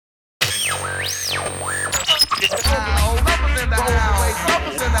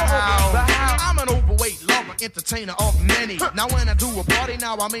I'm an overweight lover, entertainer of many. Now when I do a party,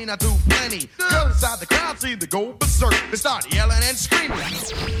 now I mean I do plenty. Girls inside the crowd seem to go berserk. They start yelling and screaming.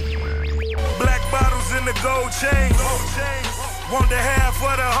 Black bottles in the gold chain. Want the half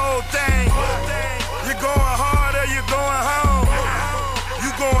for the whole thing. You going hard or you going home?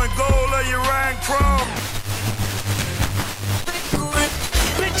 You going gold or you riding chrome?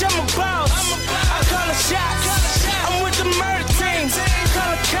 Bitch, I'm a boss. I call a shot. I'm with the murder team.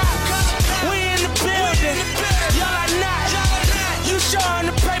 Call a cop. We in the building. Y'all are not. You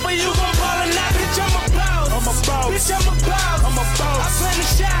showing the paper, you gon' ball or not. Bitch, I'm a boss. Bitch, I'm a boss. I play the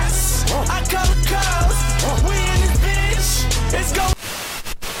shots. I call the calls. We in this bitch. It's go.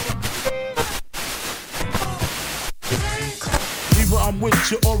 Either I'm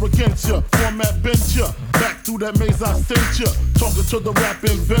with you or against you. Format bent ya. Back through that maze I sent ya. Talking to the rap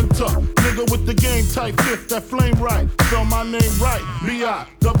inventor. Nigga with the game type fifth, that flame right. Spell my name right.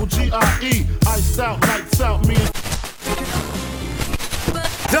 B-I-double-G-I-E. Iced out, lights out, me and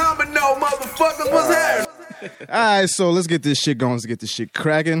Domino, motherfuckers, what's happening? All right, so let's get this shit going. Let's get this shit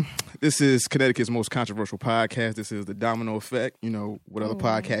cracking. This is Connecticut's most controversial podcast. This is the Domino Effect. You know, what other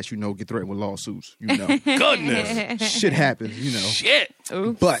podcasts, you know, get threatened with lawsuits. You know. Goodness. Shit happens, you know. Shit.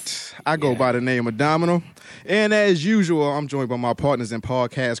 Oops. But I go by the name of Domino. And as usual, I'm joined by my partners in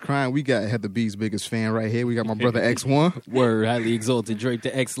podcast crime. We got Heather B's biggest fan right here. We got my brother X1. Word, highly exalted Drake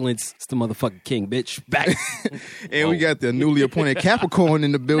to excellence. It's the motherfucking king, bitch. Back. And we got the newly appointed Capricorn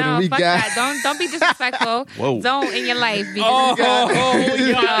in the building. No, We fuck got that. Don't be disrespectful. Whoa. Don't in your life. Because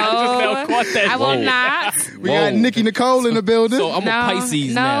I caught that. I will Whoa. not. we got Nikki Nicole in the building. So I'm a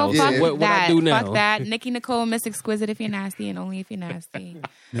Pisces no, now. fuck So what that. I do now? Fuck that. Nikki Nicole, Miss Exquisite if you're nasty, and only if you're nasty.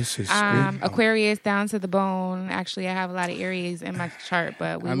 This is Aquarius down to the bone. Actually, I have a lot of Aries in my chart,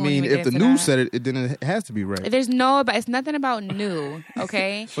 but we I won't mean, even if get the to news that. said it, then it has to be right. There's no, but it's nothing about new,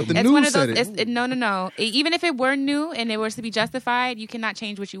 okay? But the it's news one of those, said it. No. Even if it were new and it was to be justified, you cannot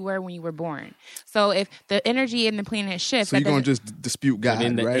change what you were when you were born. So if the energy in the planet shifts, So you're going to just dispute God, But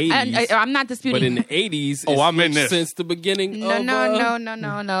in the right? 80s, I'm not disputing. but in the 80s, Oh, it's I'm in switched this. since the beginning.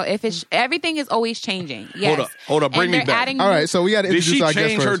 No. If it's everything is always changing. Yes. Hold up, bring And me they're back. adding All right, so we got to Did introduce she our guest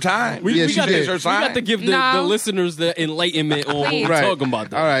change her first. time? Yeah, we she got to did. change her We time. got to give the No. listeners the enlightenment on what we're Right. talking about.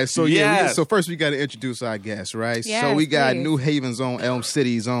 Though. All right, so Yes. so first we got to introduce our guest, right? Yes, so we got please. New Haven's own, Elm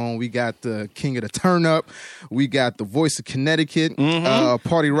City's own. We got the King of the Turn Up. We got the Voice of Connecticut,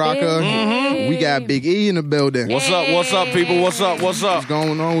 Party Rocker. Big E. We got Big E in the building. What's up, people? What's up? What's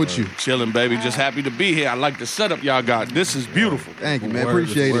going on with you? Chilling, baby. Just happy to be here. I like the setup y'all got. This is beautiful. Thank you, man. Word,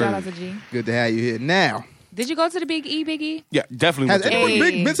 Appreciate Shout it. out to G. Good to have you here. Now, Did you go to the Big E? Yeah, definitely. has went to anyone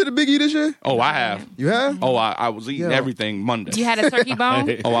the- Hey. been to the Big E this year? Oh, I have. You have? Oh, I was eating Yo. everything Monday. You had a turkey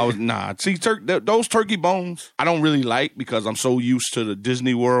bone? Oh, I was nah. See, those turkey bones, I don't really like because I'm so used to the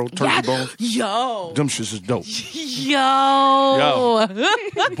Disney World turkey bones. Yo. Them shits is dope. Yo.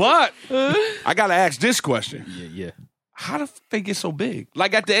 But I gotta ask this question: Yeah. how the f- they get so big?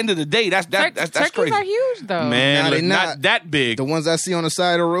 Like at the end of the day, that's Turkeys crazy. are huge, though. Man, Nah, they look, not not. that big. The ones I see on the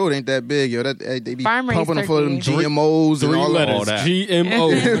side of the road ain't that big, yo. They be Farm-raised pumping them full of them turkey. GMOs and Three all letters. that.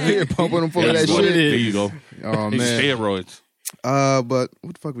 GMO. pumping them full of that That's what shit. it is. There you go. Oh man. Steroids. But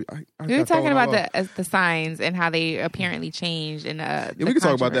what the fuck? I We were got talking thrown about off. the signs and how they apparently changed. And Yeah, we can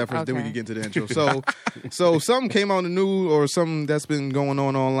talk about that first. Then we can get into the intro. So something came on the news, or something that's been going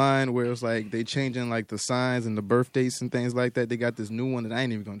on online, where it's like they changing like the signs and the birth dates and things like that. They got this new one that I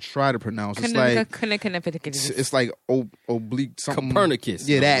ain't even gonna try to pronounce. It's like it's like oblique something. Copernicus.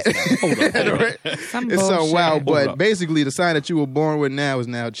 Yeah, that. Some It's so bullshit. wild, but up. basically the sign that you were born with now is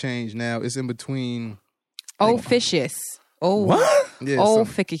now changed. Now it's in between. Officious. Oh, What? Yeah, Oh,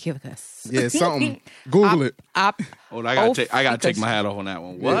 something. ficicus. Yeah, something. Google it. Hold on, I gotta take my hat off on that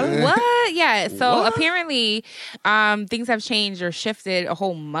one. What? What? Yeah. So What? apparently, things have changed or shifted a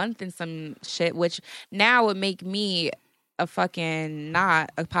whole month in some shit, which now would make me a fucking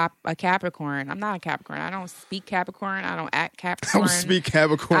not a Capricorn. I'm not a Capricorn. I don't speak Capricorn. I don't act I Capricorn. don't speak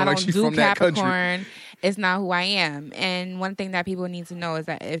Capricorn I like don't she's do from that country. Capricorn. It's not who I am. And one thing that people need to know is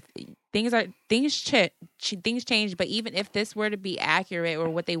that if things change, but even if this were to be accurate or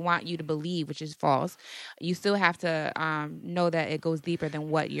what they want you to believe, which is false, you still have to know that it goes deeper than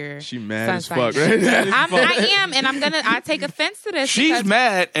what your She mad sun as sign fuck, is. right? I am, and I take offense to this. She's because-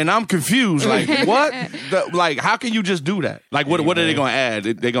 mad and I'm confused. Like what? Like how can you just do that? Like what are they gonna add?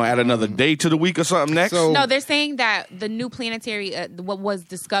 They gonna add another day to the week or something next? So- No, they're saying that the new planetary, what was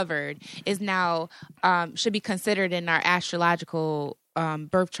discovered, is now should be considered in our astrological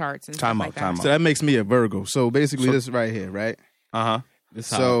birth charts and stuff Time like out, that. time So that makes me a Virgo. So basically, this right here, right? That's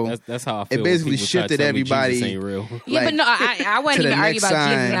how I feel. It basically shifted everybody. Jesus ain't real. Yeah, but no, I wouldn't even argue about Jesus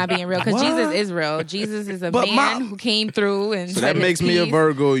sign. not being real because Jesus is real. Jesus is a man who came through and So that makes me a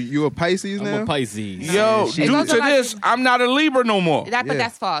Virgo. You a Pisces now? I'm a Pisces. Yo, It's due also to about this, I'm not a Libra no more. But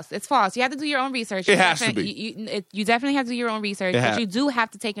that's false. It's false. You have to do your own research. It has to be. You definitely have to do your own research, It but has- you do have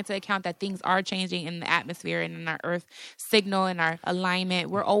to take into account that things are changing in the atmosphere and in our Earth signal and our alignment.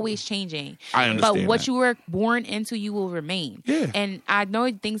 We're always changing. I understand But what that. you were born into, you will remain. Yeah. And I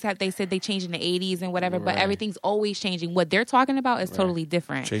know things that they said they changed in the 80s and whatever, but everything's always changing. What they're talking about is totally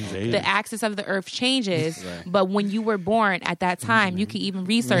different. Changed the The 80s. axis of the Earth changes, but when you were born at that time, you can even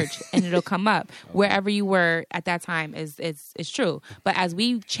research and it'll come up. Wherever you were at that time is true. But as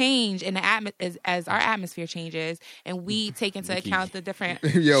we change in the as our atmosphere changes, and we take into account the different.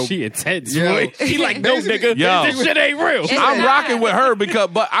 Yo, She intense. Yo. Boy. She like, no, nigga, Yo. this shit ain't real. It's I'm not. rocking with her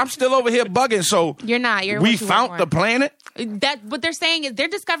but I'm still over here bugging. So You're not. You're we what you were found born. the planet, That what they're saying is they're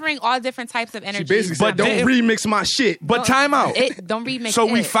discovering all different types of energy. she basically said, But "Don't then- remix my shit." but time out. Don't remix. So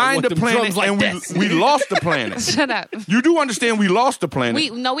we it. find want the them planet drums like and this. we lost the planet. Shut up. You do understand we lost the planet.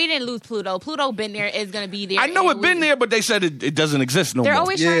 We didn't lose Pluto. Pluto been there. Is gonna be there. I know and it been there, but they said it doesn't exist no They're more.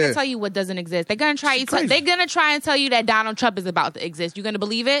 always trying Yeah. to tell you what doesn't exist. They're gonna try. crazy. They're gonna try and tell you that Donald Trump is about to exist. You gonna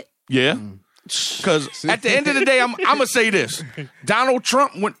believe it? Yeah. Because at the end of the day, I'm going to say this. Donald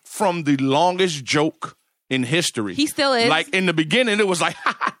Trump went from the longest joke in history. He still is. Like, in the beginning, it was like,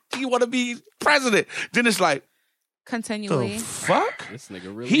 do you want to be president? Then it's like, the Continually. fuck? This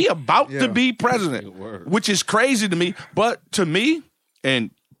nigga really. He about Yeah. to be president, Word. which is crazy to me. But to me,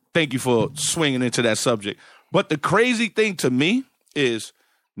 and thank you for swinging into that subject, but the crazy thing to me is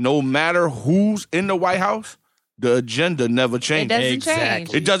no matter who's in the White House, the agenda never It changes. doesn't Exactly.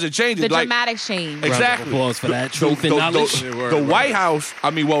 change. It doesn't change. The It's like, dramatic change. exactly. Applause for that. Truth and knowledge. The White House,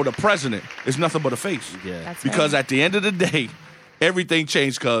 the president is nothing but a face. Yeah. That's Because right. at the end of the day, everything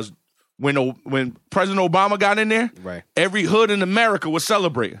changed because when President Obama got in there, Right. every hood in America was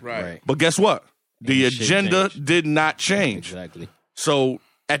celebrating. Right. But guess what? The Ain't shit agenda changed. did not change. Exactly. So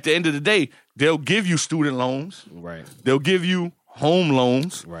at the end of the day, they'll give you student loans, Right. they'll give you home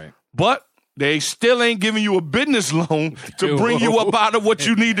loans, Right. but they still ain't giving you a business loan to bring you up out of what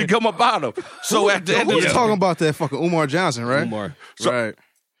you need to come up out of. So at the end of Who's the day, talking about that fucking Umar Johnson, right? Umar. Right.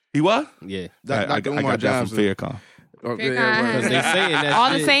 he what? Yeah. I Dr. got Umar that from Johnson. Faircon. Oh, Fair Because they comment. saying that All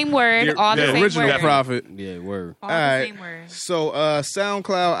the shit. same word. All the yeah, same original word. prophet. Yeah, word. All All the right. same word. So,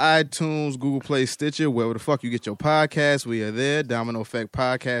 SoundCloud, iTunes, Google Play, Stitcher, wherever the fuck you get your podcasts, we are there. Domino Effect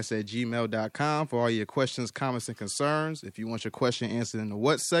Podcast at gmail.com for all your questions, comments, and concerns. If you want your question answered in the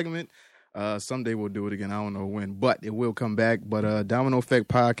what segment, someday we'll do it again. I don't know when, but it will come back. But Domino Effect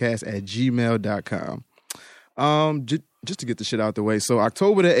Podcast at gmail.com. Just to get the shit out the way. So,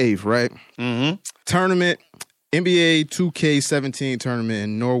 October the 8th, right? Mm-hmm. Tournament, NBA 2K17 tournament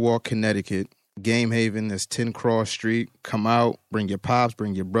in Norwalk, Connecticut. Game Haven, that's 10 Cross Street. Come out, bring your pops,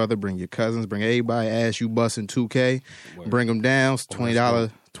 bring your brother, bring your cousins, bring everybody. Ask you busting 2K. Bring them down. It's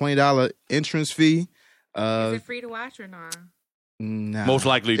 $20 entrance fee. Is it free to watch or not? Nah. Most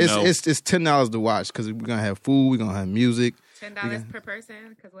likely, it's, no. It's $10 to watch because we're gonna have food, we're gonna have music. $10 per person?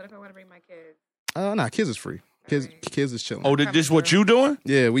 Because what if I want to bring my kids? Nah, kids is free. Kids, Alright. kids is chilling. Oh, this what you doing?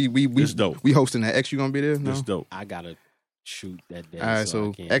 Yeah, we This dope. we hosting that. X, you gonna be there? No. This dope. I gotta shoot that day. All right, so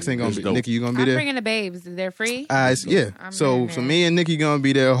I can't X ain't do gonna it. be. dope. Nikki, you gonna be I'm there? bringing the babes. They're free? Yeah. I'm So bringing so it. me and Nikki gonna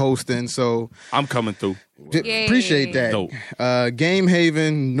be there hosting. So I'm coming through. Yay. appreciate that. Dope. Game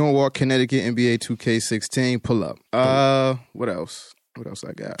Haven, Norwalk, Connecticut, NBA 2K16. Pull up. What else? What else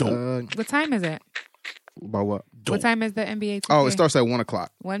I got? Dope. What time is it? About what? Dope. What time is the NBA? 2K? Oh, it starts at 1:00.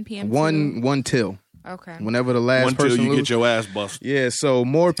 1 p.m. to- One till. Okay. Whenever the last Until person you lose. get your ass busted. Yeah, so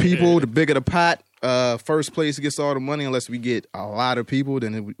more people, the bigger the pot. First place gets all the money. Unless we get a lot of people,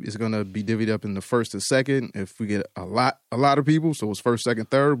 then it's gonna be divvied up in the first and second. If we get a lot of people, so it's first,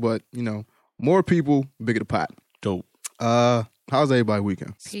 second, third. But more people, bigger the pot. Dope. How's everybody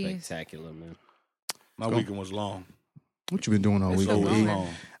weekend? Peace. Spectacular, man. My weekend was long. What you been doing all It's So weekend? it was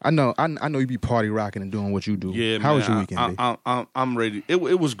long. long. I know you be party rocking and doing what you do. Yeah, How man. was your weekend? B? I'm ready.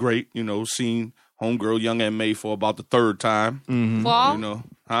 It was great. Seeing homegirl Young and May for about the third time. Fall?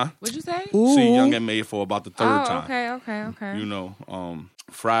 Huh? What'd you say? See Young and May for about the third Oh, time. okay.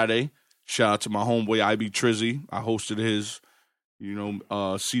 Friday, shout out to my homeboy IB Trizzy. I hosted his,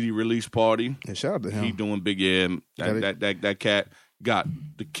 CD release party. Yeah, shout out to him. He doing big. Yeah, that cat got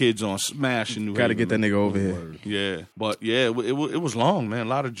the kids on Smash in New Got to Haven. get that nigga over here. Yeah, but yeah, it was long, man. A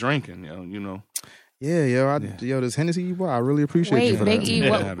lot of drinking, Yeah, yo, this Hennessy, boy, I really appreciate you Wait, for Big that. E,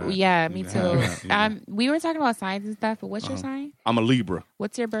 Yeah. yeah, me too. Yeah. We were talking about signs and stuff, but what's your sign? I'm a Libra.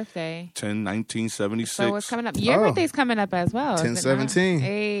 What's your birthday? 10/1976. So what's coming up? Your birthday's coming up as well. 10/17.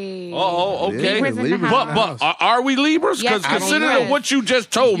 Hey. Oh, okay. Libras in the Libras. house. But are we Libras? Yes, Because I consider mean, what you just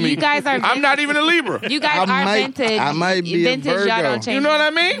told me. You guys are I'm not even a Libra. You guys are vintage. I might be a vintage. Y'all Virgo. don't change. You know what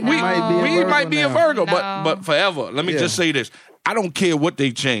I mean? No. We might be a Virgo, No. but forever. Let me Yeah. just say this. I don't care what they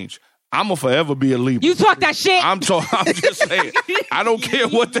change. I'm going to forever be a Libra. You talk that shit. I'm just saying. I don't care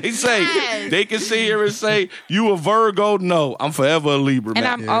what they say. Yes. They can sit here and say, you a Virgo? No, I'm forever a Libra, and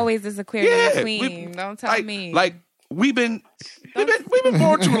man. I'm always this Aquarius Yeah, queen. Don't tell like, me. Like, we've been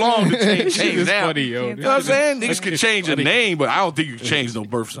born too long to change now. funny, yo. You know what I'm saying? Niggas can change a name, but I don't think you can change no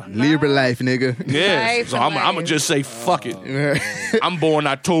birth sign. Libra life, nigga. Yeah, Life so and I'm life. gonna just say fuck it. I'm born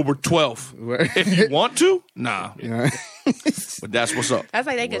October 12th. If you want to, nah. But that's what's up. That's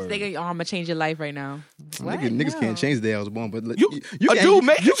like they could think, oh, I'm gonna change your life right now. What? Niggas No. can't change the day I was born, but You a dude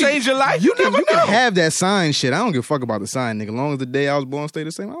make you change your life. You never you can know. have that sign shit. I don't give a fuck about the sign, nigga. As long as the day I was born stay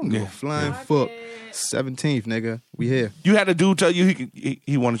the same, I don't give a flying fuck. 17th, nigga. We here. You had a dude tell you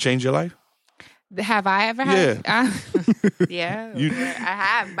he want to change your life. Have I ever had? Yeah, You- I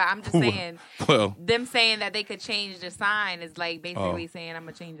have. But I'm just saying, Well, them saying that they could change the sign is like basically saying I'm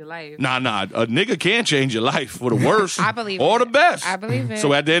gonna change your life. nah. A nigga can change your life for the worst I believe or it. the best. I believe it.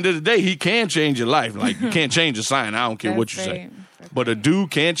 So at the end of the day, he can change your life. Like, you can't change a sign. I don't care what you That's say. right. That's But a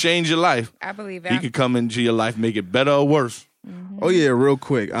dude can't change your life. I believe He it. could come into your life, make it better or worse. Oh yeah, real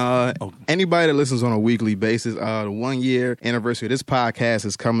quick. Anybody that listens on a weekly basis, the 1 year anniversary of this podcast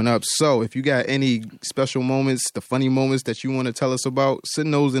is coming up. So if you got any special moments, the funny moments that you want to tell us about,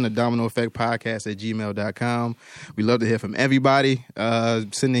 send those in the Domino Effect Podcast at gmail.com. We love to hear from everybody.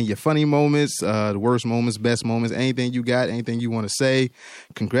 Send in your funny moments, the worst moments, best moments, anything you got, anything you want to say,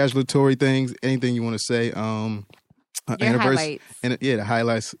 congratulatory things, anything you want to say. Your highlights. And the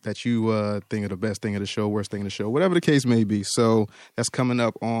highlights that you think are the best thing of the show, worst thing of the show, whatever the case may be. So that's coming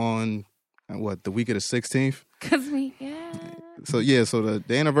up on the week of the 16th. Cause yeah. So the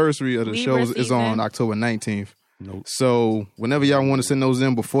anniversary of the Libra show is season. on October 19th. Nope. So whenever y'all want to send those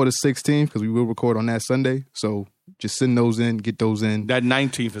in before the 16th, because we will record on that Sunday. So just send those in, get those in. That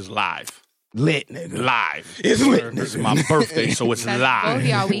 19th is live. Lit, nigga. Live. It's lit. This is my birthday, so it's That's live. both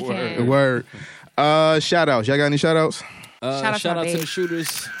y'all weekend. Word. Shout outs. Y'all got any shout outs? Shout out Shout to out to the Babe.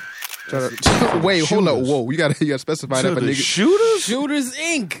 shooters. Wait, hold up. Whoa. You gotta specify that To for the niggas. shooters? Shooters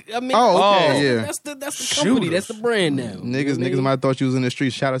Inc. I mean, Oh, okay, yeah. That's the company. Shooters. That's the brand now. Niggas might have thought you was in the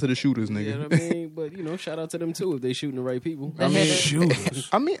streets. Shout out to the shooters, nigga. You know what I mean? But shout out to them too if they shooting the right people. The hitters. Shooters.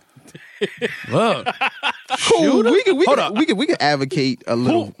 I mean, Look. cool. We Hold up. can advocate a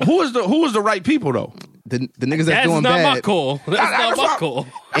little. Who is the right people though? The niggas that's That's doing not my bad. call. That's not my call.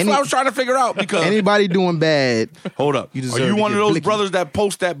 That's what I was trying to figure out because Anybody doing bad, hold up. You Are deserve you to one of get those blicky. brothers that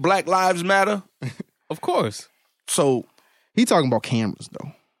post that Black Lives Matter? Of course. So he talking about cameras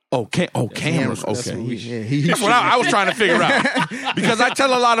though. cameras. That's Okay. what he That's what I was trying to figure out. Because I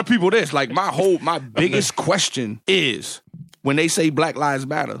tell a lot of people this. Like my biggest question is when they say Black Lives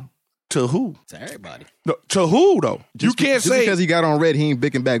Matter, to who? To everybody. No, to who though? You can't just say because he got on red, he ain't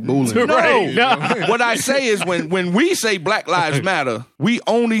bicking back booling. No. What I say is when we say Black Lives Matter, we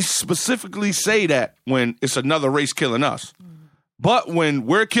only specifically say that when it's another race killing us. But when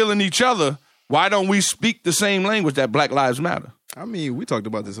we're killing each other, why don't we speak the same language that Black Lives Matter? I mean, we talked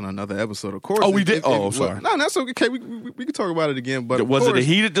about this in another episode. Of course. Oh, we did? Oh, well, sorry. No, that's okay. We can talk about it again. But of Was it a course-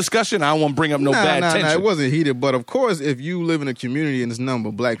 heated discussion? I don't want to bring up no bad tension. It wasn't heated. But of course, if you live in a community and there's number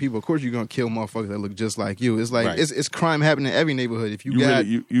of black people, of course you're gonna kill motherfuckers that look just like you. It's like Right. it's crime happening in every neighborhood. If you, You got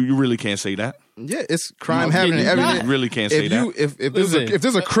really can't say that. yeah, it's crime No, happening in you're every. not. You really can't say that. If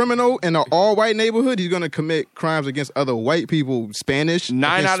there's a criminal in an all white neighborhood, he's gonna commit crimes against other white people. Spanish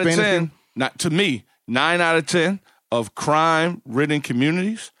 9 against out of Spanish 10, people. not to me, 9 out of 10 of crime-ridden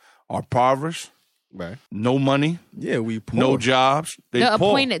communities are impoverished, Right. no money, Yeah, we poor. no jobs. They The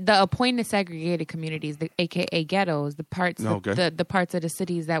poor. appointed segregated communities, the AKA ghettos, the parts Okay. the parts of the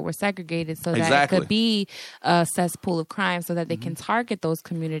cities that were segregated so that Exactly. it could be a cesspool of crime so that they can target those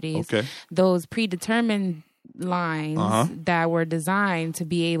communities, Okay. those predetermined lines that were designed to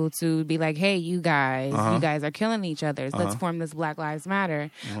be able to be like, hey, you guys are killing each other. Let's form this Black Lives Matter.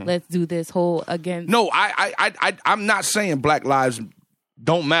 Let's do this whole against No, I'm not saying Black lives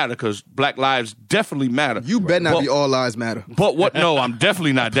don't matter because Black lives definitely matter. You better not But- be all lives matter. But what? No, I'm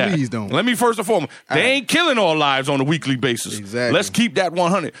definitely not that. Please don't. Let me first and foremost, they ain't killing all lives on a weekly basis. Exactly. Let's keep that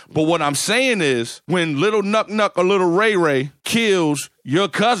 100. But what I'm saying is, when little Nuck Nuck or little Ray Ray kills your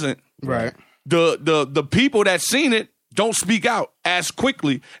cousin, Right. the people that seen it don't speak out as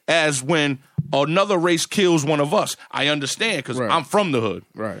quickly as when another race kills one of us. I understand because Right. I'm from the hood.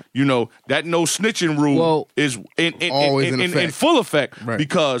 Right. You know, that no snitching rule Well, is always in effect. in full effect Right.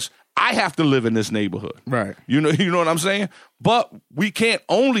 because I have to live in this neighborhood. Right. You know what I'm saying? But we can't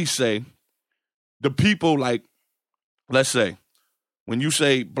only say the people like, let's say, when you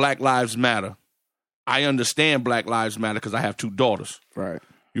say Black Lives Matter, I understand Black Lives Matter because I have 2 daughters. Right.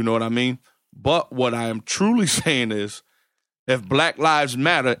 You know what I mean? But what I am truly saying is, if Black Lives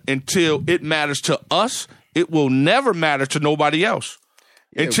Matter until it matters to us, it will never matter to nobody else.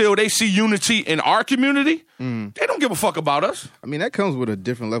 Until they see unity in our community, they don't give a fuck about us. I mean, that comes with a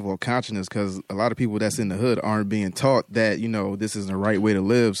different level of consciousness because a lot of people that's in the hood aren't being taught that, you know, this is the right way to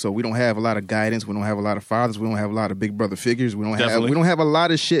live. So we don't have a lot of guidance. We don't have a lot of fathers. We don't have a lot of big brother figures. We don't have a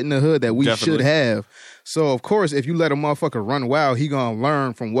lot of shit in the hood that we should have. So, of course, if you let a motherfucker run wild, he going to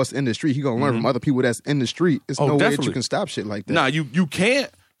learn from what's in the street. He going to learn from other people that's in the street. There's no way that you can stop shit like that. Nah, you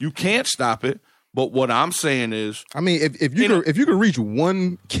can't stop it. But what I'm saying is, I mean, if you could reach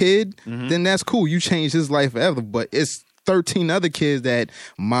one kid, then that's cool. You changed his life forever. But it's 13 other kids that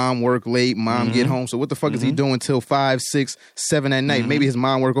mom work late, mom get home. So what the fuck is he doing till 5, 6, 7 at night? Maybe his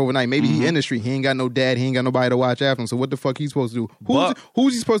mom work overnight. Maybe he in the street. He ain't got no dad. He ain't got nobody to watch after him. So what the fuck he supposed to do?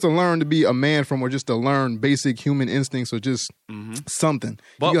 Who's he supposed to learn to be a man from, or just to learn basic human instincts, or just something?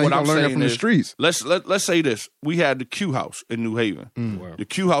 but he what I'm learn that saying from is, the streets. Let's say this: we had the Q House in New Haven. The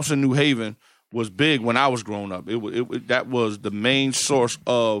Q House in New Haven was big when I was growing up. That was the main source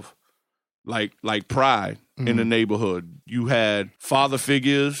of like pride in the neighborhood. You had father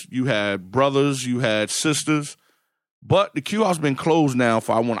figures, you had brothers, you had sisters. But the Q House been closed now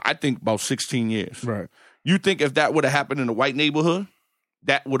for I think about 16 years. Right. You think if that would have happened in a white neighborhood,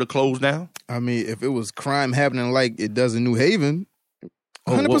 that would have closed down? I mean, if it was crime happening like it does in New Haven,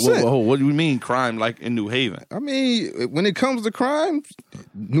 100%. What do you mean crime like in New Haven? I mean, when it comes to crime,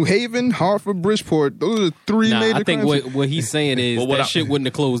 New Haven, Hartford, Bridgeport, those are the 3 major I think crimes. what he's saying is shit wouldn't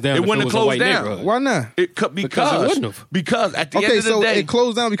have closed down. It wouldn't have closed down. Neighborhood. Why not? Because it wouldn't have. Because at the end Okay, of the so day, it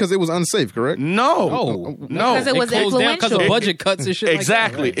closed down because it was unsafe, correct? no. Because it was closed down because of influential. budget cuts and shit.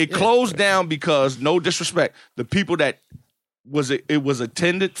 Exactly. Like that. It closed down because, no disrespect, the people that it was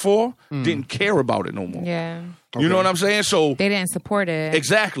attended for didn't care about it no more. Yeah. You know what I'm saying? So They didn't support it.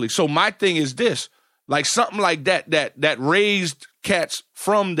 exactly. So my thing is this: like something like that that raised cats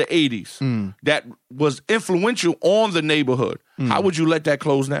from the 80s that was influential on the neighborhood. How would you let that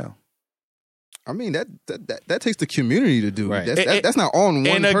close down? I mean, that takes the community to do. Right. That's not on one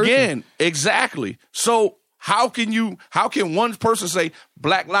And person. again, exactly. So how can one person say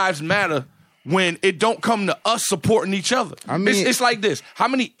Black Lives Matter when it don't come to us supporting each other? I mean- it's like this. How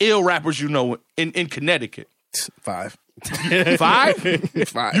many ill rappers you know in Connecticut? 5. 5?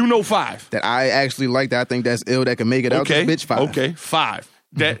 5. You know 5. That I actually like, that I think that's ill, that can make it out Okay. this bitch. 5. Okay, 5.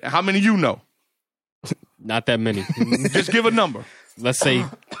 That how many you know? Not that many. Just give a number. Let's say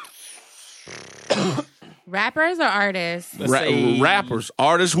Rappers or artists? Let's say- Rappers,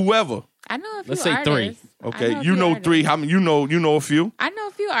 artists, whoever. I know a few Let's say artists. 3. I Okay, a you few know artists. 3. How many? You know a few. I know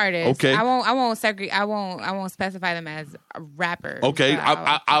a few artists. Okay. I won't segregate. I won't specify them as rappers. Okay,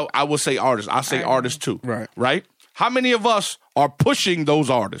 but I will say artists. I'll say artists too. Right. Right? How many of us are pushing those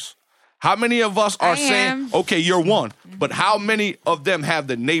artists? How many of us are I saying, am. okay, you're one, but how many of them have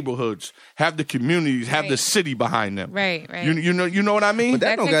the neighborhoods, have the communities, have the Right. city behind them? Right. You know what I mean? But that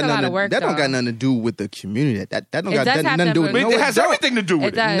That don't takes got a lot nothing. of work, that don't though. got nothing to do with the community. That don't It got does have nothing to to do do with. with- But it has don't. everything to do with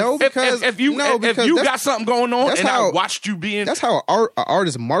It does. No, because if you because got that's- something going on that's and I how- watched you being That's how an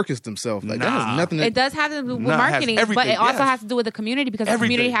artist markets themselves. Like that Nah. has nothing to. It does have to do with Nah, it has marketing, but everything, it also yes. has to do with the community because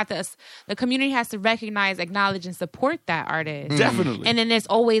Everything. the community has to recognize, acknowledge, and support that artist. Definitely. And then it's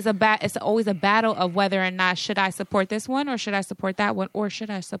always a battle of whether or not should I support this one or should I support that one or should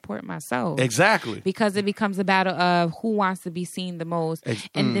I support myself? exactly. Because it becomes a battle of who wants to be seen the most,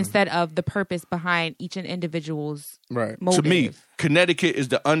 and instead of the purpose behind each and individual's Right. motive. To me, Connecticut is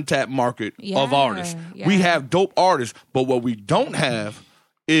the untapped market of Yeah, artists. yeah. We have dope artists, but what we don't have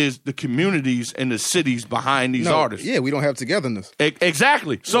is the communities and the cities behind these No, artists. yeah, we don't have togetherness.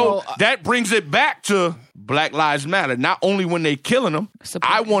 Exactly. So that brings it back to Black Lives Matter. Not only when they killing them, Support.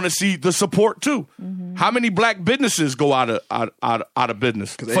 I want to see the support too. How many black businesses go out of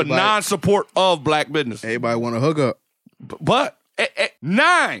business for everybody- non-support of black business? Everybody want to hook up. But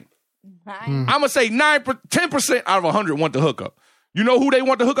 9. I'm gonna say 10% out of 100 want to hook up. You know who they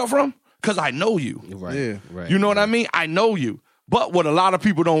want to hook up from? Because I know you. right. Yeah. Right. You know what I mean? I know you. But what a lot of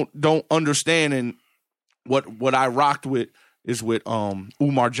people don't understand, and what I rocked with is with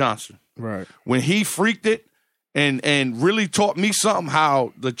Umar Johnson. Right. When he freaked it and really taught me something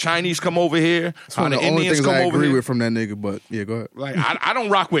how the Chinese come over here, It's how one the of the only Indians things come I over agree here. with from that nigga, but yeah, go ahead. Like I don't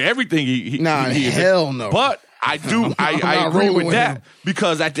rock with everything he Nah, he is. hell no. But I do. I not agree rolling with with that him.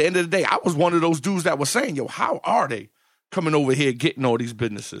 because at the end of the day, I was one of those dudes that was saying, "Yo, how are they coming over here getting all these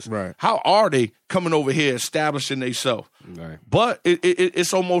businesses? Right. How are they coming over here establishing themselves?" Right. But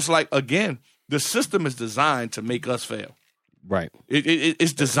it's almost like again, the system is designed to make us fail. Right.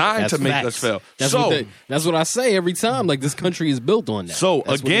 It's designed That's to make facts. us fail. That's what I say every time. Like, this country is built on that. So That's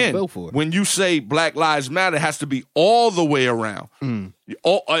what it's again, built for. when you say Black Lives Matter, it has to be all the way around.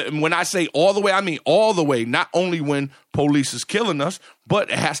 When I say all the way, I mean all the way. Not only when police is killing us, but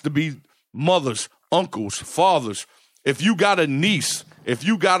it has to be mothers, uncles, fathers. If you got a niece, if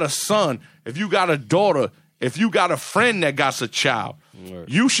you got a son, if you got a daughter, if you got a friend that got a child,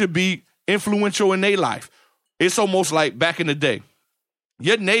 you should be influential in their life. It's almost like back in the day.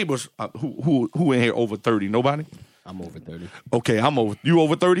 Your neighbors, who in here over 30? Nobody? I'm over 30. Okay, you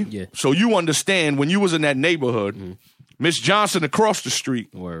over 30? Yeah. So you understand when you was in that neighborhood, Miss Johnson across the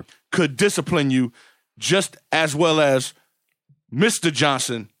street Word. could discipline you just as well as Mr.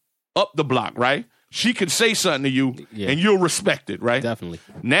 Johnson up the block, right? She could say something to you and you'll respect it, right? Definitely.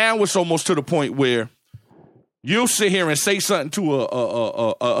 Now it's almost to the point where you'll sit here and say something to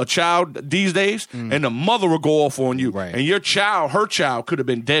a child these days, and the mother will go off on you. Right. And her child could have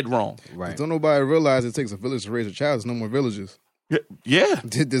been dead wrong. Right. Don't nobody realize it takes a village to raise a child. There's no more villages. Yeah.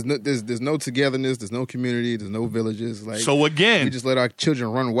 There's no togetherness. There's no community. There's no villages. Like, So again, we just let our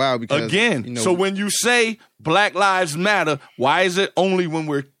children run wild because so when you say Black Lives Matter, why is it only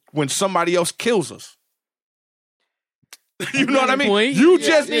when somebody else kills us? You know what I mean? point. You Yeah,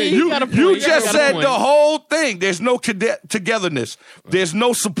 just yeah, you got a point. you You just got a said point. the whole thing. There's no togetherness. There's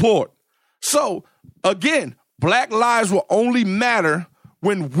no support. So again, Black lives will only matter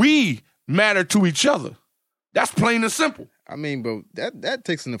when we matter to each other. That's plain and simple. I mean, but that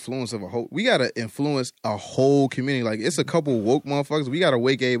takes an influence of a whole. We gotta influence a whole community. Like, it's a couple woke motherfuckers. We gotta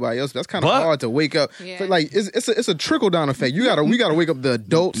wake everybody else. That's kind of But- hard to wake up. Yeah. But like, it's a trickle down effect. We gotta wake up the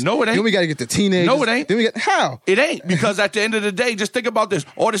adults. No, it ain't. Then we gotta get the teenagers. No, it ain't. Then we get how It ain't, because at the end of the day, just think about this.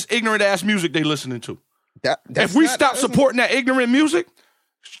 All this ignorant ass music they listening to. that's If we not- stop that's- supporting that ignorant music,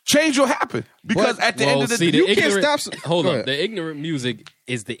 change will happen. Because But- at the end of the see, day, the you can't ignorant, stop- Hold Go on. ahead. The ignorant music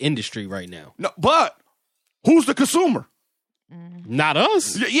is the industry right now. no, but who's the consumer? Not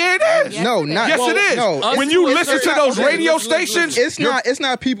us. Yeah, it is. Yes, No, it not Yes, it is. No, us when you to a listen to certain- those okay, radio let's- stations, It's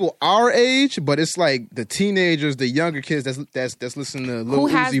not people our age, but it's like the teenagers, the younger kids that's listening to Lil Who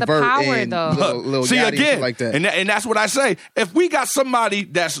has Uzi the Vert power, and though? Lil see Yachty and shit again, like that. and that's what I say. If we got somebody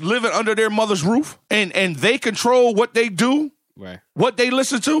that's living under their mother's roof and they control what they do, Right. what they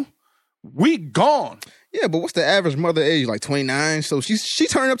listen to, we gone. Yeah, but what's the average mother age? Like 29. So she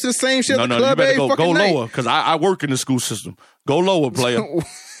turned up to the same shit No, at the you club better every go fucking night. lower because I work in the school system. Go lower, player.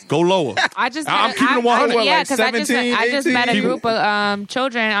 Go lower. I just I'm keeping it 100. Yeah, Like because I just 17, met a 18? group of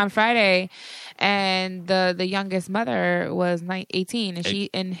children on Friday, and the youngest mother was 18, and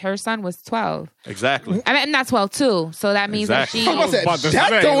and her son was 12. Exactly. I mean, and that's 12 too. So that means Exactly. that I was she about to say,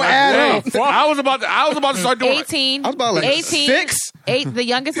 that don't add up. I was about to start doing 18. I was about like 18, 6. The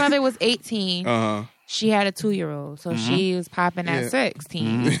youngest mother was 18. Uh-huh. She had a 2-year-old, so she was popping at Yeah.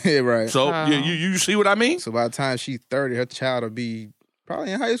 16. Yeah, right. So, So you see what I mean? by the time she's 30, her child will be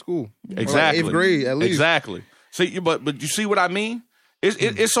probably in high school. Or like Exactly. 8th grade at least. Exactly. See, but you see what I mean?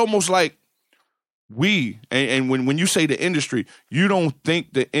 It's almost like we and when you say the industry, you don't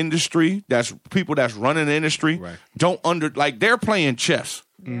think the industry, that's people that's running the industry, Right. don't like they're playing chess.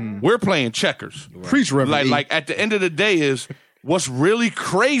 We're playing checkers. Preach, Reverend. Like at the end of the day is what's really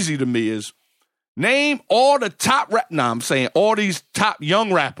crazy to me is name all the top I'm saying all these top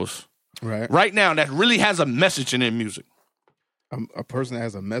young rappers right now that really has a message in their music. A person that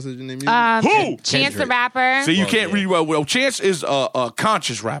has a message in their music. Who? Chance the Rapper. So you can't read well. Chance is a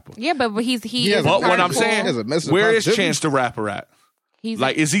conscious rapper. Yeah, but he has is a But what I'm hardcore. saying, Has a message of where is positivity. Chance the Rapper at? He's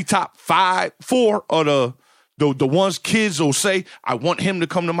Like, is he top 5, 4, or the ones kids will say, I want him to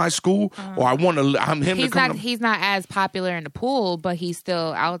come to my school, or I want him to he's come not to he's not as popular in the pool, but he's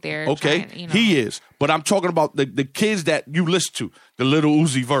still out there. Okay, trying, he is. But I'm talking about the kids that you listen to, the little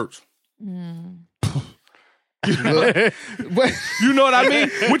Uzi Verts. But You know what I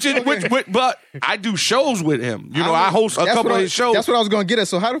mean? But I do shows with him. You know, I host a that's couple what of his shows. That's what I was going to get at.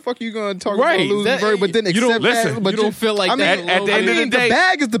 So how the fuck are you going to talk Right, about losing that- Bird, but then you don't- accept listen, that? But you don't feel like I mean, that's a at the low- end of the day, the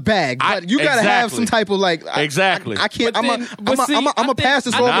bag is the bag, but you got to have some type of like. Exactly. I can't. But then- but see, I'm I gonna think- pass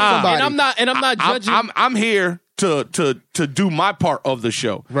this I- over to Nah. somebody. And I'm not judging. I'm here to do my part of the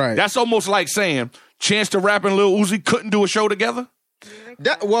show. Right. That's almost like saying Chance the Rapper and Lil Uzi couldn't do a show together.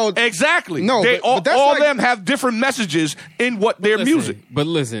 Exactly. No, they but that's all like- them have different messages in what their music. But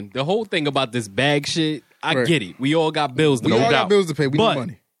listen, the whole thing about this bag shit, I Right. get it. We all got bills to we pay. all doubt. got bills to pay. We But need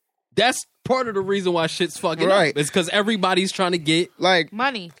money. That's part of the reason why shit's fucking Right. up. It's because everybody's trying to get Like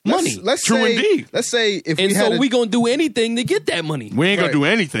Money. money. Let's True say, indeed. Let's say if and we had so we gonna do anything to get that money. We ain't Right. gonna do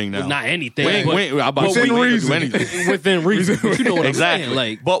anything now. Not anything. We ain't, but- we ain't, I'm about to but say we we ain't can gonna do anything. within reason. But you know what Exactly. I'm saying?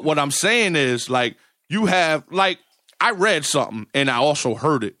 Like, but what I'm saying is, like, you have, like, I read something and I also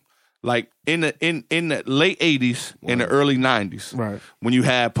heard it, like in the late '80s and the early '90s, Right. when you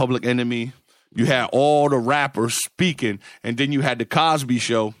had Public Enemy, you had all the rappers speaking, and then you had the Cosby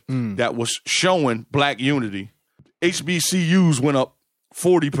Show that was showing black unity. HBCUs went up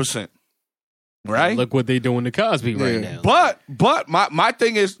 40%. Right? look what they doing to Cosby right Yeah. now. But my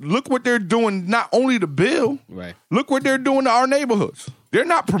thing is, look what they're doing. Not only to Bill, Right. look what they're doing to our neighborhoods. They're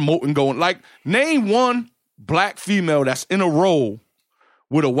not promoting going like name one black female that's in a role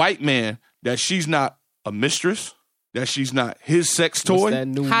with a white man that she's not a mistress, that she's not his sex What's toy. that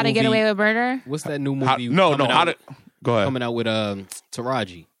new How to movie? Get Away with Murder? What's that new How- movie? no, coming how out- to go ahead. coming out with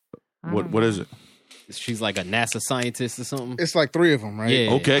Taraji. What is it? She's like a NASA scientist or something. it's like 3 of them, right?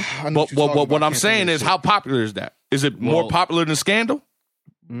 Yeah. Okay, I know but what you're talking what about. I'm Can't saying think of is, shit. how popular is that? Is it more Well- popular than Scandal?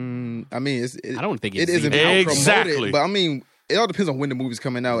 I mean, I don't think it it's isn't even out Exactly. promoted, but I mean, it all depends on when the movie's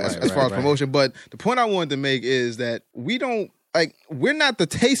coming out as Right, far as right. promotion. But the point I wanted to make is that we're not the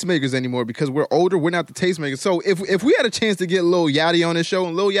tastemakers anymore because we're older. We're not the tastemakers. So if we had a chance to get Lil Yachty on this show,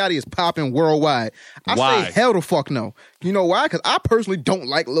 and Lil Yachty is popping worldwide, I Why? say hell the fuck no. You know why? Because I personally don't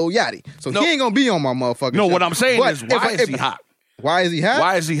like Lil Yachty, so No. he ain't gonna be on my motherfucking No, show. what I'm saying But is, why is he hot? Why is he hot?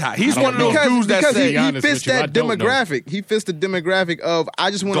 Why is he hot? He's I one of don't those know. dudes that because say, he honest fits with you, I that don't know. demographic. He fits the demographic of I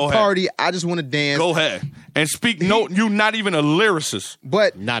just want Go to ahead. party, I just want to dance. "Go ahead and speak." No, you not even a lyricist.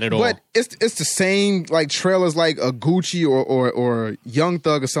 But Not at all. But it's the same like trailers like a Gucci or Young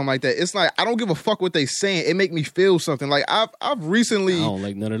Thug or something like that. It's like I don't give a fuck what they saying. It make me feel something. Like I've recently I don't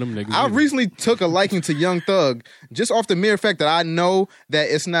like none of them niggas. I either. recently took a liking to Young Thug just off the mere fact that I know that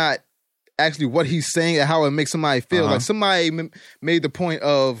it's not actually what he's saying and how it makes somebody feel. Like somebody made the point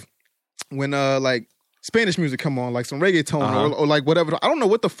of when like Spanish music come on, like some reggaeton or like whatever. I don't know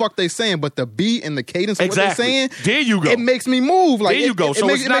what the fuck they saying, but the beat and the cadence of Exactly. what they're saying, There you go. It makes me move. Like There you go. It So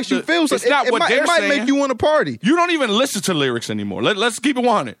makes, it's it not makes you the- feel it's something. not It what might, they're it might saying. make you want to party. You don't even listen to lyrics anymore. Let's keep it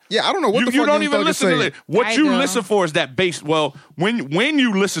 100. Yeah, I don't know what the you fuck don't Young even Thug is listen to saying. lyrics. What I you do. listen for is that bass. Well, when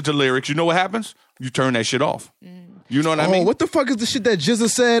you listen to lyrics, you know what happens? You turn that shit off. You know what I Oh, mean? what the fuck is the shit that Jizza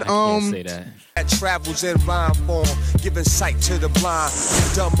said? Can't say that. That travels in rhyme form, giving sight to the blind.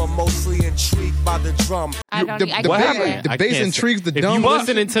 The dumb are mostly intrigued by the drum. I don't. the I what can't happened? hear it. The I bass can't intrigues the say- dumb. If you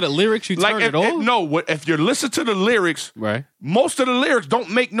listening to the lyrics, you Like turn it off. if you listen to the lyrics, Right. most of the lyrics don't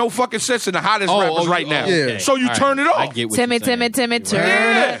make no fucking sense in the hottest rappers right now. Yeah. So you All turn it I off. get what Timmy, you're saying. Timmy, turn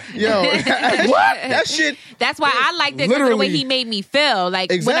Yeah. it. Yo, what? That shit. That's why I liked it because of the way Literally. he made me feel.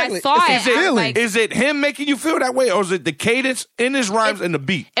 Like Exactly. when I saw It's it, a I was feeling. like, Is it him making you feel that way, or is it the cadence in his rhymes and the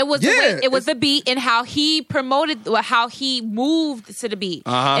beat? it was the Yeah, way, it was the beat and how he promoted, how he moved to the beat.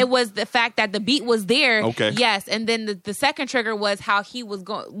 It was the fact that the beat was there. Okay. Yes, and then the second trigger was how he was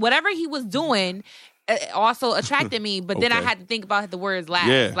going. Whatever he was doing also attracted me, but then I Okay. had to think about the words last.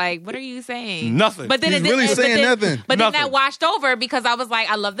 Yeah. Like, what are you saying? Nothing. But then He's it didn't- really but saying then- nothing. But then Nothing. that washed over because I was like,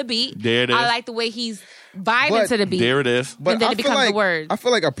 I love the beat. There it is. I like the way he's vibing But to the beat. There it is. But And then I it feel becomes the like, words. I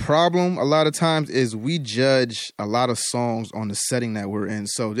feel like a problem a lot of times is we judge a lot of songs on the setting that we're in.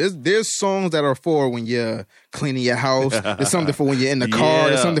 So there's songs that are for when you're cleaning your house. There's something for when you're in the car.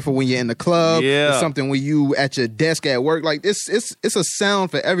 There's Yeah. something for when you're in the club. Yeah. There's something when you at your desk at work. Like it's a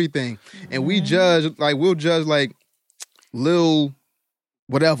sound for everything. And we judge we'll judge like Lil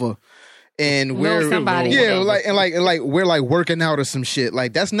whatever. And Lil we're somebody. yeah, like we're like working out or some shit.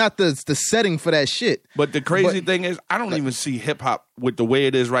 Like that's not the setting for that shit. But the crazy But- thing is, I don't even see hip hop with the way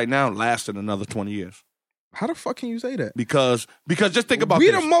it is right now lasting another 20 years. How the fuck can you say that? Because just think about We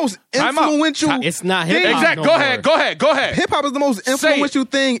this. the most Time out. influential. It's not hip hop. Exactly. No Go ahead. Go ahead. Hip hop is the most Say it. influential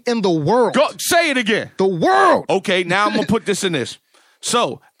thing in the world. Go. Say it again. The world. Okay, now I'm gonna put this in this.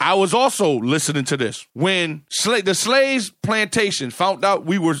 So I was also listening to this when the slaves plantation found out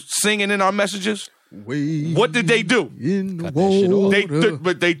we were singing in our messages. What did they do? In the Cut that shit off.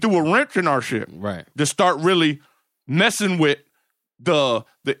 water. They threw a wrench in our shit. Right. To start really messing with the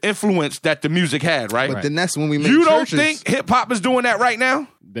influence that the music had. Right. But then that's when we make You don't churches. think hip hop is doing that right now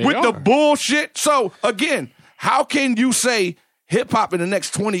They with the are. bullshit? So again, how can you say hip hop in the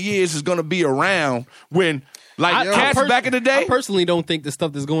next 20 years is going to be around when cats back in the day? I personally don't think the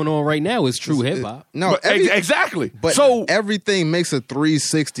stuff that's going on right now is true hip hop. No, But exactly. But so everything makes a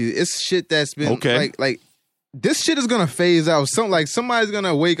 360. It's shit that's been Okay. like this shit is gonna phase out. Somebody's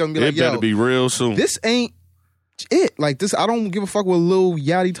gonna wake up and be It like, better yo, be real soon. this ain't it. Like this, I don't give a fuck what Lil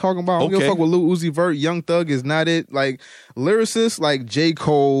Yachty talking about. I don't give a Okay. fuck what Lil Uzi Vert, Young Thug is not it. Like lyricists like J.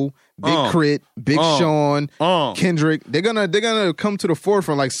 Cole, Big Crit, Big Sean, Kendrick, they're gonna come to the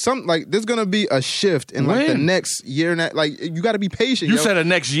forefront. Like there's gonna be a shift in like the When? next year and that. Like you got to be patient. You yo. said a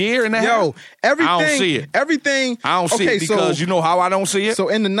next year and a half? Yo, everything. I don't see it. Everything. I don't see it because you know how I don't see it? So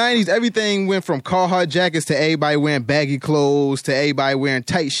in the 90s, everything went from Carhartt jackets to everybody wearing baggy clothes to everybody wearing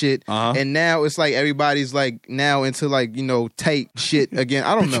tight shit. And now it's like everybody's like now into like, you know, tight shit again.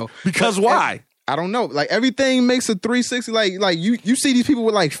 I don't know. Because why? I don't know. Like everything makes a 360. Like you see these people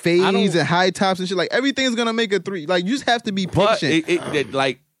with like fades and high tops and shit. Like everything's gonna make a three. Like you just have to be But patient. it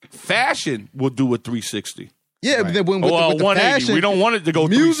like fashion will do a 360. Yeah, but then with Well, the 180. fashion, We don't want it to go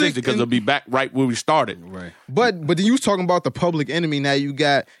music 360 because and- it'll be back right where we started. Right. But then you was talking about the Public Enemy. Now you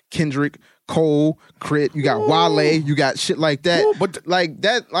got Kendrick, Cole, Crit, you got Wale, you got shit like that. Ooh, but like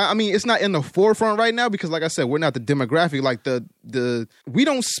that, I mean, it's not in the forefront right now because, like I said, we're not the demographic. Like the we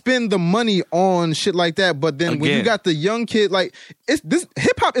don't spend the money on shit like that. But then when you Again. got the young kid, like it's this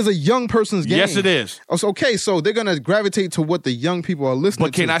hip hop is a young person's game. Yes, it is. Okay, so they're gonna gravitate to what the young people are listening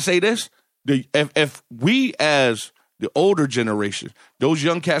But can to. I say this? If we as the older generation, those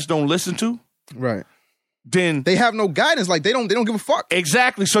young cats don't listen to, Right. then They have no guidance. Like they don't give a fuck.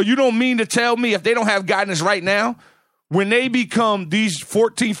 exactly. So you don't mean to tell me if they don't have guidance right now, when they become these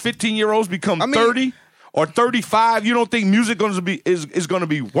 14, 15-year-olds become I mean- 30 or 35, you don't think music is going to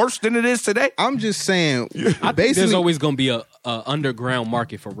be worse than it is today? I'm just saying. I think basically, there's always going to be a underground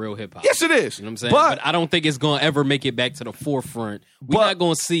market for real hip hop. Yes, it is. You know what I'm saying? But But I don't think it's going to ever make it back to the forefront. We're But- not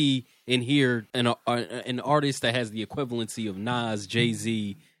going to see and hear an artist that has the equivalency of Nas,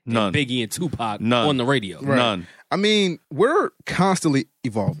 Jay-Z, and None. Biggie, and Tupac None. on the radio. None. I mean, we're constantly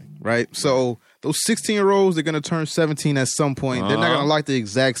evolving, right? So those 16-year-olds, they're going to turn 17 at some point. They're not going to like the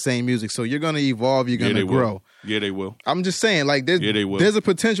exact same music. So you're going to evolve. You're going to grow. Will. Yeah, they will. I'm just saying, like, they will. there's a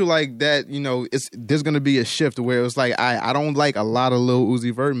potential like that, you know, there's going to be a shift where it's like, I don't like a lot of Lil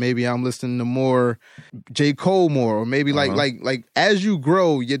Uzi Vert. Maybe I'm listening to more J. Cole more, or maybe like as you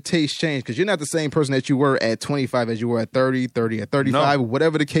grow, your taste change because you're not the same person that you were at 25 as you were at 30 at 35, No.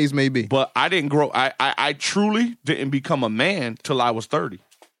 whatever the case may be. But I didn't grow. I truly didn't become a man till I was 30.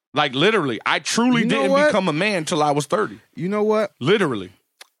 Like literally, I truly You know didn't what? become a man till I was 30. You know what? Literally.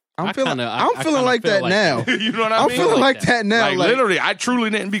 I'm feeling kinda like feel that like now. You know what I I'm mean? feeling like that now. Like, literally, I truly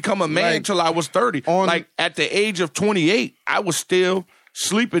didn't become a man like, till I was 30. Like at the age of 28, I was still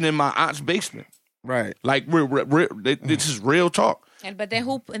sleeping in my aunt's basement. Right. Like this is real talk. But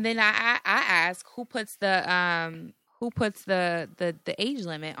then I ask who puts the age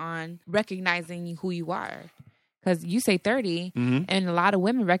limit on recognizing who you are? Because you say 30, and a lot of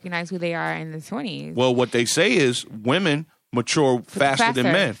women recognize who they are in the 20s. Well, what they say is women mature faster than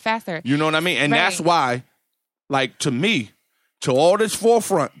men. Faster. You know what I mean? And Right. that's why, like to me, to all this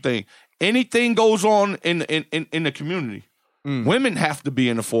forefront thing, anything goes on in the community, women have to be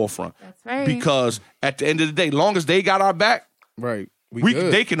in the forefront. That's right. Because at the end of the day, long as they got our back, Right.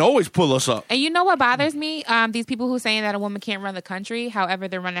 they can always pull us up. And you know what bothers me? These people who saying that a woman can't run the country, however,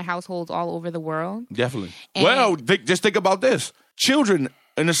 they're running households all over the world. Definitely. And- Well, just think about this: children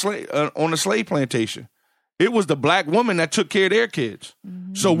in on the slave plantation. It was the black woman that took care of their kids.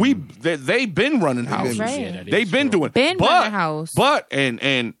 So they've been running houses. Right. Yeah, that is They've been true. doing. Been but, running house. But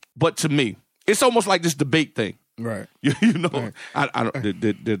to me, it's almost like this debate thing. Right. You know, I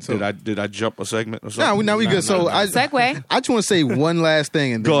don't, did I jump a segment or something? Now we good. So Segue. I just want to say one last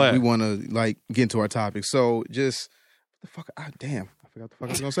thing, and Go then ahead. we want to like get into our topic. So just the fuck. Damn, I forgot the fuck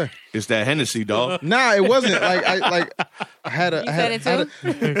I was gonna say. It's that Hennessy, dog. Nah, it wasn't. I had a. You I said had,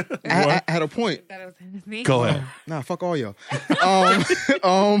 it too? I had a point. Go ahead. Nah, fuck all y'all.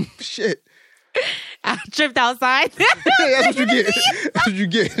 Shit. I tripped outside. That's what you get. That's what you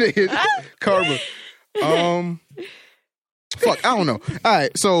get. Karma. Fuck, I don't know. All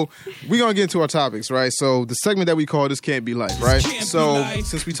right, so we're gonna get into our topics, right? So the segment that we call This Can't Be Life, right? So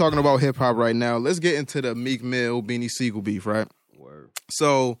since we're talking about hip hop right now, let's get into the Meek Mill Beanie Siegel beef, right?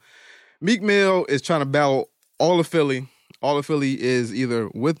 So Meek Mill is trying to battle all of Philly. All of Philly is either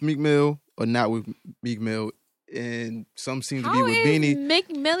with Meek Mill or not with Meek Mill. And some seem to be How with is Beanie.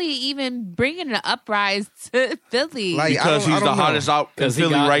 Mick Millie even bringing an uprise to Philly? Like, Because I he's don't the know. hottest out in Because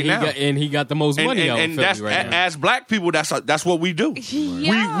Philly right now. he got the most money out of and Philly that's right now. as black people, that's what we do.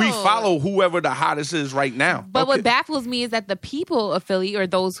 Yo. We follow whoever the hottest is right now. But what baffles me is that the people of Philly, or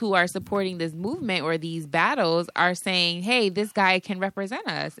those who are supporting this movement or these battles, are saying, hey, this guy can represent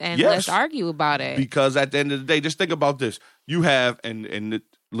us and Yes. let's argue about it. Because at the end of the day, just think about this. You have, and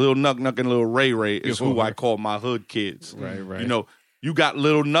Lil Nuck Nuck and Lil Ray Ray is who I call my hood kids. Right. You know, you got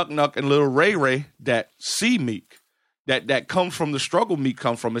Lil Nuck Nuck and Lil Ray Ray that see Meek, that comes from the struggle Meek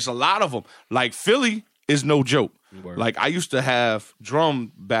come from. It's a lot of them. Like Philly is no joke. Word. Like I used to have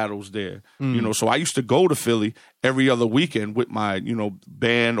drum battles there, you know, so I used to go to Philly every other weekend with my, you know,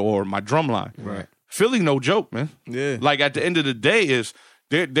 band or my drum line. Right. Philly, no joke, man. Yeah. Like at the end of the day, is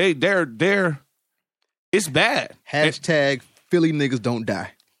they're it's bad. Hashtag Philly niggas don't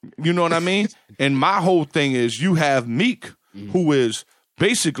die. You know what I mean? And my whole thing is you have Meek, who is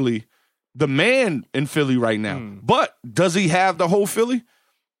basically the man in Philly right now. But does he have the whole Philly?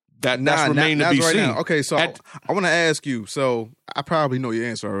 That's remain to be right seen. now. Okay, so I want to ask you. So I probably know your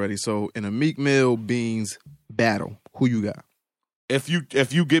answer already. So in a Meek Mill Beans battle, who you got? If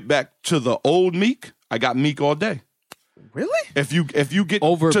you get back to the old Meek, I got Meek all day. Really? If you get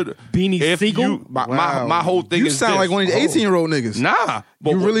Over to the, Beanie if Siegel? you, my whole thing you is sound this. like one of the 18-year-old niggas. Nah,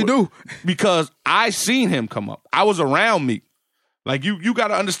 You really do. because I seen him come up. I was around Meek. Like you got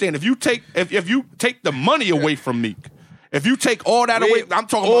to understand if you take the money away from Meek, if you take all that away, I'm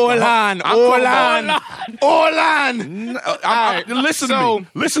talking about Orlan. Listen to me.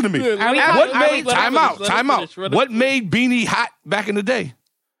 Listen to me. Time out. What made Beanie hot back in the day?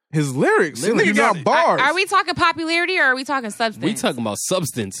 His lyrics. This nigga got bars. Are we talking popularity or are we talking substance? We talking about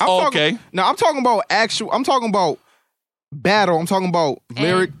substance. I'm talking- okay. No, I'm talking about actual. I'm talking about battle. I'm talking about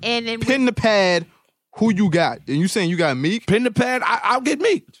lyric. and Pin the pad. Who you got? And you saying you got Meek? Pin the pad. I'll get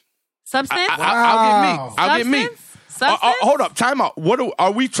Meek. substance? I'll get Meek. I'll get Meek. Substance? Hold up. Time out. What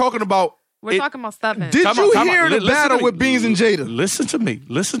are we talking about? We're talking about substance. Did Time you out. hear the Listen to battle me. with Beans and Jada? Listen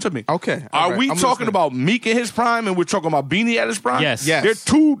to me. Okay. Are all right. we I'm talking listening. about Meek in his prime and we're talking about Beanie at his prime? Yes. Yes.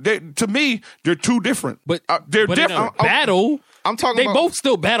 To me, they're two different. But they're but in different. a battle, I'm talking they about both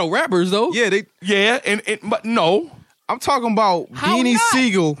still battle rappers though. Yeah, they. Yeah, but no. I'm talking about How Beanie not?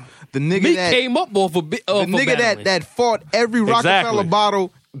 Siegel, the nigga Meek that came up off a bit. the nigga that fought every Rockefeller Exactly.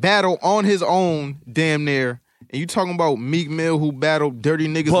 battle on his own, damn near. And you talking about Meek Mill who battled dirty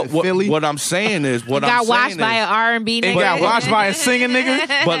niggas But in Philly? what I'm saying is, what got I'm watched saying by is, an R&B nigga. got watched by a singing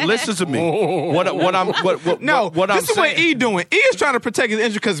nigga? but listen to me. What I'm This is what saying. E doing. E is trying to protect his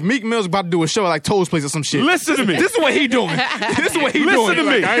interest because Meek Mill's about to do a show at like Toad's Place or some shit. Listen to me. This is what he doing. This is what he Listen doing. to me.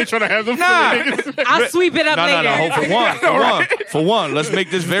 Like, I ain't trying to have them I'll sweep it up later. No. For one. Let's make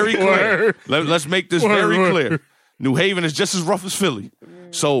this very clear. Let's make this very clear. New Haven is just as rough as Philly.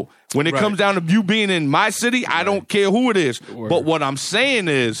 So when it comes down to you being in my city, I don't care who it is. But what I'm saying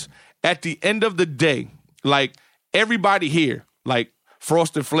is, at the end of the day, like everybody here, like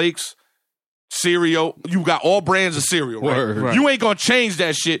Frosted Flakes, cereal, you got all brands of cereal, right? Word. You ain't gonna change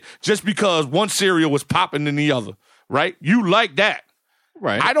that shit just because one cereal was popping than the other, right? You like that.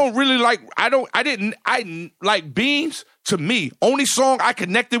 Right. I don't really like, I like Beans. To me, only song I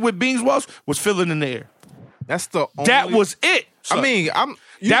connected with Beans was Feeling in the Air. That's the only... That was it. I mean,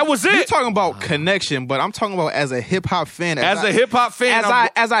 that was it. You're talking about connection, but I'm talking about as a hip hop fan. As a hip hop fan,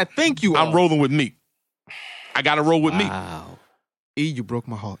 as I think you are. I'm rolling with Meek. I got to roll with Meek. Wow. E, you broke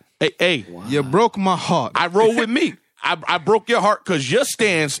my heart. Hey, You broke my heart. I roll with Meek. I broke your heart because your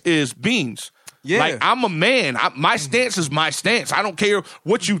stance is Beans. Yeah. Like, I'm a man. My stance is my stance. I don't care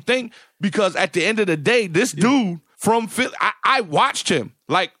what you think because at the end of the day, this dude from Philly, I watched him.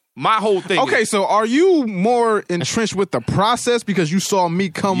 Like, my whole thing. Okay, so are you more entrenched with the process because you saw me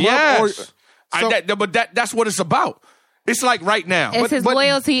come Yes. up? But that's what it's about. It's like right now. It's his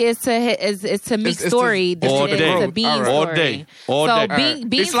loyalty is to Meek's story. All It's day. to Beans' All story. day. All so day.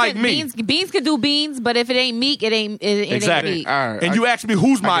 Beans, It's like can, me. Beans can do Beans, but if it ain't Meek, it ain't Exactly. Meek. All right. And you asked me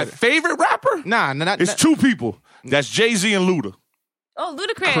who's my favorite rapper? Nah, It's two people. That's Jay-Z and Luda. Oh,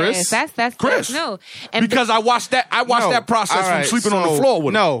 Ludacris. Chris? That's Chris. no. And Because I watched that process All from right, sleeping on the so, floor with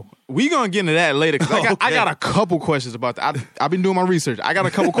him. No, we gonna get into that later. 'Cause I Okay. got a couple questions about that. I've been doing my research. I got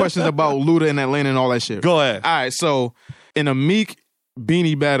a couple questions about Luda and Atlanta and all that shit. Go ahead. All right, so in a Meek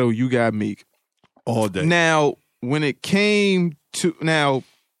Beanie battle, you got Meek. All day. Now, when it came to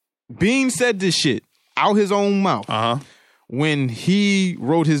Bean said this shit out his own mouth when he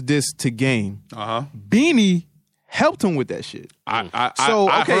wrote his diss to Game. Beanie helped him with that shit. I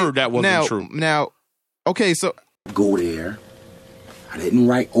okay, heard that wasn't true. Now, okay, so Go there. I didn't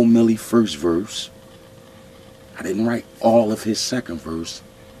write O'Malley's first verse. I didn't write all of his second verse,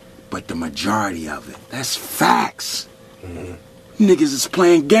 but the majority of it. That's facts. Niggas is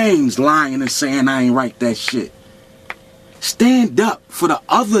playing games, lying and saying I ain't write that shit. Stand up for the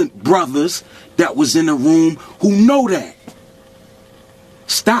other brothers that was in the room who know that.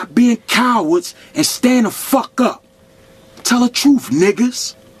 Stop being cowards and stand the fuck up. Tell the truth,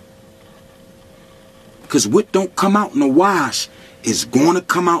 niggas. Because what don't come out in the wash is going to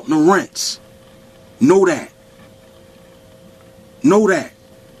come out in the rinse. Know that. Know that.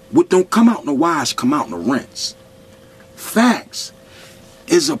 What don't come out in the wash come out in the rinse. Facts.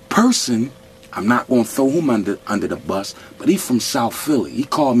 Is a person, I'm not going to throw him under the bus, but he from South Philly. He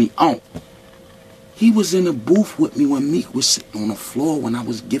called me Unc. He was in the booth with me when Meek was sitting on the floor when I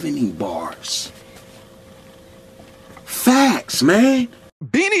was giving him bars. Facts, man.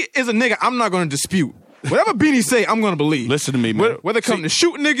 Beanie is a nigga I'm not going to dispute. Whatever Beanie say, I'm going to believe. Listen to me, man. Whether it comes to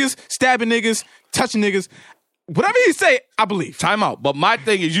shooting niggas, stabbing niggas, touching niggas, whatever he say, I believe. Time out. But my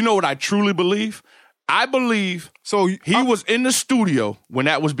thing is, you know what I truly believe? I believe he was in the studio when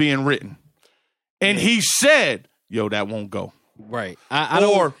that was being written. And he said, yo, that won't go. Right. I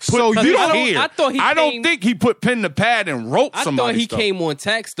don't think he put pen to pad and wrote somebody. I thought he came on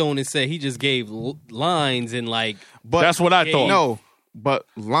Taxstone and said he just gave lines and like. But that's what I thought. No. But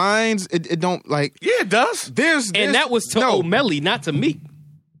lines, it don't like. Yeah, it does. There's and that was to O'Malley, not to me.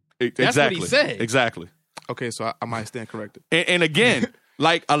 That's what he said. Exactly. Okay, so I might stand corrected. And again,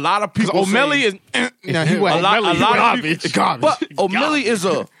 like a lot of people, O'Malley is. Now he was a lot of people, but O'Malley is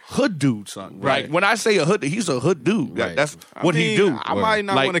a hood dude, son. Right. Like when I say a hood, he's a hood dude. Right. That's what he do. I might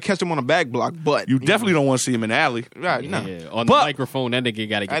not want to catch him on a back block, but you definitely don't want to see him in the alley. Right. No. Yeah, on the microphone, that nigga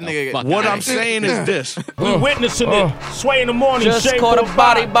gotta get the fuck What out. I'm saying is this: we witnessing it. Sway in the morning. Just caught a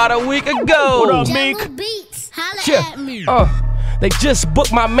body about a week ago. What up, Meek? Holla at me. They just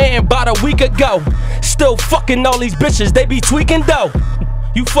booked my man about a week ago. Still fucking all these bitches, they be tweaking though.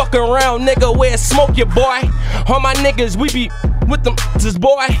 You fucking around, nigga, where smoke your boy. All my niggas, we be with them, this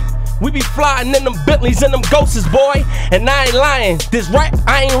boy. We be flying in them Bentleys and them Ghosts, boy. And I ain't lying, this right,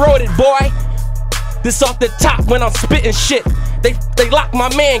 I ain't wrote it, boy. This off the top when I'm spitting shit. They locked my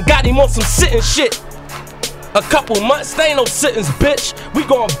man, got him on some sitting shit. A couple months, they ain't no sittings, bitch. We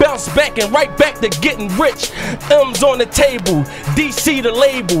gon' bounce back and right back to getting rich. M's on the table, DC the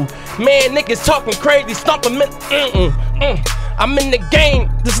label. Man, niggas talking crazy, stomping me. I'm in the game,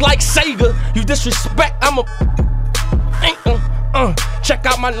 just like Sega. You disrespect, I'm a. Check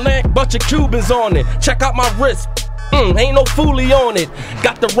out my leg, bunch of Cubans on it. Check out my wrist, ain't no foolie on it.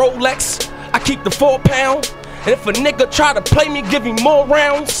 Got the Rolex, I keep the 4 pound. And if a nigga try to play me, give him more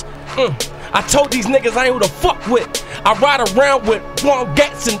rounds. I told these niggas I ain't who to fuck with. I ride around with long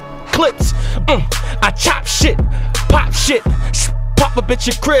gats and clips. I chop shit, pop shit, pop a bitch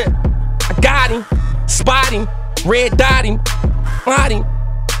your crib. I got him, spot him, red dot him, hot him.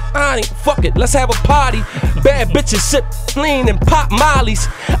 Fuck it, let's have a party. Bad bitches sip lean and pop mollies.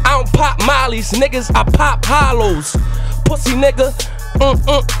 I don't pop mollies, niggas, I pop hollows. Pussy nigga,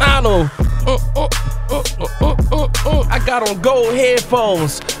 I know. I got on gold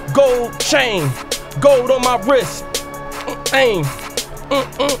headphones, gold chain, gold on my wrist. Aim.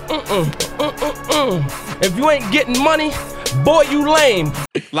 If you ain't getting money, boy, you lame.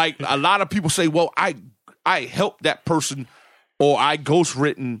 Like a lot of people say, well, I helped that person or I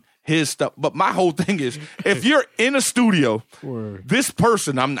ghostwritten his stuff. But my whole thing is, if you're in a studio, this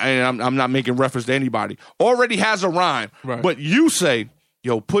person, I'm not making reference to anybody, already has a rhyme, but you say,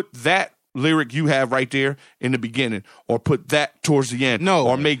 yo, put that lyric you have right there in the beginning, or put that towards the end,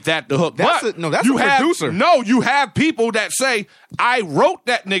 or make that the hook. That's a producer. No, you have people that say, I wrote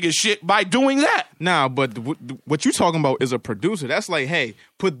that nigga shit by doing that. Nah, but what you talking about is a producer. That's like, hey,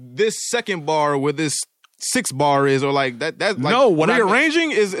 put this second bar where this 6 bar is, or like that. That's like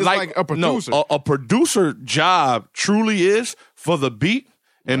rearranging is like a producer. No, a producer job truly is for the beat.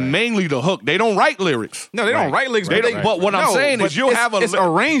 And mainly the hook. They don't write lyrics. No, they don't write lyrics. But what I'm saying is you'll have it's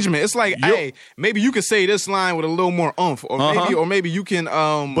arrangement. It's like, hey, maybe you could say this line with a little more oomph, or maybe you can.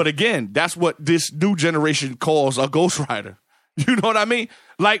 But again, that's what this new generation calls a ghostwriter. You know what I mean?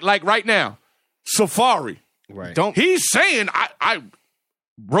 Like right now, Safari. Right. He's saying I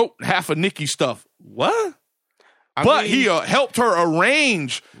wrote half of Nicki's stuff. What? But he helped her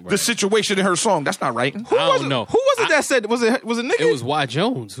arrange the situation in her song. That's not right. I don't know. Who was it that said? Was it Nicki? It was Y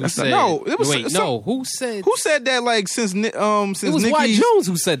Jones who said. No, it was. Who said? Who said that? Like since it was Y Jones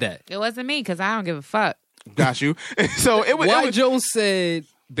who said that. It wasn't me because I don't give a fuck. Got you. So it was. Y Jones said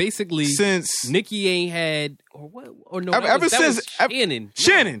basically since Nicki ain't had or what or no ever since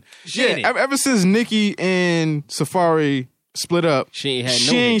Shannon. Yeah. Ever since Nicki and Safari split up. She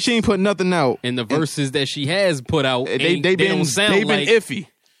ain't put nothing out. And the verses that she has put out, they've been iffy.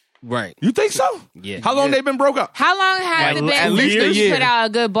 Right. You think so? Yeah. How long they been broke up? How long has it been at least a year. Put out a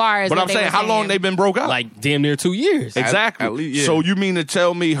good bar? But I'm saying, how long they been broke up? Like damn near 2 years. Exactly. At least, yeah. So you mean to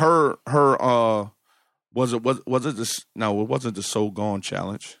tell me her was it this? No, it wasn't the So Gone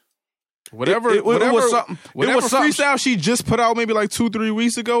challenge. Whatever it was something. Whatever It was something. freestyle she just put out maybe like 2-3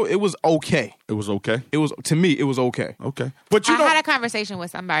 weeks ago, it was okay. It was okay. It was, to me, it was okay. Okay. But I had a conversation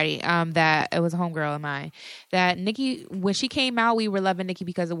with somebody that it was a homegirl of mine that Nicki, when she came out, we were loving Nicki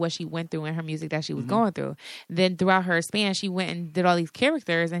because of what she went through in her music that she was going through. Then throughout her span, she went and did all these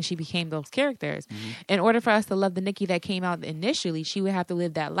characters and she became those characters. In order for us to love the Nicki that came out initially, she would have to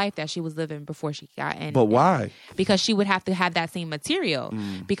live that life that she was living before she got in. But why? Because she would have to have that same material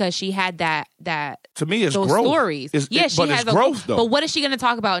because she had that to me, it's those growth. stories. But she it's has those, growth, though. But what is she going to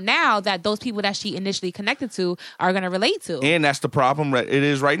talk about now that those people that she initially connected to are going to relate to? And that's the problem that it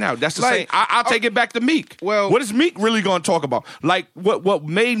is right now. That's the same. I'll take it back to Meek. Well, what is Meek really going to talk about? Like, what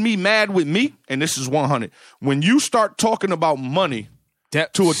made me mad with Meek, and this is 100, when you start talking about money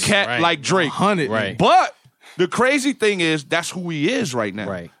to a cat like Drake. 100. Right. But the crazy thing is, that's who he is right now.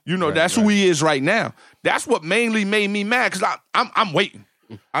 Right. You know, that's who he is right now. That's what mainly made me mad, because I'm waiting.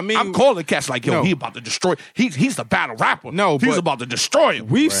 I mean, I'm calling cats like, yo, no. he about to destroy. He's the battle rapper. No, he's but about to destroy him.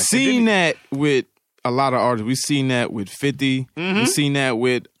 We've seen that with a lot of artists. We've seen that with 50. We've seen that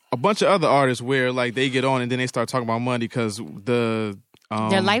with a bunch of other artists where like they get on and then they start talking about money because the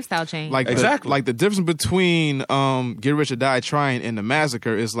their lifestyle changed. like the difference between Get Rich or Die Trying and The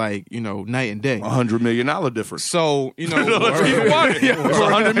Massacre is like, you know, night and day. $100 million difference. So, you know, Let's keep it 100. It's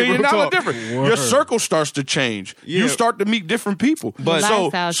 $100 million Real talk. difference. Your circle starts to change. You start to meet different people. But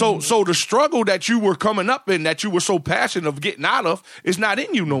so the struggle that you were coming up in, that you were so passionate of getting out of, is not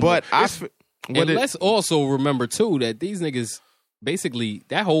in you no more. But let's also remember too that these niggas basically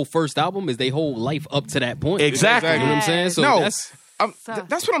that whole first album is their whole life up to that point. Exactly. You know what I'm saying? So No.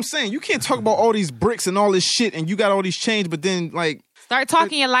 that's what I'm saying. You can't talk about all these bricks and all this shit and you got all these change, but then like Start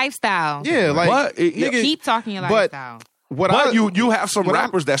talking your lifestyle. yeah, like But nigga, Keep talking your but lifestyle. But you have some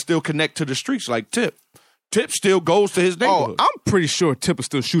rappers that still connect to the streets, like Tip. Tip still goes to his neighborhood. I'm pretty sure Tip will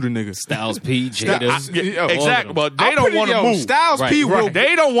still shoot a nigga. Styles P, Jada. Exactly, but they don't want to move. Styles P will.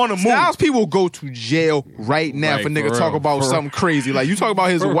 They don't want to move. Styles P will go to jail right now Right, for nigga for talk real, about for something crazy. Like you talk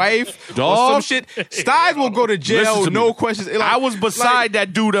about his wife or Dog. some shit. Styles will go to jail, Listen to no me. questions. Like, I was beside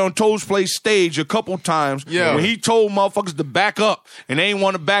that dude on Toes Place stage a couple times. Yeah. When he told motherfuckers to back up and they ain't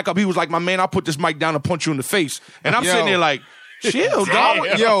want to back up, he was like, "My man, I'll put this mic down and punch you in the face." And I'm sitting there like, chill,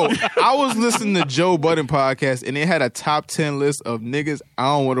 dog. Yo, I was listening to Joe Budden podcast and it had a top 10 list of niggas I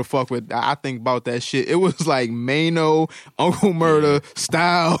don't want to fuck with. I think about that shit. It was like Mano, Uncle Murder,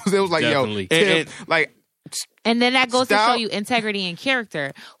 Styles. It was like, Definitely. yo, Tip, like. And then that goes to Style- show you integrity and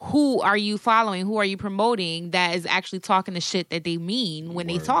character. Who are you following? Who are you promoting that is actually talking the shit that they mean when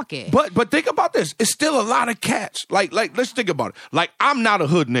they talk it? But think about this. It's still a lot of cats. Like let's think about it. Like, I'm not a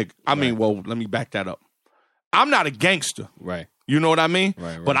hood nigga. I mean, well, let me back that up. I'm not a gangster. Right. You know what I mean?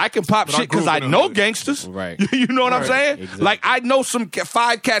 Right. But I can pop But I shit because grew up I in the know hood. gangsters. Right. You know what I'm saying? Exactly. Like, I know some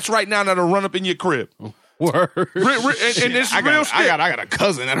 5 cats right now that'll run up in your crib. Word. And it's real shit. I got a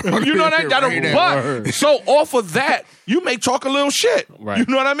cousin. You know that? But so off of that, you may talk a little shit. Right. You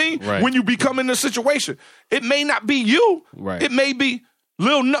know what I mean? Right. When you become in a situation, it may not be you. Right. It may be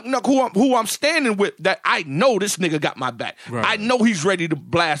Lil Nuck who I'm standing with, that I know this nigga got my back. Right. I know he's ready to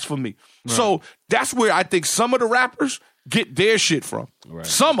blast for me. Right. So that's where I think some of the rappers get their shit from. Right.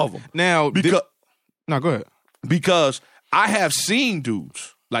 Some of them. Now, Because no, go ahead. because I have seen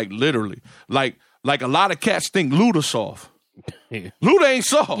dudes, like literally, like a lot of cats think Luda soft. Luda ain't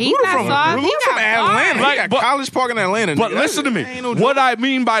soft. He's not soft. He Luda from got Atlanta. bars. He got But- College Park in Atlanta. But nigga. listen to me. Ain't no What I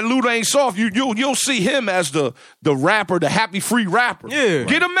mean by Luda ain't soft, you'll see him as the rapper, the happy free rapper. Yeah.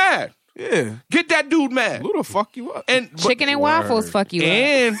 Get him mad. Yeah. Get that dude mad. Luda fuck you up. And Chicken and waffles fuck you up.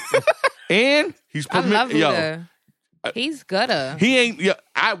 and he's I love yo, Luda. He's gooder. he ain't. Yeah,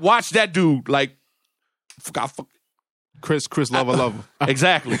 I watched that dude like. Fuck. Chris Lover.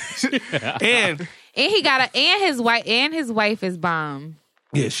 Exactly. And And he got his wife is bomb.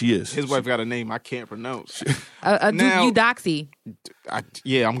 yeah, she is. His wife got a name I can't pronounce. Now, Eudoxie.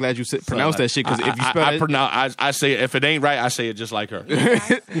 Yeah, I'm glad you said pronounce that shit because if you spell I it, pronounce, I say it. If it ain't right, I say it just like her.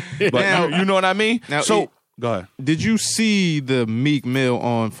 But Now- you know what I mean. now, So go ahead. did you see the Meek Mill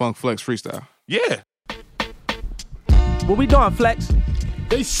on Funk Flex freestyle? Yeah. What we doing, Flex?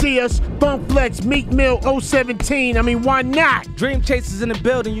 They see us, Funk Flex, Meek Mill, 017. I mean, why not? Dream Chasers in the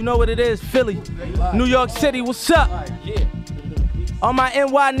building, you know what it is, Philly. New York City, what's up? All my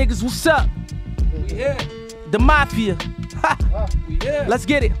NY niggas, what's up? The Mafia. Ha. Let's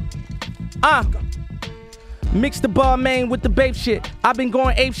get it. Mix the bar main with the babe shit. I been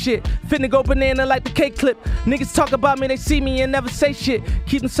going ape shit. Finna go banana like the cake clip. Niggas talk about me, they see me and never say shit.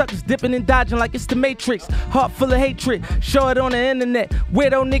 Keep them suckers dipping and dodging like it's the Matrix. Heart full of hatred. Show it on the internet.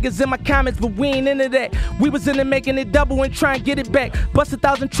 Weirdo niggas in my comments, but we ain't into that. We was in it making it double and try and get it back. Bust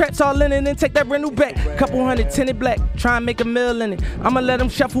 1,000 traps all in it and take that rental back. Couple hundred tinted black. Try and make a meal in it. I'ma let them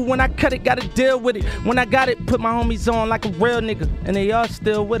shuffle when I cut it. Gotta deal with it. When I got it, put my homies on like a real nigga. And they all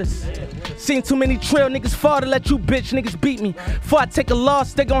still with us. Seen too many trail niggas fall to let you bitch niggas beat me. Before I take a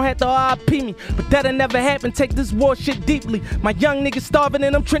loss, they gon' have to RIP me. But that'll never happen, take this war shit deeply. My young niggas starving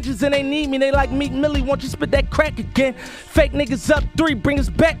in them trenches and they need me. They like Meek Millie, won't you spit that crack again? Fake niggas up 3, bring us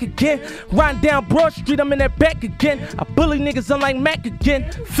back again. Riding down Broad Street, I'm in that back again. I bully niggas, I'm like Mac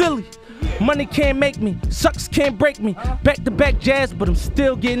again. Philly. Money can't make me, sucks can't break me. Back to back jazz, but I'm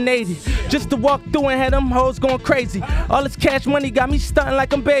still getting 80. Just to walk through and have them hoes going crazy. All this cash money got me stunting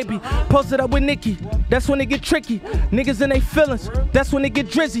like I'm baby. Posted up with Nicki, that's when it get tricky. Niggas in they feelings, that's when it get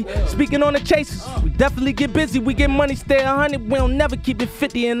drizzy. Speaking on the chases, we definitely get busy. We get money, stay 100, we don't never keep it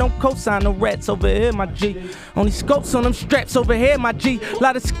 50. And don't cosign no rats over here, my G. Only scopes on them straps over here, my G.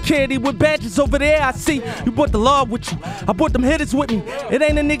 Lot of security with badges over there, I see. You brought the law with you, I brought them hitters with me. It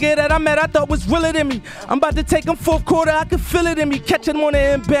ain't a nigga that I met I thought was realer than me. I'm about to take him fourth quarter, I can feel it in me. Catch him on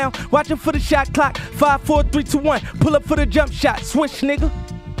the inbound, watching for the shot clock. 5, 4, 3, 2, 1. Pull up for the jump shot. Swish, nigga.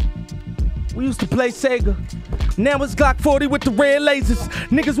 We used to play Sega. Now it's Glock 40 with the red lasers.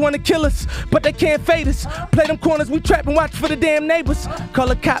 Niggas wanna kill us, but they can't fade us. Play them corners, we trap and watch for the damn neighbors. Call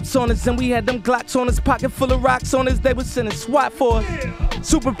the cops on us, and we had them Glocks on us. Pocket full of rocks on us, they was sending SWAT for us.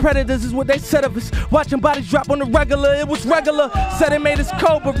 Super predators is what they said of us. Watching bodies drop on the regular, it was regular. Said it made us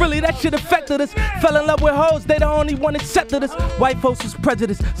cold, but really that shit affected us. Fell in love with hoes, they the only one accepted us. White folks was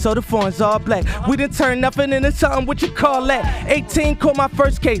prejudiced, so the foreign's all black. We didn't turn nothing into something, what you call that? 18 caught my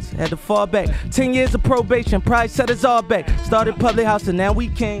first case, had to fall back. 10 years of probation, pride set us all back. Started public house and now we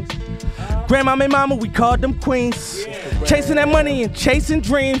kings. Grandma and mama, we called them queens. Chasing that money and chasing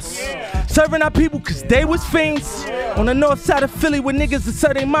dreams. Serving our people cause they was fiends. On the north side of Philly with niggas that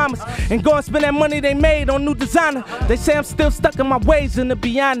serve their mamas and go and spend that money they made on new designer. They say I'm still stuck in my ways, and to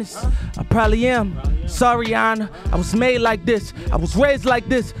be honest, I probably am. Sorry, Anna, I was made like this. I was raised like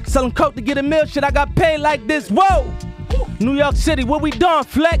this. Selling coke to get a meal, shit, I got paid like this. Whoa! New York City, what we doing,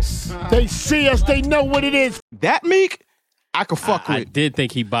 Flex? They see us, they know what it is. That Meek, I could fuck with. I did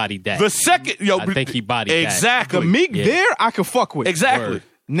think he bodied that. The second, I think he bodied exactly. The Meek there, I could fuck with. Exactly. Word.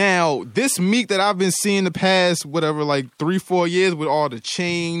 Now, this Meek that I've been seeing the past, whatever, like 3-4 years with all the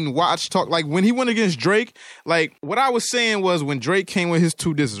chain, watch talk, like when he went against Drake, like what I was saying was when Drake came with his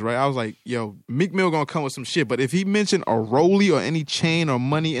 2 disses, right? I was like, yo, Meek Mill gonna come with some shit. But if he mentioned a rollie or any chain or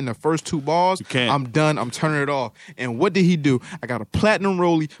money in the first 2 bars, I'm done. I'm turning it off. And what did he do? I got a platinum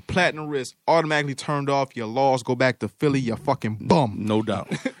rollie, platinum wrist, automatically turned off. Your laws go back to Philly, you fucking bum. No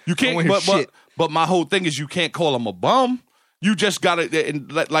doubt. You can't, but my whole thing is you can't call him a bum. You just got to,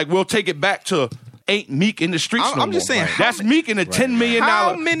 like, we'll take it back to ain't Meek in the streets no more. I'm just saying. That's Meek in a $10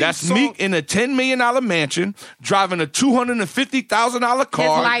 million. That's Meek in a $10 million mansion, driving a $250,000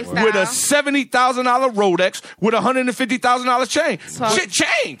 car with a $70,000 Rolex with a $150,000 chain. Shit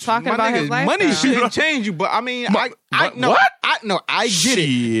changed. Talking about his lifestyle. Money shouldn't change you, but I mean, I get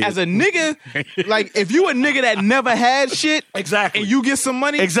it. As a nigga, like if you a nigga that never had shit, exactly, and you get some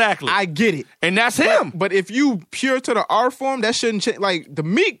money, exactly, I get it, and that's him. But if you pure to the art form, that shouldn't change. Like the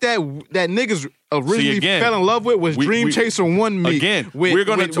Meek that niggas originally fell in love with was Dream Chaser 1 Meek. Again,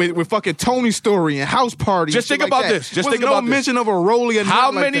 with fucking Tony Story and House Party. Just think about this. Just think about this. No mention of a rollie.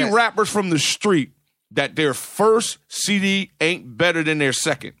 How many rappers from the street that their first CD ain't better than their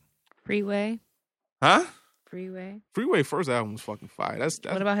second? Freeway. Huh? Freeway first album was fucking fire. That's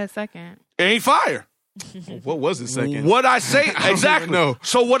what about his second? It ain't fire. What was his second? What I say exactly. No.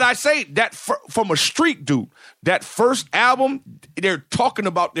 So what I say that from a street dude, that first album, they're talking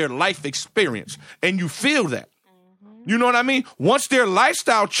about their life experience, and you feel that. You know what I mean? Once their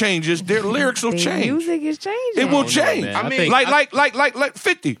lifestyle changes, their lyrics will change. Music is changing. It will change. I mean, like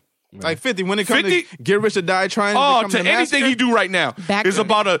 50. Like 50 when it comes to Get Rich or Die Trying. To anything he do right now is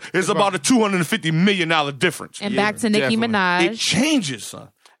about a $250 million difference. And back to Nicki Minaj. It changes, son.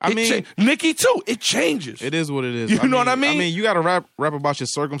 Nicki too. It changes. It is what it is. You know what I mean? I mean, you got to rap about your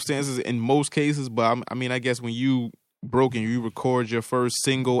circumstances in most cases, but I mean, I guess when you broke and you record your first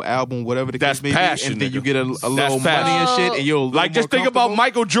single album, whatever the case may be, and then you get a little money and shit, and you're like, just think about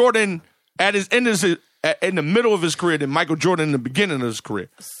Michael Jordan at his end in the middle of his career than Michael Jordan in the beginning of his career.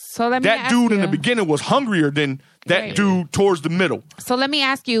 So let me that dude in the beginning was hungrier than that dude towards the middle. So let me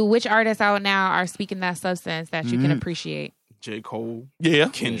ask you, which artists out now are speaking that substance that you can appreciate? J. Cole. Yeah.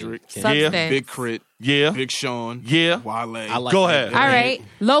 Kendrick. Yeah. Big Crit. Yeah. Big Sean. Yeah. Wale. I like Go Nick ahead. Green. All right.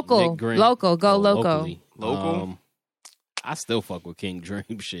 Local. Nick Green. Local. Go local. Locally. Local? I still fuck with King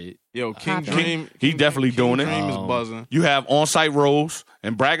Dream shit. Yo, King King- Dream. He definitely doing it. Dream is buzzing. You have On-Site Rose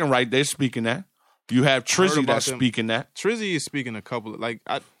and Bragging Right. They're speaking that. You have Trizzy about that's them. speaking that. Trizzy is speaking a couple.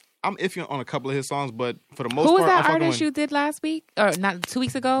 I'm iffy on a couple of his songs, but for the most Who was part, that I'm fucking artist with- you did last week or not 2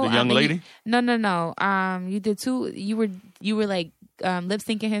 weeks ago? The young lady? No. You did two. You were like lip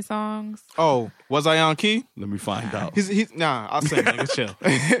syncing his songs. Oh, was I on key? Let me find out. He's nah. I'll say nigga,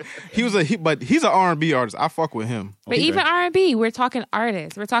 chill. But he's an R&B artist. I fuck with him. But even R&B, we're talking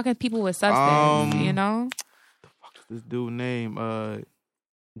artists. We're talking people with substance. You know. This dude name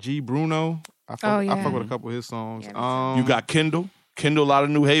G Bruno. I fuck, Oh, yeah. I fuck with a couple of his songs. You got Kendall. Kendall out of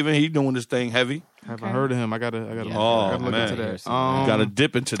New Haven. He doing this thing heavy. Haven't heard of him. I gotta Oh, look man. into that. Got to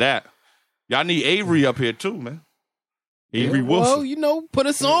dip into that. Y'all need Avery up here too, man. Avery Wilson. Well, put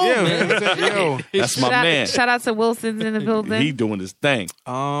a song, Yeah, man. Yo. That's my man. Shout out to Wilson's in the building. He doing his thing.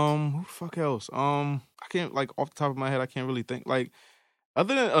 Who the fuck else? I can't off the top of my head. I can't really think.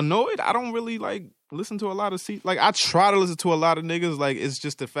 Other than Annoyed, I don't really listen to a lot of I try to listen to a lot of niggas. It's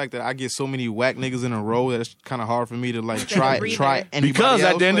just the fact that I get so many whack niggas in a row that it's kind of hard for me to try anybody Because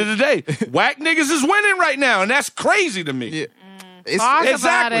else. at the end of the day, whack niggas is winning right now, and that's crazy to me. Yeah. Talk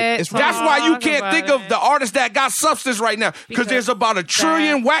Exactly. about it. That's why you Talk can't about think of it. the artists that got substance right now. Because there's about a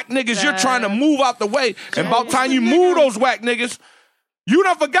trillion whack niggas you're trying to move out the way. And about time you move those whack niggas, you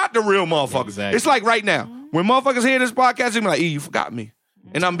done forgot the real motherfuckers. Exactly. It's like right now. When motherfuckers hear this podcast, they be like, E, you forgot me.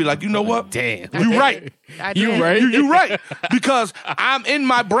 And I'm be like, you know what? Damn. You right. You right. You right. Because I'm in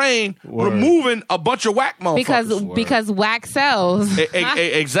my brain removing a bunch of whack motherfuckers. Because whack sells.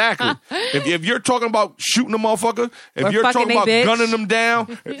 Exactly. If you're talking about shooting a motherfucker, if Or you're fucking talking about they bitch. gunning them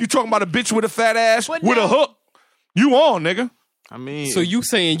down, if you're talking about a bitch with a fat ass with a hook, you on, nigga. I mean, So you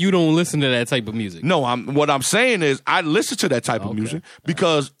saying you don't listen to that type of music? No, what I'm saying is I listen to that type of music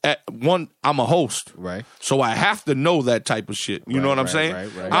because I'm a host. Right. So I have to know that type of shit. You know what I'm saying?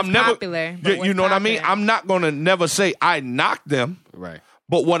 right. I'm never popular, but you know what I mean? popular. I'm not going to never say I knock them. Right.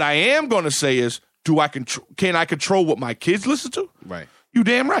 But what I am going to say is can I control what my kids listen to? Right. You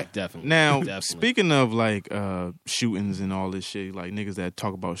damn right. Definitely. now, Definitely. speaking of shootings and all this shit, niggas that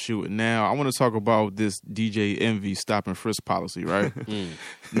talk about shooting. Now, I want to talk about this DJ Envy stop and frisk policy, right?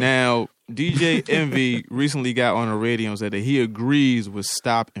 Now, DJ Envy recently got on the radio and said that he agrees with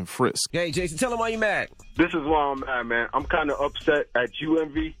stop and frisk. Hey, Jason, tell him why you mad. This is why I'm mad, man. I'm kind of upset at you,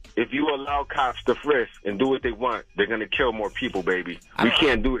 Envy. If you allow cops to frisk and do what they want, they're going to kill more people, baby. We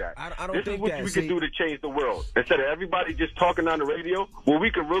can't do that. I don't This think is what that, we see? can do to change the world. Instead of everybody just talking on the radio, what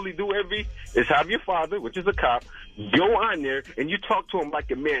we can really do, Envy, is have your father, which is a cop, go on there and you talk to him like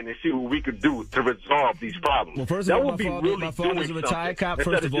a man and see what we could do to resolve these problems. Well, first that of all, would be my really father's a doing retired something cop.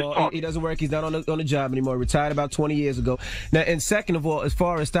 instead First of just all, talking. he doesn't work. He's not on the job anymore. Retired about 20 years ago. Now, and second of all, as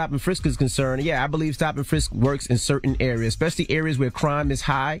far as stop and frisk is concerned, yeah, I believe stop and frisk works in certain areas, especially areas where crime is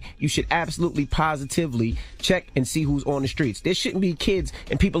high. You should absolutely, positively check and see who's on the streets. There shouldn't be kids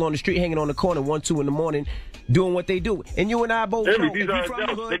and people on the street hanging on the corner 1, 2 in the morning doing what they do. And you and I both Envy, know, these if are you're from the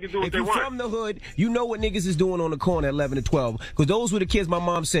adults. They hood, can do what if they you're want. from the hood, you know what niggas is doing on the corner at 11 to 12. Because those were the kids my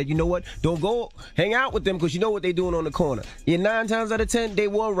mom said, you know what, don't go hang out with them because you know what they doing on the corner. Yeah, 9 times out of 10, they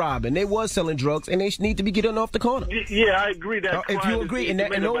were robbing, they was selling drugs, and they need to be getting off the corner. Yeah, I agree that. If crime you is agree, being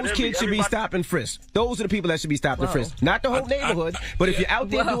and committed, but those kids should be everybody- stopped and frisked. Those are the people that should be stopped and frisked. Not the whole neighborhood, but if you're out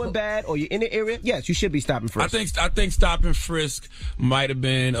there doing bad or you're in the area, yes, you should be stopped and frisked. I think stop and frisk might have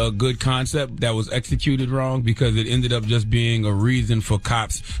been a good concept that was executed wrong because it ended up just being a reason for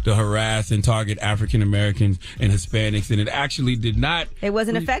cops to harass and target African Americans and Hispanics, and it actually did not. It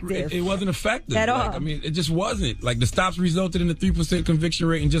wasn't effective. It wasn't effective At all. I mean, it just wasn't. Like the stops resulted in a 3% conviction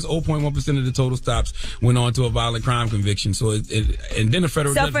rate, and just 0.1% of the total stops went on to a violent crime conviction. So and then the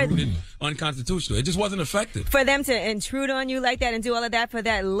federal judge ruled it unconstitutional. It just wasn't effective. For them to intrude on you like that and do all of that for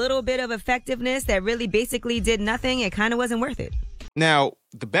that little bit of effectiveness that really basically did nothing, it kind of wasn't worth it. Now,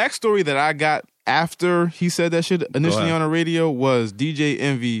 the backstory that I got after he said that shit initially ahead. on the radio was DJ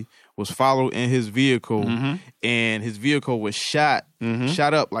Envy was followed in his vehicle, and his vehicle was shot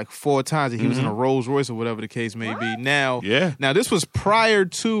up like 4 times, and he was in a Rolls Royce or whatever the case may be. Now, now this was prior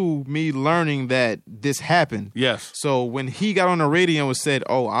to me learning that this happened. Yes. So when he got on the radio and said,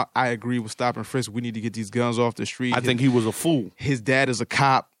 "Oh, I agree with stop and frisk. We need to get these guns off the street," I think he was a fool. His dad is a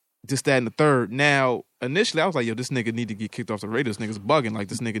cop. This, that, and the third. Now, initially, I was like, yo, this nigga need to get kicked off the radio. This nigga's bugging. Like,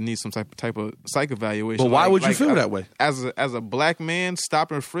 this nigga needs some type of psych evaluation. But why would you like, feel that way? As a black man,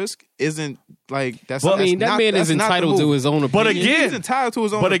 stop and frisk isn't like that's. Well, I that's mean, that not, man that's is not the entitled to move. his own opinion. But again, he's entitled to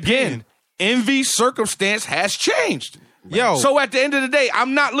his own. But opinion. again, Envy's circumstance has changed. Yo. So at the end of the day,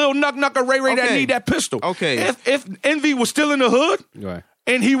 I'm not Lil Nuck Nuck or Ray Ray that Okay. need that pistol. Okay. If Envy was still in the hood Right.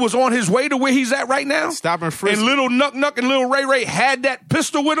 and he was on his way to where he's at right now, Stop and frisk. and Lil Nuck Nuck and Lil Ray Ray had that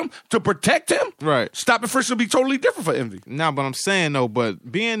pistol with him to protect him, Right. Stop and frisk would be totally different for Envy. Nah, but I'm saying though,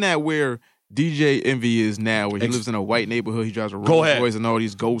 but being that where DJ Envy is now, where he lives in a white neighborhood, he drives a Go Rolls ahead. Royce and all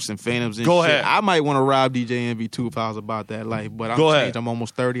these ghosts and phantoms and Go shit. ahead. I might want to rob DJ Envy too if I was about that life, but I'm Go changed. ahead. I'm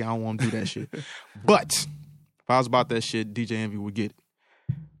almost 30. I don't want to do that shit. But if I was about that shit, DJ Envy would get it.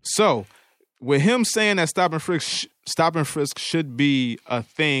 So with him saying that stop and frisk should be a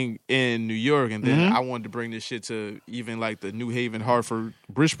thing in New York, and then I wanted to bring this shit to even like the New Haven, Hartford,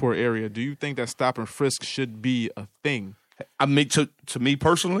 Bridgeport area. Do you think that stop and frisk should be a thing? I mean, to me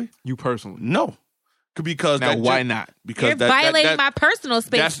personally, You personally? no. Because Now, why not? Because You're violating my personal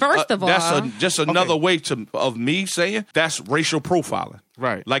space, that's, first of all. That's just another way of me saying that's racial profiling.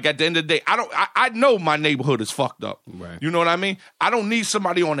 Right. Like at the end of the day, I know my neighborhood is fucked up. Right. You know what I mean? I don't need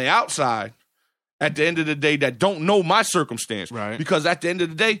somebody on the outside at the end of the day that don't know my circumstance. Right. Because at the end of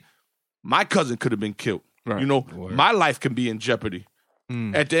the day, my cousin could have been killed. Right. You know, my life can be in jeopardy.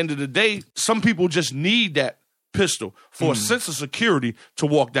 At the end of the day, some people just need that pistol for a sense of security to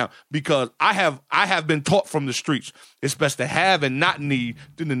walk down, because I have been taught from the streets it's best to have and not need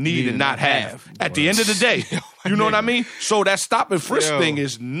than to need and not have. At the end of the day, you know what I mean? So that stop and frisk thing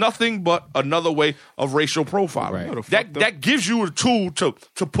is nothing but another way of racial profiling. Right. That gives you a tool to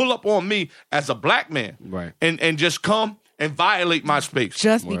pull up on me as a black man, Right. and just come and violate my space.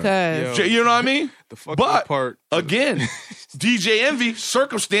 Just because. Yo. You know what I mean? The fucked but up part. again, DJ Envy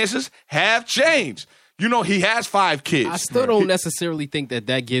circumstances have changed. You know, he has 5 kids. I still don't necessarily think that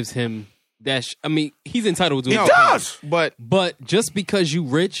gives him that. I mean, he's entitled to. He his does. opinion. But just because you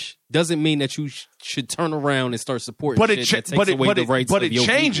rich doesn't mean that you should turn around and start supporting. But shit that takes away the rights of your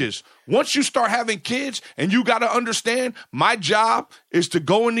changes. Once you start having kids, and you got to understand, my job is to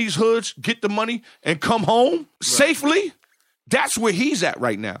go in these hoods, get the money, and come home safely. That's where he's at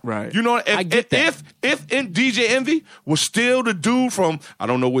right now. Right. You know, I get that. if DJ Envy was still the dude from, I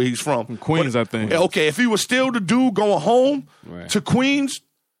don't know where he's from. Queens, I think. Okay, if he was still the dude going home to Queens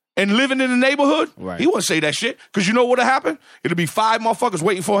and living in the neighborhood, he wouldn't say that shit. Because you know what'll happen? It'll be 5 motherfuckers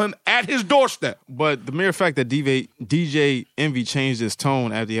waiting for him at his doorstep. But the mere fact that DJ Envy changed his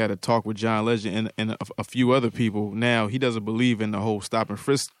tone after he had a talk with John Legend and a few other people, now he doesn't believe in the whole stop and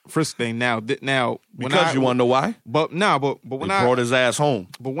frisk thing. Now, Because you want to know why? But when They brought his ass home.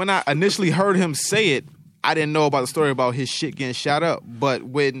 But when I initially heard him say it, I didn't know about the story about his shit getting shot up. But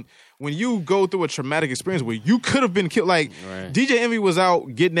when you go through a traumatic experience where you could have been killed, like DJ Envy was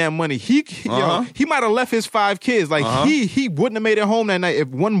out getting that money, he might have left his 5 kids. Like he wouldn't have made it home that night if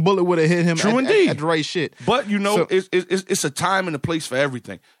one bullet would have hit him. True indeed. At the right shit. But you know, it's a time and a place for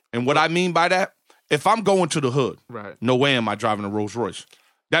everything. And what I mean by that, if I'm going to the hood, no way am I driving a Rolls Royce.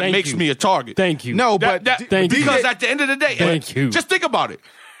 That Thank makes you. me a target. Thank you. No, That- but that- Thank you. because at the end of the day, Thank you. Just think about it.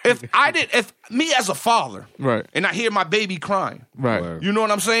 If me as a father, Right. and I hear my baby crying, Right. you know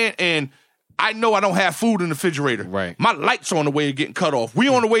what I'm saying, and I know I don't have food in the refrigerator. Right. My lights on the way to getting cut off. We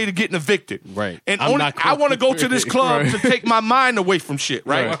on the way to getting evicted. Right. And I'm only, not I want to go to this club Right. to take my mind away from shit.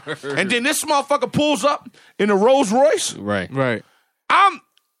 Right. And then this motherfucker pulls up in a Rolls Royce. Right. Right. I'm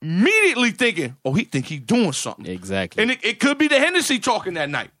immediately thinking, oh, he think he's doing something. Exactly. And it could be the Hennessy talking that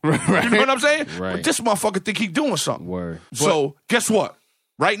night. You know what I'm saying? Right. But this motherfucker think he's doing something. Word. So guess what?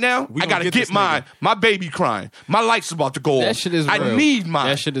 Right now, I gonna gotta get get this mine. nigga. My baby crying. My light's about to go off. That shit is I real. need mine.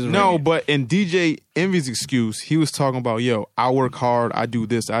 That shit is real. No, but in DJ Envy's excuse, he was talking about, yo, I work hard, I do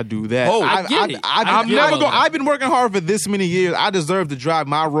this, I do that. Oh, I get it. I've been working hard for this many years. I deserve to drive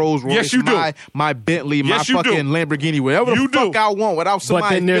my Rolls Royce, Yes, you do. my Bentley, Yes, my you do. fucking Lamborghini, whatever You the fuck do. I want without somebody But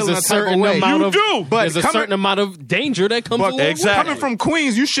then there's feeling a a type of certain way. amount of But there's a coming- certain amount of danger that comes But along. Exactly. coming from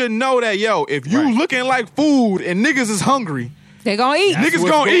Queens, you should know that, yo, if you looking like food and niggas is hungry, They gonna eat. niggas what's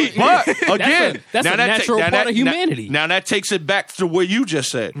gonna going- eat. But again, that's a now that natural now part that- of humanity. Now that takes it back to what you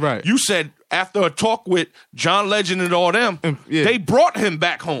just said. Right. You said after a talk with John Legend and all them, yeah. they brought him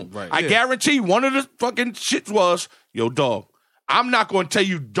back home. Right. I guarantee one of the fucking shits was, yo, dog, I'm not going to tell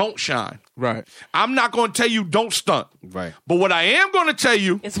you don't shine. Right. I'm not going to tell you don't stunt. Right. But what I am going to tell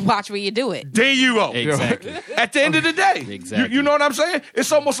you, It's watch where you do it. there you go. Exactly. At the end of the day. Exactly. You know what I'm saying?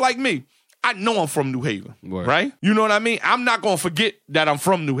 It's almost like me. I know I'm from New Haven, Word. right? You know what I mean? I'm not going to forget that I'm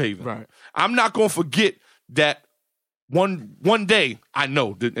from New Haven. Right. I'm not going to forget that one day I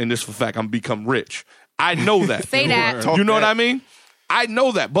know, that, and this for a fact, I'm become rich. I know that. Say that. You know what I mean? I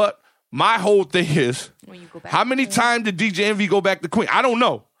know that. But my whole thing is, When you go back how many times did DJ Envy go back to Queens? I don't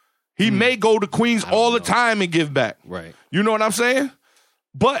know. He may go to Queens all the time and give back. Right. You know what I'm saying?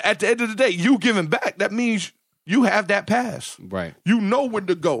 But at the end of the day, you giving back, that means you have that pass. Right. You know where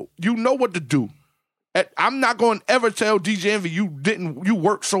to go. You know what to do. I'm not going to ever tell DJ Envy you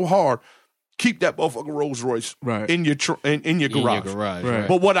worked so hard. Keep that motherfucking Rolls Royce in your garage. Right.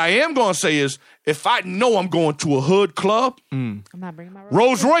 But what I am going to say is, if I know I'm going to a hood club, I'm not bringing my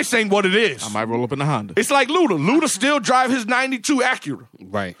Rolls Royce ain't what it is. I might roll up in a Honda. It's like Luda. Luda still drive his 92 Acura.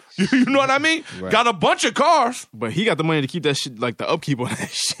 Right. You know what I mean? Right. Got a bunch of cars. But he got the money to keep that shit, like the upkeep on that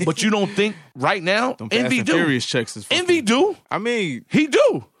shit. But you don't think right now, Envy do. Furious checks is Envy do. I mean, he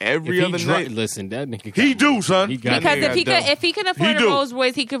do. Every other night. Listen, that nigga. He do, son. Because if he can afford a Rolls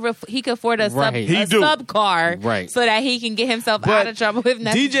Royce, he could afford a Right. sub car, Right. so that he can get himself out of trouble if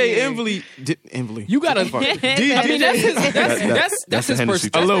necessary. DJ Envy, you gotta. DJ, I mean, that's his Hennessy.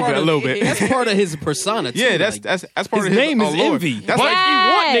 persona. a little bit. That's part of his persona. Too. Yeah, that's part his of name is allure. Envy. That's But like he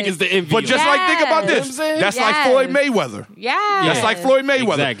want niggas to envy. But just him. like, think about You know what this. I'm saying? That's like Floyd Mayweather. Yeah. That's like Floyd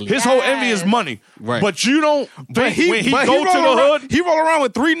Mayweather. Exactly. His whole envy is money. Right. But you don't think when he go to roll the around, hood. he roll around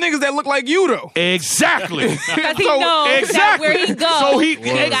with 3 niggas that look like you though. Exactly. Because he knows that where he goes, So he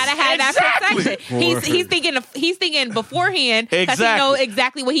gotta have that protection. He's thinking beforehand because he Exactly. knows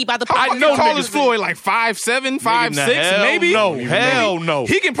exactly what he about to put. I on. know tall as Floyd, like 5'7", 5'6", maybe. Hell no.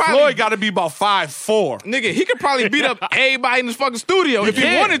 He can probably Floyd got to be about 5'4". Nigga, he could probably beat up everybody in this fucking studio if he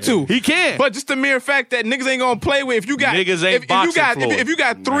can. wanted to. He can. But just the mere fact that niggas ain't gonna play with if you got Niggas ain't boxing Floyd. if you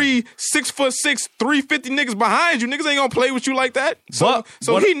got 3 6'6", 350 niggas behind you, niggas ain't gonna play with you like that. So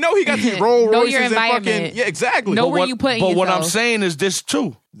But- he know he got these Rolls Know Royces your and fucking environment. yeah, exactly. Know But where what- you putting But what I'm yourself. saying is this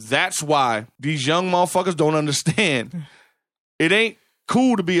too. That's why these young motherfuckers don't understand. It ain't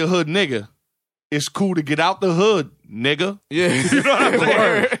cool to be a hood nigga. It's cool to get out the hood, nigga. Yeah. You know what I'm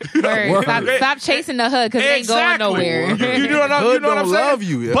saying? Word. Stop chasing the hood because it ain't going nowhere. You know what I'm Hood saying? don't love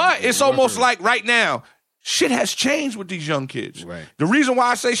you, yeah. But it's almost like right now, shit has changed with these young kids. Right. The reason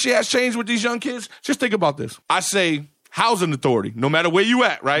why I say shit has changed with these young kids, just think about this. I say housing authority, no matter where you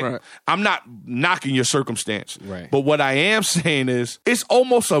at, right? I'm not knocking your circumstance. Right. But what I am saying is it's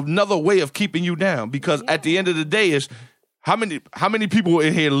almost another way of keeping you down because at the end of the day is how many people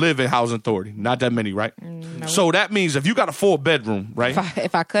in here live in housing authority? Not that many, right? No. So that means if you got a 4-bedroom, right?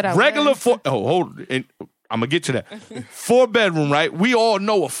 If I could, I Regular would. hold and I'm gonna get to that. 4-bedroom, right? We all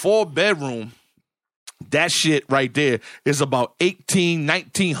know a 4-bedroom. That shit right there is about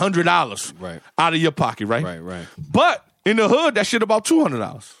 $1,900 Right. out of your pocket, right? Right. But in the hood, that shit about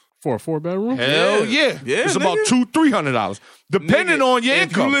 $200. For a 4-bedroom? Hell yeah. It's about $200-$300. Depending on your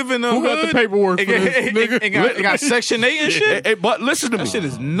income. You live in the Who hood, got the paperwork for this, nigga? It got Section 8 and shit. But listen to me. That shit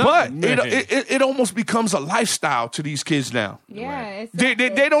is But nothing. it almost becomes a lifestyle to these kids now. Yeah, They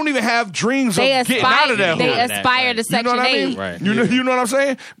don't even have dreams They of getting out of that They hood. aspire to You Section know what I 8. mean? Right. You know what I'm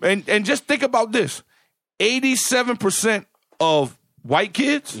saying? And just think about this. 87% of white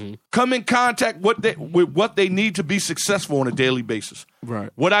kids come in contact with what they need to be successful on a daily basis. Right.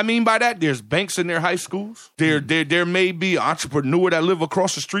 What I mean by that, there's banks in their high schools. There may be an entrepreneur that live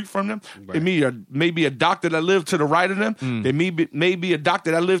across the street from them. There may be a doctor that live to the right of them. There may be a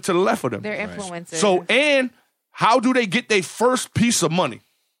doctor that live to the left of them. They're influencers. So, and how do they get their first piece of money?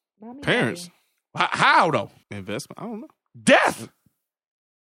 Parents. How though? Investment. I don't know. Death.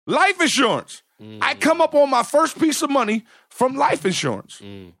 Life insurance. I come up on my first piece of money from life insurance.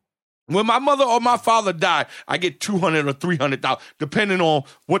 When my mother or my father die, I get $200 or $300, depending on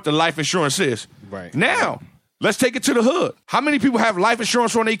what the life insurance is. Right. Now, let's take it to the hood. How many people have life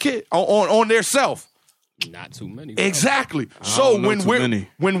insurance on their kid on their self? Not too many. Exactly. So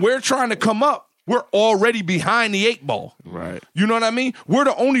when we're trying to come up, we're already behind the 8 ball. Right. You know what I mean? We're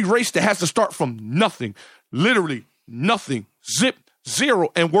the only race that has to start from nothing, literally nothing,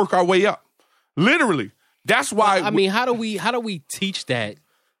 zero, and work our way up. Literally. That's why. I mean, how do we teach that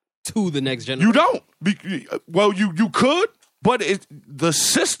to the next generation? You don't. Well, you could, but the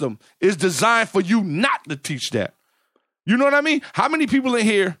system is designed for you not to teach that. You know what I mean? How many people in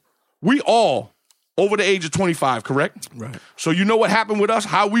here? We all over the age of 25, correct? Right. So you know what happened with us?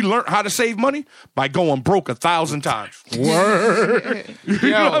 How we learned how to save money? By going broke 1,000 times. Word. You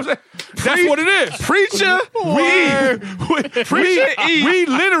know what I'm saying? That's what it is. Preacher. We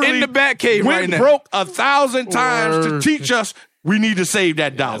literally in the back cave went right now. broke 1,000 times to Word. teach us we need to save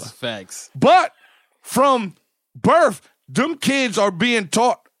that dollar. That's facts. But from birth, them kids are being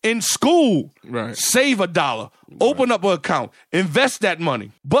taught in school. Right. Save $1, open up an account, invest that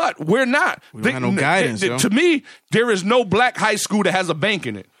money. But we're not. We don't have no guidance, yo. To me, there is no black high school that has a bank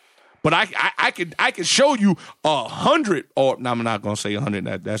in it. But I could show you 100, or no, I'm not gonna say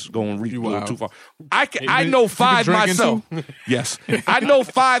 100. That's going to reach a little too far. I know 5 myself. Yes, I know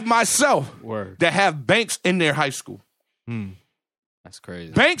 5 myself that have banks in their high school. That's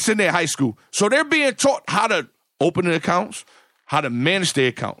crazy. Banks in their high school, so they're being taught how to opening accounts, how to manage their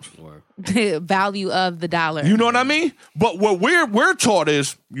accounts. The value of the dollar. You know what I mean? But what we're taught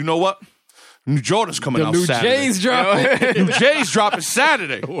is, you know what? New Jordan's coming out new Saturday. J's dropping. New J's dropping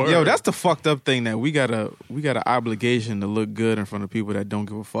Saturday. Yo, that's the fucked up thing that we got an obligation to look good in front of people that don't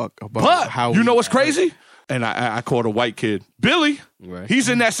give a fuck about But how. you know what's crazy? And I called a white kid Billy. Right. He's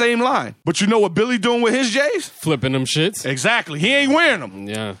in that same line. But you know what Billy doing with his J's? Flipping them shits. Exactly. He ain't wearing them.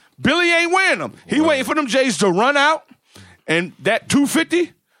 Yeah. Billy ain't wearing them. He waiting for them J's to run out, and that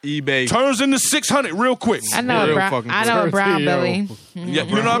 $250 eBay turns into $600 real quick. I know a brown Billy. Yeah,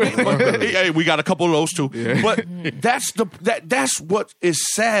 you know what I mean? But, hey, we got a couple of those too. Yeah. But that's what is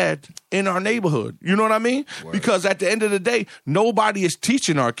sad in our neighborhood. You know what I mean? Word. Because at the end of the day, nobody is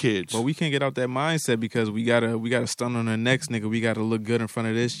teaching our kids. But we can't get out that mindset because we gotta stun on the next nigga. We gotta look good in front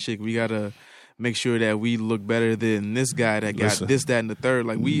of this chick. We gotta make sure that we look better than this guy that got this, that, and the third.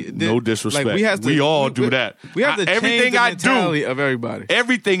 Like no disrespect. Like we all do that. We have to everything change the I mentality do of everybody.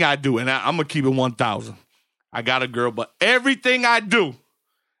 Everything I do, and I'm gonna keep it 1,000. I got a girl, but everything I do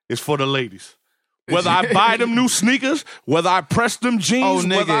is for the ladies. Whether I buy them new sneakers, whether I press them jeans,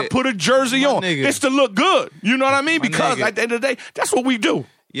 whether I put a jersey on, it's to look good. You know what I mean? Because at the end of the day, that's what we do.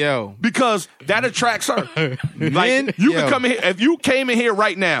 Yo, because that attracts her. Like you can come in here if you came in here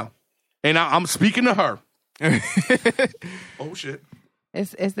right now. And I'm speaking to her. Oh, shit.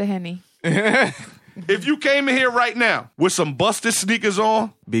 It's the Henny. If you came in here right now with some busted sneakers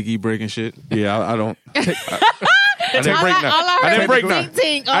on. Biggie breaking shit. Yeah, I don't. I didn't break none.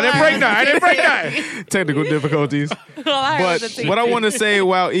 I didn't break none. Technical difficulties. But what I want to say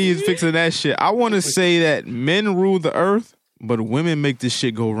while E is fixing that shit, I want to say that men rule the earth, but women make this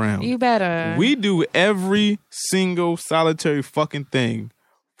shit go round. You better. We do every single solitary fucking thing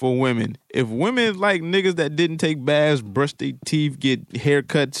for women. If women like niggas that didn't take baths, brush their teeth, get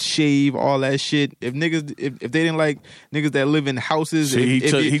haircuts, shave, all that shit. If niggas, if they didn't like niggas that live in houses, see,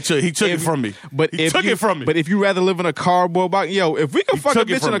 he took it from me. But he took it from me. But if you rather live in a cardboard box, yo, if we could fuck a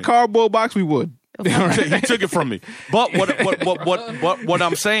bitch in a cardboard box, we would. He took it from me. But what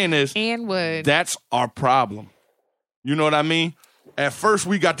I'm saying is, and would that's our problem. You know what I mean? At first,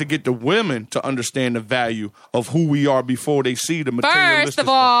 we got to get the women to understand the value of who we are before they see the materialistic. First of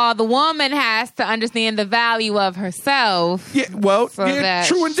all, the woman has to understand the value of herself. Yeah, well,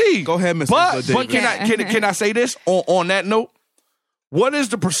 true indeed. Go ahead, Mr. But can I say this on that note? What is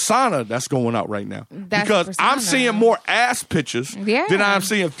the persona that's going out right now? Because I'm seeing more ass pictures than I'm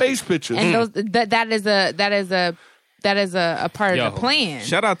seeing face pictures. And those that is a part of the plan.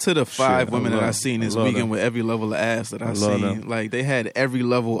 Shout out to the 5 women that I seen this weekend with every level of ass that I seen. Them. Like they had every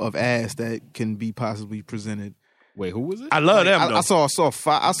level of ass that can be possibly presented. Wait, who was it? I love them. I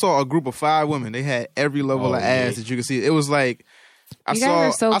saw a group of 5 women. They had every level of ass that you could see. It was like I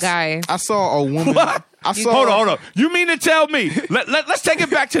saw a woman. What? Hold on. You mean to tell me? Let's take it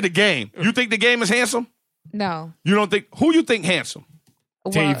back to the game. You think the game is handsome? No. You don't think? Who you think handsome?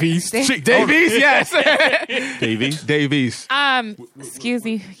 Davies. Davies, yes. Davies. Excuse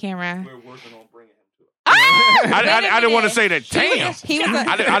me, camera. We're working on bringing him to it. I didn't want to say that. Damn.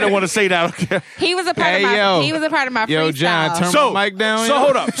 I didn't want to say that. He was a part of my. He was a part of my freestyle. Yo, John, turn my mic down. So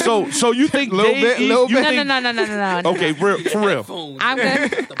hold up. So you think little bit? No. Okay, for real. I'm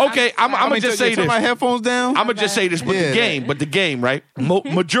good. Okay, I'm gonna just say this. Turn my headphones down. I'm gonna just say this. But the game, right?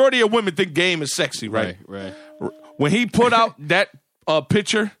 Majority of women think game is sexy, right? Right. When he put out that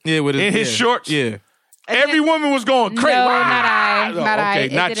picture with his shorts, every woman was going crazy. No, not I.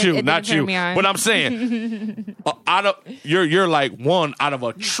 Okay, not you. But I'm saying, you're like one out of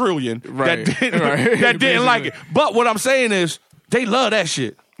a trillion that didn't like it. But what I'm saying is, they love that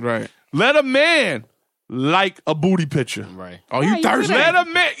shit. Right. Let a man like a booty picture. Right. Oh, you thirsty? Let a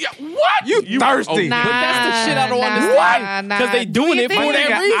man. What? You thirsty? Nah, but that's the shit I don't understand. Because they doing it for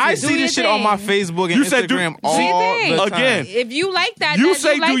that reason. I see this shit on my Facebook and Instagram all the time. Again, if you like that, you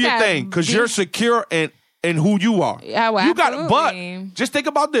say do your thing because you're secure in who you are. Yeah, well, you got. But just think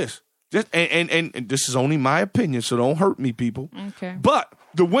about this. And this is only my opinion, so don't hurt me, people. Okay. But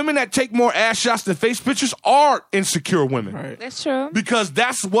the women that take more ass shots than face pictures are insecure women. Right. That's true. Because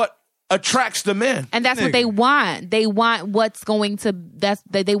that's what attracts the men. And that's what they want. They want what's going to.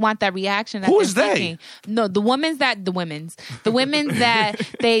 They want that reaction. Who is they? No, the women's that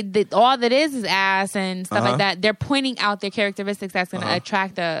they all that is ass and stuff like that. They're pointing out their characteristics that's going to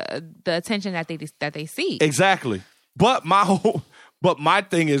attract the attention that they see. Exactly. But my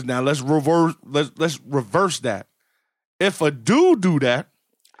thing is now let's reverse that. If a dude do that,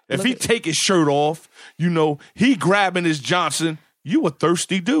 if he take his shirt off, he grabbing his Johnson, you a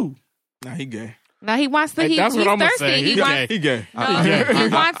thirsty dude. Nah, he gay. No, he wants the. Hey, that's he's what I'm gonna thirsty. say. He wants. He gay. No, he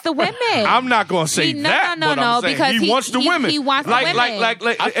wants the women. I'm not going to say No, that. no, but no, I'm saying because he wants the women. He wants the women. Like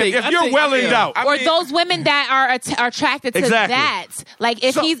if you're well endowed. Or those women that are attracted to Exactly. that. Like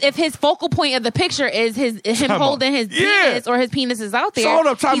if his focal point of the picture is him holding his penis or his penis is out there, So hold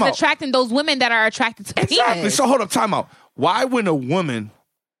up, time he's out. attracting those women that are attracted to Exactly. penis. So hold up, time out. Why when a woman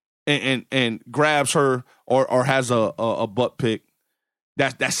and grabs her or has a butt pic,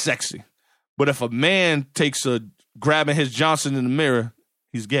 that's sexy. But if a man takes a grabbing his Johnson in the mirror,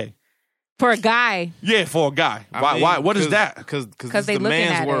 he's gay. For a guy. Yeah, for a guy. Why? What is that? Because they the looking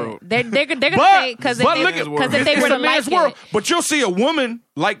man's at world. it. They're gonna say because if they were It's to a man's like world. it. But you'll see a woman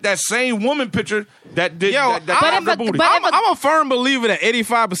like that same woman picture that did. Yo, that booty. I'm a firm believer that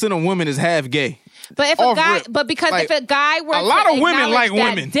 85% of women is half gay. But if a Off guy, rip. but because Like, if a guy were a lot to of women acknowledge like that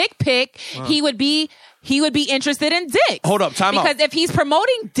women. dick pic, he would be interested in dicks. Hold up, time out. Because if he's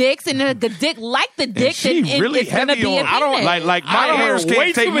promoting dicks and the dick like the dick, She then really it's gonna heavy be a on. I don't penis. like my hairs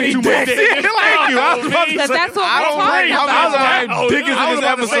can't take me too much dicks. dick. Thank you. I was about to Because say, that's what I we're don't talking bring- about. I was about Like, dick is in I was this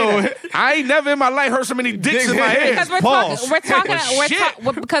about to say episode. that. I ain't never in my life heard so many dicks in my head. Because we're Pause. talking about what.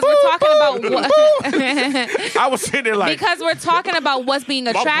 I was sitting there like, Because we're talking about what's being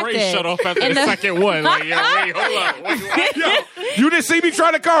attractive. shut off after in the second one. Like, yeah, wait, hold up. you didn't see me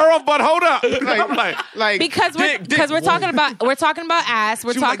trying to cut her off, but hold up. I'm like, Because we're talking about ass.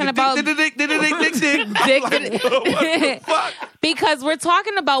 We're She was like, talking about dick. dick. Because we're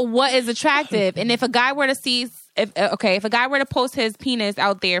talking about what is attractive, and if a guy were to see. If a guy were to post his penis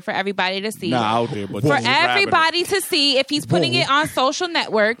out there for everybody to see, Nah, out there, but for just grabbing everybody to see, if he's putting it on social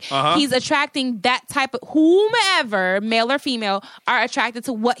network, he's attracting that type of whomever, male or female, are attracted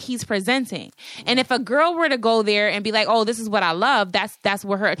to what he's presenting. And if a girl were to go there and be like, "Oh, this is what I love," that's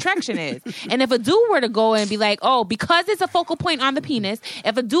where her attraction is. And if a dude were to go and be like, "Oh, because it's a focal point on the penis,"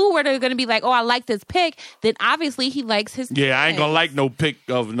 if a dude were to gonna be like, "Oh, I like this pic," then obviously he likes his. Yeah, I ain't gonna like no pic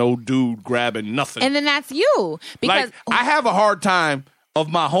of no dude grabbing nothing. And then that's you. Because Like, I have a hard time of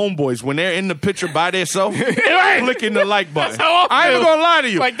my homeboys when they're in the picture by themselves clicking the like button. I ain't even gonna lie to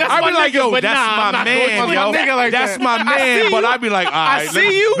you. Like, that's I be my like, nigga, yo, but that's nah, I'm my not man, going to yo. my nigga like That's that. my man. But I be like, all right,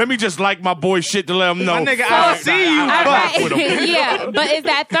 see let me just like my boy shit to let him know. My nigga, I see you. All Fuck right. with him. Yeah, but is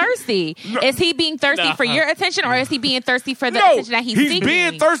that thirsty? Is he being thirsty for your attention, or is he being thirsty for the No, attention that he's seeking?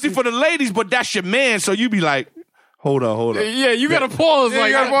 being thirsty for the ladies, but that's your man. So you be like, hold on. Yeah, you gotta pause. Yeah,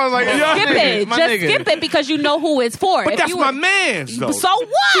 you gotta pause like, Yeah. Skip it. My Just nigga. skip it because you know who it's for. But If that's you my were- man's though. So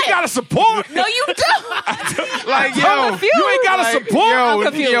what? You gotta support. No, you don't. Like, I'm yo, confused. You ain't gotta like, support. I'm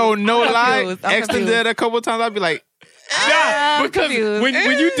confused. yo, no I'm lie. confused. I'm Extended confused. it a couple of times. I'd be like, Yeah, because confused. when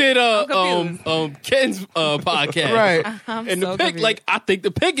you did confused. Ken's podcast, right. I'm and so the pic, confused. like I think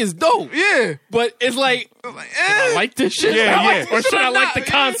the pic is dope. Yeah. But it's like, should I like this shit? Yeah. Or should I like the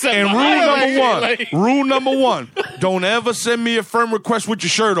concept? And rule number one, don't ever send me a friend request with your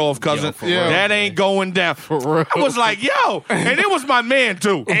shirt off, cousin. Yo, real. That ain't going down. real. I was like, yo, and it was my man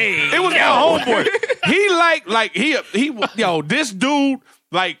too. It was my homeboy. Yo, this dude,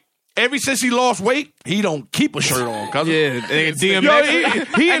 like, ever since he lost weight, he don't keep a shirt on, cousin. Yeah, nigga DMX. Yo,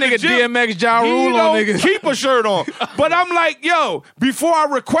 he that in the nigga gym. DMX Ja He Rule on don't niggas. keep a shirt on. But I'm like, yo, before I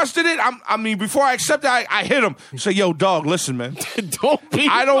requested it, before I accepted it, I hit him. Say, yo, dog, listen, man.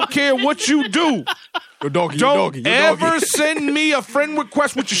 I don't care what you do. Don't ever send me a friend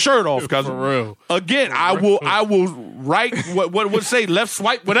request with your shirt off, cousin. For real. Again, I will write what would say left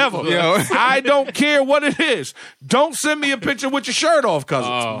swipe, whatever. Yo. I don't care what it is. Don't send me a picture with your shirt off,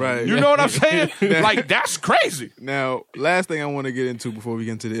 cousin. Right. You know what I'm saying? Like, that's crazy. Now, last thing I want to get into before we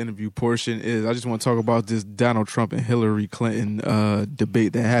get into the interview portion is I just want to talk about this Donald Trump and Hillary Clinton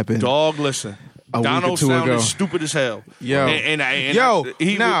debate that happened. Dog, listen. A week or Donald two sounded ago. stupid as hell. Yo. But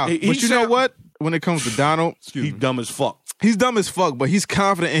But you know what? When it comes to Donald, He's dumb as fuck. he's dumb as fuck, but he's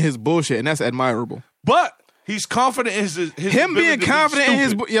confident in his bullshit, and that's admirable. But he's confident in his Him ability being to be confident in his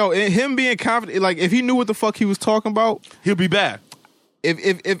stupid. him being confident, like if he knew what the fuck he was talking about, He'll be bad.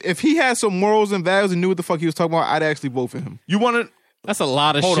 if he had some morals and values and knew what the fuck he was talking about, I'd actually vote for him. You want to? That's a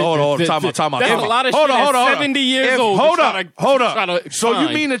lot of Hold shit. on. Time out. That's time a out. lot of Hold shit. on, hold on, hold on. 70 years If- old. Hold to up. try to- Hold try up. to So you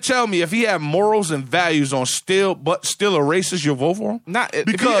find. mean to tell me if he had morals and values on still a racist, you'll vote for him? Not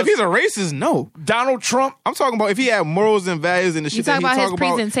Because if he's a racist, no. Donald Trump. I'm talking about if he had morals and values and the You shit talk that he about his talk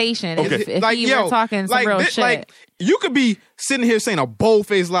about. presentation. Okay. If he were talking some real shit. Like, you could be sitting here saying a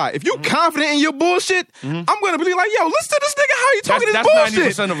bold-faced lie. If you confident in your bullshit, I'm gonna be like, yo, listen to this nigga how you talking That's this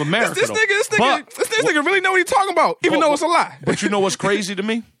bullshit. 90% of America, This though. nigga really know what he's talking about, even though it's a lie. But you know what's crazy to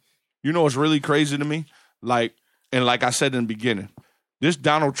me? You know what's really crazy to me? Like I said in the beginning, this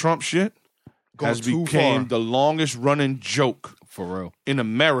Donald Trump shit has too became far. the longest running joke For real. in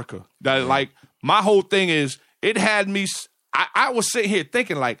America. That like my whole thing is, it had me. I was sitting here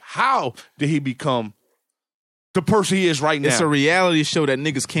thinking, like, how did he become the person he is right now? It's a reality show that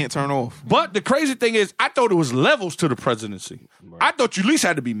niggas can't turn off. But the crazy thing is, I thought it was levels to the presidency. Right. I thought you at least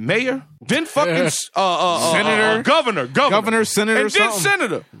had to be mayor, then fucking senator, governor, senator, and then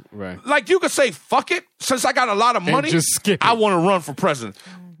senator. Right. Like, you could say, fuck it, since I got a lot of money, just skip it. I want to run for president.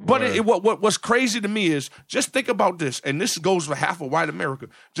 But what's crazy to me is, just think about this, and this goes for half of white America.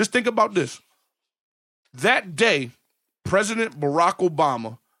 Just think about this. That day, President Barack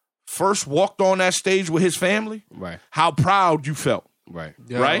Obama first walked on that stage with his family, right? How proud you felt, right?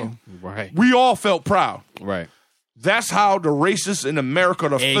 Right? Right. We all felt proud, right? That's how the racists in America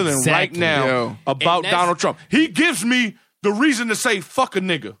are feeling right now about Donald Trump. He gives me the reason to say fuck a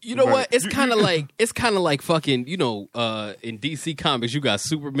nigga. You know what? It's kind of like fucking, you know, in DC Comics, you got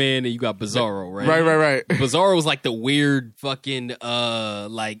Superman and you got Bizarro, right? Right. Bizarro is like the weird fucking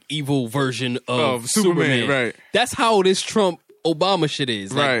like evil version of Superman. Right. That's how this Trump Obama shit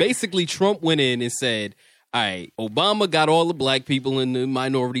is. Like, Right. basically, Trump went in and said, all right, Obama got all the black people and the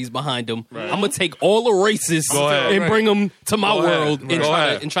minorities behind him. Right. I'm going to take all the racists and bring them to my world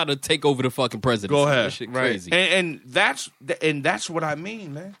and try to take over the fucking presidency. Go ahead. That shit crazy. And that's what I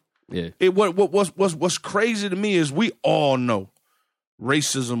mean, man. Yeah. What's crazy to me is, we all know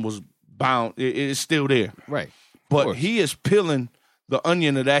racism was bound. It's still there. Right. But he is peeling the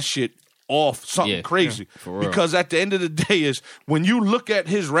onion of that shit off something crazy. for real. Because at the end of the day is, when you look at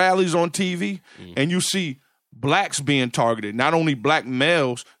his rallies on TV and you see blacks being targeted, not only black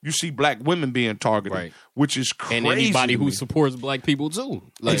males, you see black women being targeted, Right. which is crazy. And anybody to who me. supports black people too.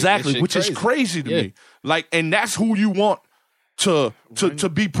 Like, Exactly, that shit which is crazy to me. Like, and that's who you want to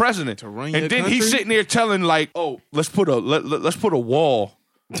be president. To run and your then country? he's sitting there telling, like, oh, let's put a wall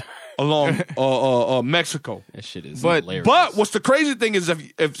along Mexico. That shit is But hilarious. what's the crazy thing is,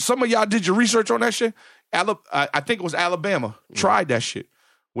 if some of y'all did your research on that shit, I think it was Alabama tried that shit,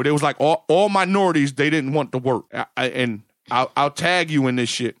 where there was like all minorities, they didn't want to work, and I'll tag you in this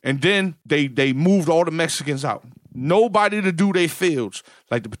shit. And then they moved all the Mexicans out, nobody to do their fields,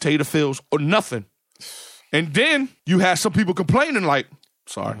 like the potato fields or nothing. And then you had some people complaining, like,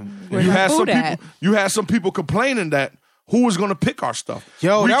 sorry, you had some people complaining that, who was going to pick our stuff?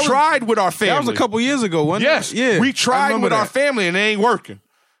 Yo, we that was- tried with our family. That was a couple years ago, wasn't Yes, it? Yeah. we I tried remember with our that. family, and it ain't working.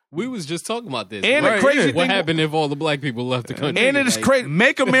 We was just talking about this. And the crazy thing, what happened if all the black people left the country? and it is Like, crazy.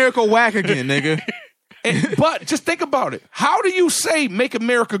 Make America whack again, nigga. But just think about it. How do you say "Make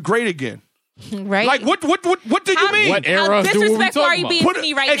America Great Again"? Right? Like, what do you mean? What era How do we disrespectful talking are you about? being to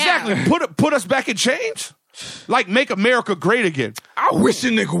me right exactly. now? Put us back in chains. Like, make America great again. I wish a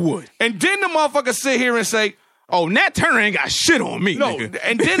nigga would. And then the motherfucker sit here and say, "Oh, Nat Turner ain't got shit on me." no. Nigga.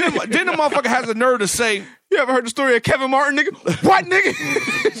 And then the motherfucker has the nerve to say, You ever heard the story of Kevin Martin, nigga? What,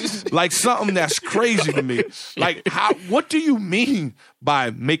 nigga? like, something that's crazy to me. Like, what do you mean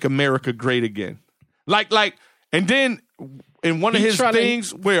by make America great again? Like, and then in one of his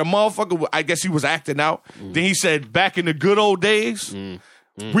things where a motherfucker, I guess he was acting out, then he said, back in the good old days,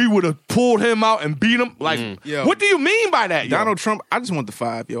 we would have pulled him out and beat him. Like, Yo. what do you mean by that, yo? Donald Trump, I just want the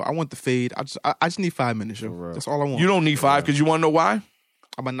 5, yo. I want the fade. I just need 5 minutes, yo. That's all I want. You don't need 5 because you want to know why?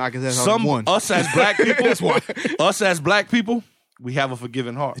 I'm gonna knock his ass out in one. Us as black people, we have a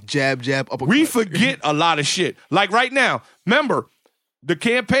forgiving heart. Jab, uppercut. We forget a lot of shit. Like right now, remember, the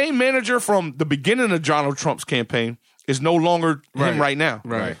campaign manager from the beginning of Donald Trump's campaign is no longer him right now.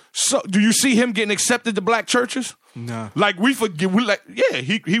 Right. So do you see him getting accepted to black churches? Nah. Like, we forget,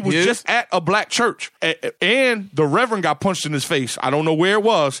 he was just at a black church, and the reverend got punched in his face. I don't know where it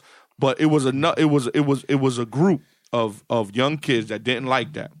was, but it was a group of young kids that didn't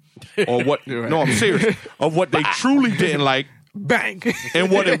like that, or what? Right. No, I'm serious. Of what they truly didn't like. Bang. And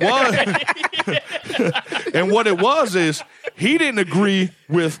what it was, is he didn't agree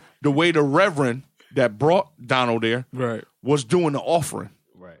with the way the reverend that brought Donald there was doing the offering.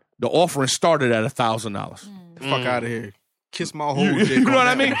 Right. The offering started at $1,000. Fuck out of here. Kiss my whole dick. You know what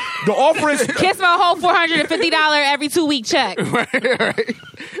I mean? The offering. Kiss my whole $450 every 2-week check. Right.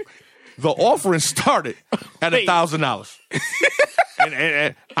 The offering started at $1,000.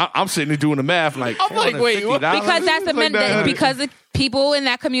 And I'm sitting there doing the math, like, I'm like, wait, what? Because that's the Like that. because the people in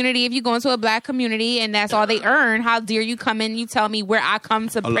that community, if you go into a black community and that's all they earn, how dare you come in? You tell me where I come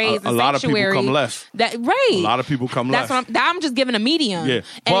to praise and a lot of people sanctuary. come less. That right. A lot of people come That's less. what I'm just giving a medium. Yeah.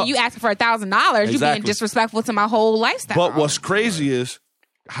 And But- you asking for $1,000, you being Exactly. disrespectful to my whole lifestyle. But what's crazy is,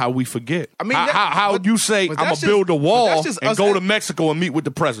 how we forget. I mean, how you say I'm gonna build a wall and go to Mexico and meet with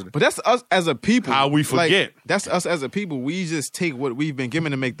the president. But that's us as a people. How we forget. Like, that's us as a people. We just take what we've been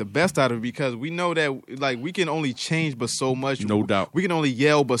given to make the best out of it because we know that like we can only change but so much. No doubt. We can only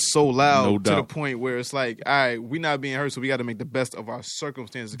yell but so loud No to the doubt. point where it's like, all right, we're not being hurt, so we got to make the best of our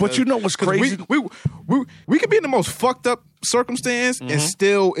circumstances. But you know what's crazy? We could be in the most fucked up circumstance and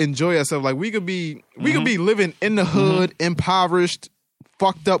still enjoy ourselves. Like we could be living in the hood, impoverished,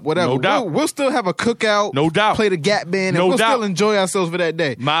 fucked up, whatever. No doubt. We'll still have a cookout. No doubt. Play the Gap Band, and No we'll doubt. still enjoy ourselves for that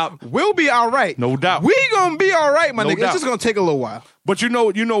day. We'll be all right. No doubt. We gonna be all right, my No nigga. doubt. It's just gonna take a little while. But you know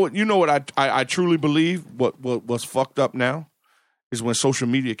what I truly believe what's fucked up now is when social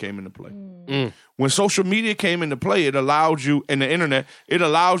media came into play. When social media came into play, it allowed you, and the internet, it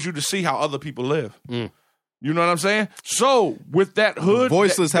allows you to see how other people live. You know what I'm saying? So with that hood,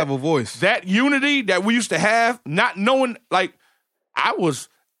 Voiceless have a voice. That unity that we used to have, not knowing, like I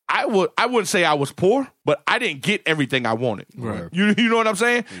wouldn't say I was poor, but I didn't get everything I wanted. Right. You know what I'm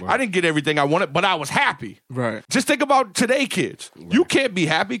saying? Right. I didn't get everything I wanted, but I was happy. Right. Just think about today kids. Right. You can't be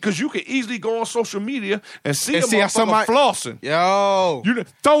happy because you can easily go on social media and see a motherfucker flossing. Yo. You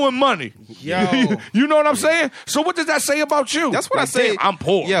throwing money. Yo. You know what I'm saying? So what does that say about you? That's what Like, I say. damn, I'm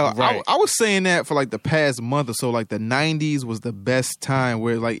poor. Yeah, Right. I was saying that for like the past month or so. Like the 90s was the best time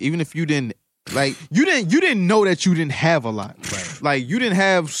where like even if you didn't like you didn't know that you didn't have a lot. Right. Like you didn't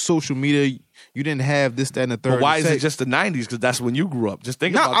have social media. You didn't have this, that, and the third. But why is it just the 90s? Because that's when you grew up. Just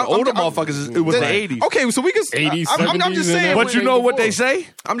think about the older motherfuckers. It was the 80s. Okay, so we can 80s, I'm just saying. But you know what they say?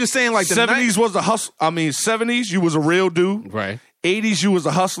 I'm just saying like the 70s was a hustle. I mean, 70s you was a real dude. Right. 80s you was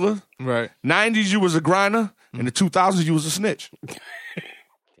a hustler. Right. 90s you was a grinder. In the 2000s you was a snitch.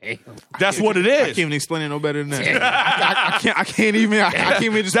 That's what it is. I can't even explain it no better than that. I can't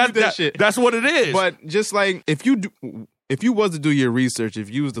even dispute that shit. That's what it is. But just like if you was to do your research, if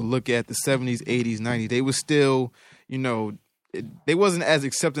you was to look at the 70s, 80s, 90s, they was still, they wasn't as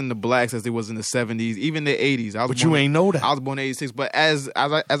accepting the blacks as they was in the 70s, even the 80s. But you ain't know that. I was born in 86. But as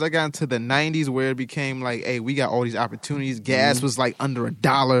I got into the 90s where it became like, hey, we got all these opportunities. Gas was like under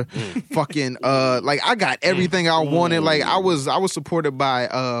 $1. Fucking like I got everything I wanted. Like I was supported by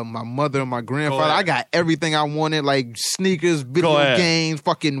my mother and my grandfather. I got everything I wanted, like sneakers, video games,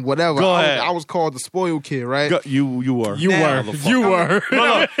 fucking whatever. I was called the spoiled kid, right? You were. You were.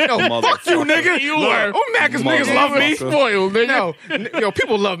 No, fuck you, nigga. You were. I'm mad because niggas love me. Spoiled, nigga. No, yo,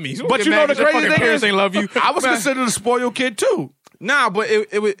 people love me. So but you know the crazy thing parents is, ain't love you. I was considered a spoiled kid too. Nah, but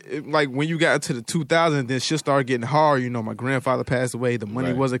it like when you got into the 2000s, then shit started getting hard. My grandfather passed away. The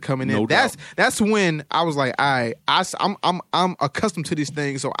money wasn't coming in. That's when I was like, all right, I'm accustomed to these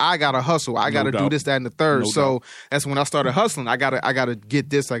things, so I gotta hustle. I gotta do this, that, and the third. So that's when I started hustling. I gotta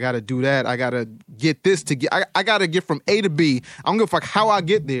get this. I gotta do that. I gotta get this to get. I gotta get from A to B. I don't give a fuck how I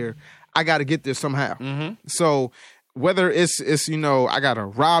get there. I gotta get there somehow. So. Whether it's I gotta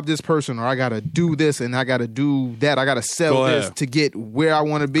rob this person or I gotta do this and I gotta do that, I gotta sell this to get where I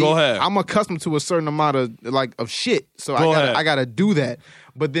want to be. I'm accustomed to a certain amount of shit, so I gotta do that.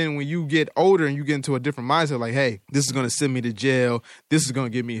 But then when you get older and you get into a different mindset, like, hey, this is gonna send me to jail. This is gonna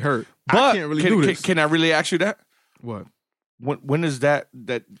get me hurt. But I can't really do this. Can I really ask you that? What? When is that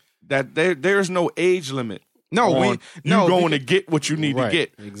there is no age limit? No, going to get what you need to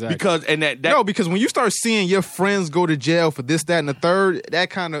get. Exactly. Because when you start seeing your friends go to jail for this, that, and the third, that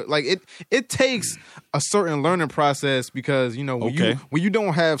kind of like it takes a certain learning process because when you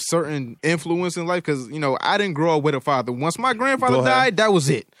don't have certain influence in life, because I didn't grow up with a father. Once my grandfather died, that was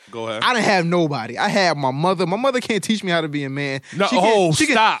it. Go ahead. I didn't have nobody. I had my mother. My mother can't teach me how to be a man. No, she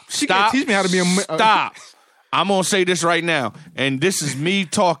stop. can't teach me how to be a man. Stop. I'm gonna say this right now, and this is me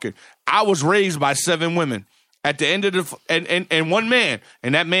talking. I was raised by 7 women. At the end of and one man,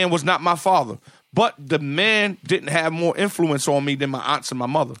 and that man was not my father. But the man didn't have more influence on me than my aunts and my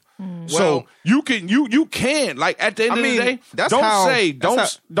mother. So you can like at the end of the day,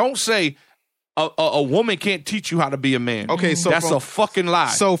 don't say a woman can't teach you how to be a man. Okay, so that's a fucking lie.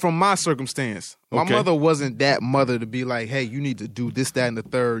 So from my circumstance, my mother wasn't that mother to be like, hey, you need to do this, that, and the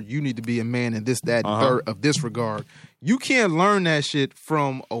third. You need to be a man in this, that, and third of this regard. You can't learn that shit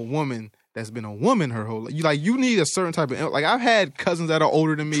from a woman that's been a woman her whole life. You need a certain type of like I've had cousins that are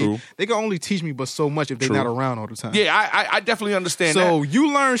older than me. True. They can only teach me but so much if they're not around all the time. Yeah, I definitely understand that. So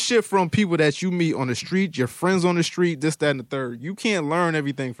you learn shit from people that you meet on the street, your friends on the street, this, that, and the third. You can't learn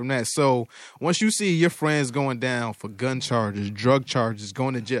everything from that. So once you see your friends going down for gun charges, drug charges,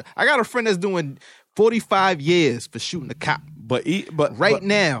 going to jail. I got a friend that's doing 45 years for shooting a cop. But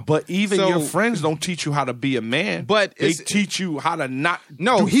now. But even your friends don't teach you how to be a man. But they teach you how to not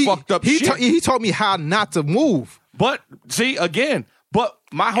do fucked up shit. He taught me how not to move. But see, again, But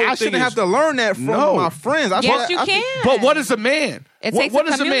my whole I thing shouldn't have to learn that from my friends. Yes, you can. But what is a man? It what, takes what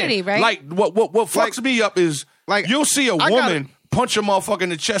a is a man? community, right? Like what fucks me up is like you'll see a woman punch a motherfucker in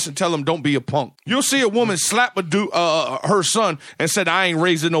the chest and tell him don't be a punk. You'll see a woman slap a dude, her son and said I ain't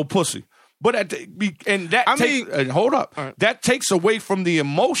raising no pussy. But hold up, that takes away from the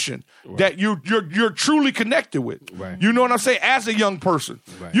emotion that you're truly connected with. Right. You know what I'm saying? As a young person,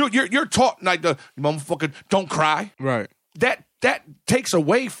 you're taught like the motherfucker don't cry. Right. That takes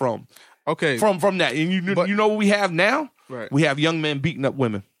away from from that. And you know what we have now? Right. We have young men beating up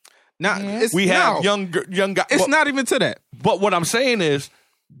women. Now we have young guys. It's not even to that. But what I'm saying is,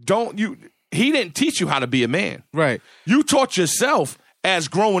 he didn't teach you how to be a man. Right. You taught yourself as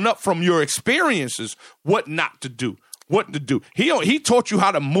growing up from your experiences what not to do, what to do. He taught you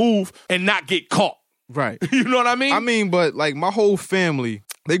how to move and not get caught. Right. You know what I mean? I mean, but like my whole family,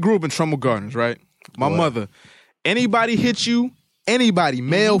 they grew up in Trumbull Gardens, right? My mother, anybody hit you, anybody,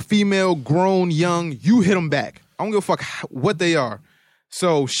 male, female, grown, young, you hit them back. I don't give a fuck what they are.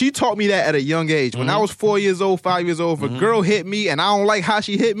 So she taught me that at a young age. When I was 4 years old, 5 years old, if a girl hit me and I don't like how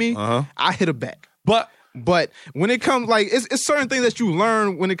she hit me, I hit her back. But when it comes, like, it's certain things that you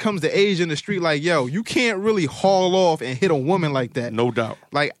learn when it comes to age in the street. Like, yo, you can't really haul off and hit a woman like that. No doubt.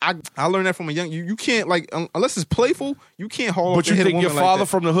 Like, I learned that from a young, you can't, like, unless it's playful, you can't haul off But you and hit a think woman your father like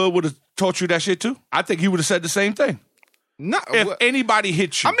that. from the hood would have taught you that shit too? I think he would have said the same thing. If anybody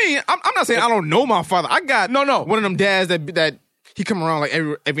hit you. I mean, I'm not saying I don't know my father. I got one of them dads that he come around like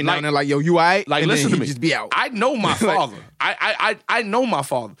every now and then, like, yo, you all right? Like, and listen then to me. Just be out. I know my father. I know my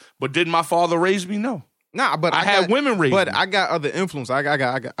father. But did my father raise me? No. Nah, but I had women raise But me. I got other influence. I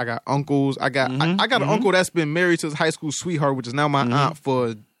got uncles. I got an uncle that's been married to his high school sweetheart, which is now my aunt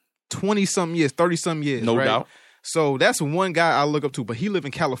for 20-something years, 30-something years. No right? doubt. So that's one guy I look up to, but he live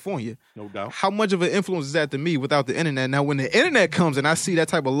in California. No doubt. How much of an influence is that to me without the internet? Now, when the internet comes and I see that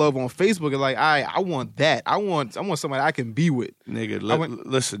type of love on Facebook, it's like, I want that. I want somebody I can be with. Nigga,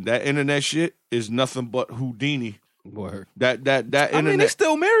 listen, that internet shit is nothing but Houdini. Word. That internet. I mean, they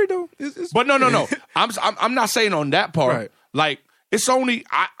still married though. But no. I'm not saying on that part. Right. Like, it's only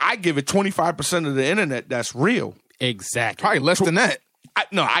I give it 25% of the internet that's real. Exactly. Probably less than that.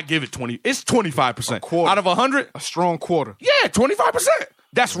 I give it 20. It's 25%. Out of 100, a strong quarter. Yeah, 25%.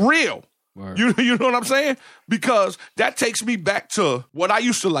 That's real. Word. You know what I'm saying? Because that takes me back to what I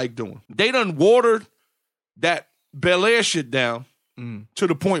used to like doing. They done watered that Bel Air shit down to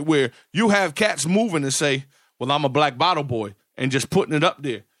the point where you have cats moving and say, well, I'm a Black Bottle Boy, and just putting it up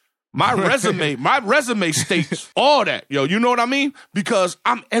there. My resume states all that. Yo, you know what I mean? Because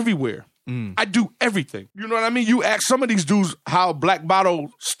I'm everywhere. I do everything. You know what I mean? You ask some of these dudes how Black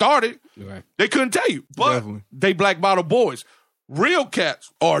Bottle started, they couldn't tell you. But they Black Bottle Boys. Real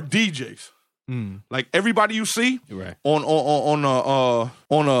cats are DJs. Like everybody you see on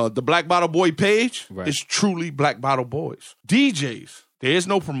the Black Bottle Boy page is truly Black Bottle Boys. DJs. There is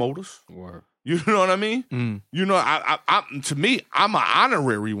no promoters. Word. You know what I mean? You know, I to me, I'm an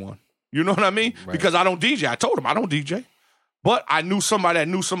honorary one. You know what I mean? Right. Because I don't DJ. I told him I don't DJ. But I knew somebody that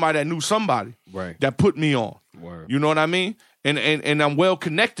knew somebody that knew somebody that put me on. Word. You know what I mean? And I'm well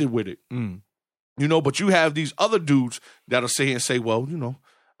connected with it. You know, but you have these other dudes that'll sit here and say, well, you know,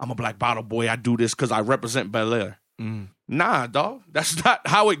 I'm a Black Bottle Boy. I do this because I represent Bel Air. Nah, dog. That's not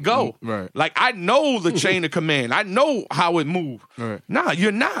how it go. Right. Like, I know the chain of command. I know how it move. Right. Nah,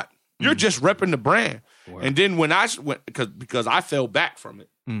 you're not. You're just repping the brand. Word. And then when I went, because I fell back from it.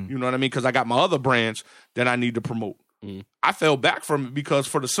 You know what I mean? Because I got my other brands that I need to promote. I fell back from it because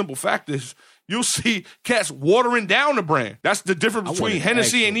for the simple fact is you'll see cats watering down the brand. That's the difference between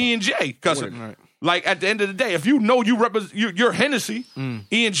Hennessy and E&J. Because like at the end of the day, if you know you represent you're Hennessy,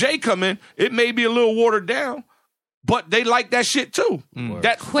 E&J come in, it may be a little watered down, but they like that shit too.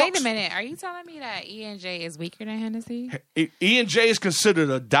 Wait a minute. Are you telling me that E&J is weaker than Hennessy? E&J is considered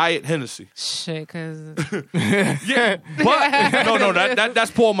a diet Hennessy. Shit, because... Yeah, but... No,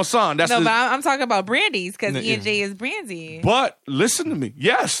 that's Paul Masson. That's but I'm talking about brandies, because E&J is brandy. But listen to me.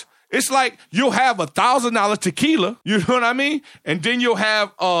 Yes. It's like you'll have $1,000 tequila, you know what I mean? And then you'll have...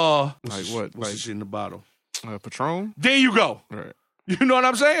 like what? What's Like this shit in the bottle? Patron? There you go. Right. You know what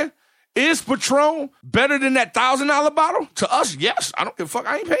I'm saying? Is Patron better than that $1,000 bottle? To us, yes. I don't give a fuck.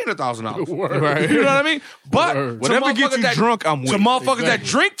 I ain't paying $1,000. Right. You know what I mean? But to whatever gets you drunk, I'm with. To motherfuckers that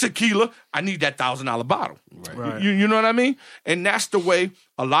drink tequila, I need that $1,000 bottle. Right. You know what I mean? And that's the way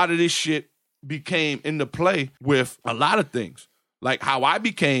a lot of this shit became into play with a lot of things. Like how I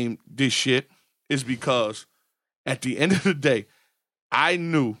became this shit is because at the end of the day, I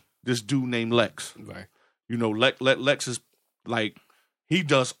knew this dude named Lex. Right. You know, Lex is like, he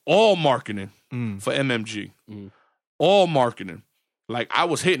does all marketing for MMG. All marketing. Like, I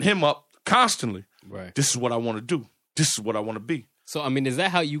was hitting him up constantly. Right. This is what I want to do. This is what I want to be. So, I mean, is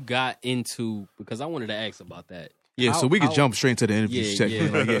that how you got into, because I wanted to ask about that. Yeah, so we could jump straight into the interview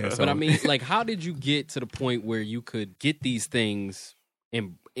section. Yeah. But I mean, like, how did you get to the point where you could get these things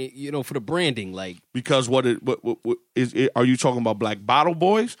and, you know, for the branding, like, because what is it, are you talking about Black Bottle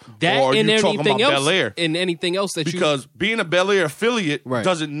Boys? That or are and you talking anything about else, Bel Air? and anything else that because being a Bel Air affiliate Right.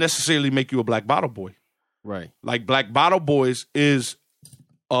 doesn't necessarily make you a Black Bottle Boy. Right. Like, Black Bottle Boys is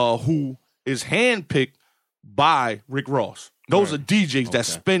who is handpicked by Rick Ross. Those are DJs that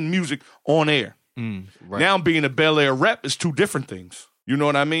spin music on air. Right. Now, being a Bel Air rep is two different things. You know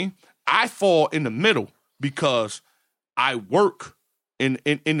what I mean? I fall in the middle because I work in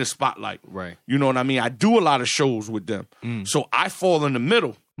the spotlight. Right. You know what I mean? I do a lot of shows with them. So I fall in the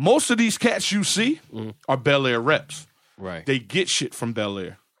middle. Most of these cats you see are Bel Air reps. Right. They get shit from Bel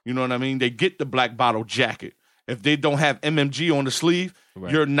Air. You know what I mean? They get the Black Bottle jacket. If they don't have MMG on the sleeve,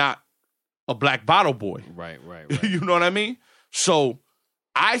 you're not a Black Bottle Boy. Right. You know what I mean? So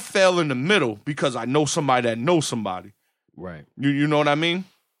I fell in the middle because I know somebody that knows somebody. Right. You know what I mean?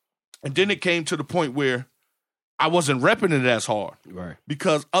 And then it came to the point where I wasn't repping it as hard. Right.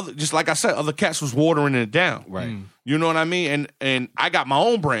 Because just like I said, other cats was watering it down. Right. You know what I mean? And I got my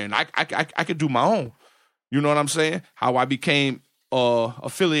own brand. I could do my own. You know what I'm saying? How I became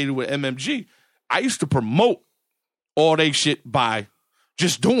affiliated with MMG. I used to promote all they shit by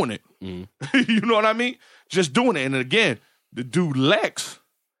just doing it. You know what I mean? Just doing it. And again, the dude Lex,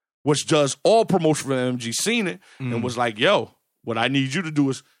 which does all promotion for MMG, seen it and was like, yo, what I need you to do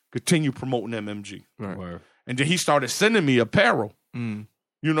is continue promoting MMG. Right. And then he started sending me apparel. You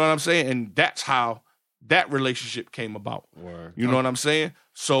know what I'm saying? And that's how that relationship came about. You know what I'm saying?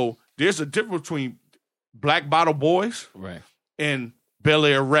 So there's a difference between Black Bottle Boys and Bel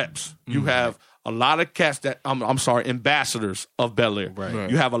Air reps. You have a lot of cats that, I'm sorry, ambassadors of Bel Air. Right.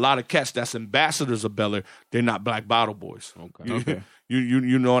 You have a lot of cats that's ambassadors of Bel Air. They're not Black Bottle Boys. Okay.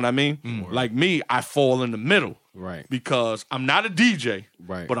 You know what I mean? Like me, I fall in the middle. Right. Because I'm not a DJ,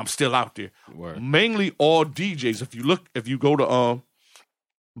 but I'm still out there. Mainly all DJs. If you go to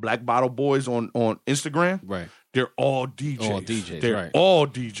Black Bottle Boys on Instagram, they're all DJs. All DJs, They're right. all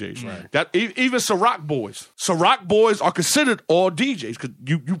DJs. That even Ciroc Boys. Ciroc Boys are considered all DJs because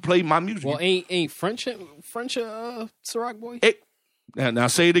you play my music. Well, ain't French Ciroc boy? Now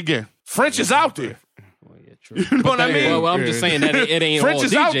say it again. French is out there. You know what I mean? Well, I'm just saying that it ain't French all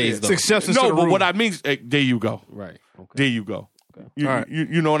is out DJs there. though. No, but what I mean is, there you go. Right. Okay. There you go. All right.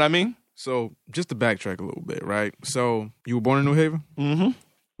 You know what I mean? So just to backtrack a little bit, right? So you were born in New Haven? Mm-hmm.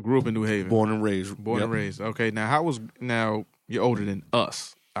 Grew up in New Haven. Born and raised. Born and raised. Okay. Now you're older than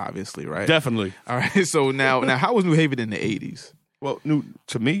us, obviously, right? Definitely. All right. So now how was New Haven in the 80s? Well,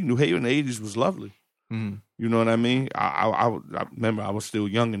 to me, New Haven in the 80s was lovely. You know what I mean? I remember I was still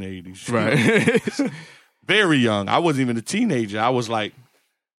young in the 80s. Right. Very young. I wasn't even a teenager. I was like,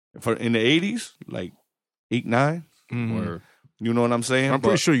 in the 80s, like 8, 9. Word. You know what I'm saying? I'm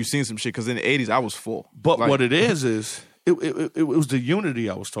pretty sure you've seen some shit because in the 80s I was full. But what it is it was the unity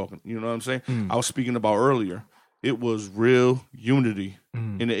I was talking. You know what I'm saying? I was speaking about earlier. It was real unity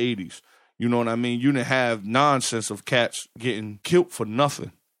in the 80s. You know what I mean? You didn't have nonsense of cats getting killed for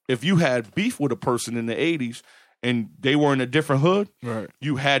nothing. If you had beef with a person in the 80s and they were in a different hood,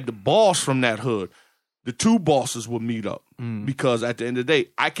 you had the boss from that hood. The two bosses would meet up because at the end of the day,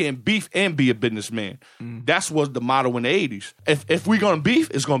 I can't beef and be a businessman. That's was the motto in the 80s. If we're going to beef,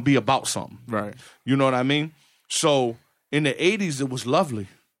 it's going to be about something. Right. You know what I mean? So in the 80s, it was lovely.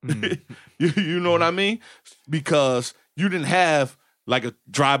 You know what I mean? Because you didn't have like a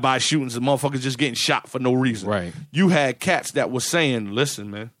drive-by shootings and motherfuckers just getting shot for no reason. Right. You had cats that was saying, listen,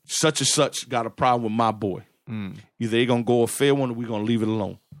 man, such and such got a problem with my boy. Either they going to go a fair one or we going to leave it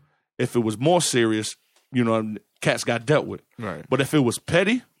alone. If it was more serious, you know, cats got dealt with. Right. But if it was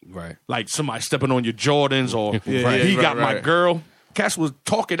petty, like somebody stepping on your Jordans or he got my girl, cats would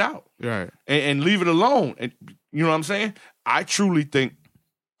talk it out. Right. And leave it alone. And you know what I'm saying? I truly think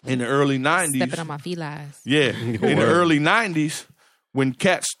in the early 90s. Stepping on my felines. Yeah. In the early 90s, when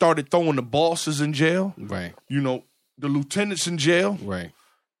cats started throwing the bosses in jail, you know, the lieutenants in jail,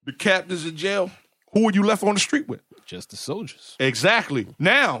 the captains in jail, who were you left on the street with? Just the soldiers. Exactly.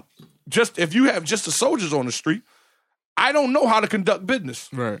 Now, if you have just the soldiers on the street, I don't know how to conduct business.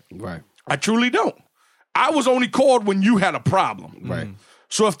 Right. I truly don't. I was only called when you had a problem. Right.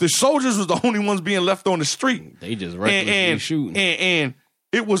 So if the soldiers was the only ones being left on the street, they just recklessly shooting. And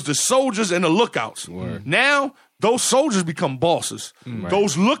it was the soldiers and the lookouts. Now, those soldiers become bosses.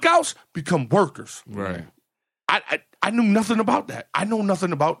 Those lookouts become workers. Right. I knew nothing about that. I know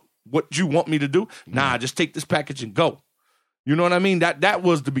nothing about what you want me to do. Nah, just take this package and go. You know what I mean? That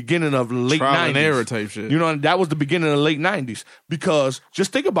was the beginning of the late Trial 90s. and error type shit. You know, that was the beginning of the late 90s. Because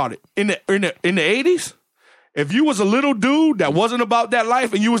just think about it. In the 80s, if you was a little dude that wasn't about that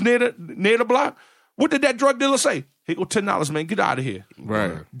life and you was near the block, what did that drug dealer say? Here go $10, man. Get out of here.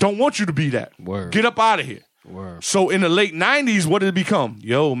 Right. Don't want you to be that. Word. Get up out of here. Word. So in the late 90s, what did it become?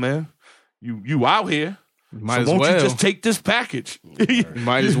 Yo, man, you out here. Might so as won't well. you just take this package?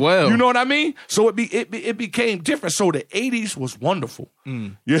 Might as well. You know what I mean? So it became different. So the 80s was wonderful. Yeah,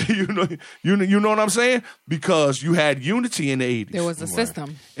 you know what I'm saying? Because you had unity in the 80s. There was a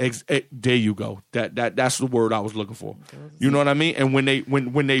system. There you go. That's the word I was looking for. You know what I mean? And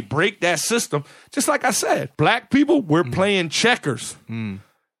when they break that system, just like I said, black people, we're playing checkers.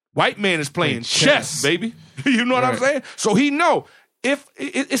 White man is playing chess, baby. You know what I'm saying? So he know if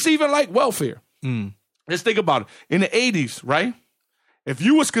it's even like welfare. Let's think about it. In the 80s, right? If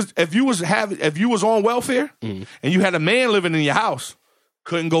you was on welfare and you had a man living in your house,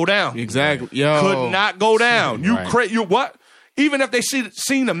 couldn't go down. Exactly. Yo. Could not go down. You Right. you what? Even if they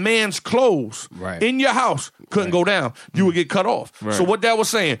seen a man's clothes Right. in your house, couldn't go down. You would get cut off. Right. So what that was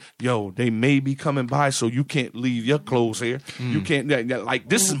saying, yo, they may be coming by, so you can't leave your clothes here. You can't like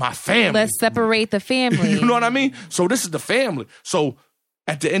this is my family. Let's separate the family. You know what I mean? So this is the family. So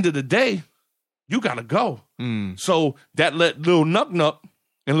at the end of the day, you gotta go. So that let little Nuck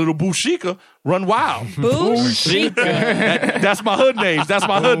and little Bushika run wild. That's my hood names. That's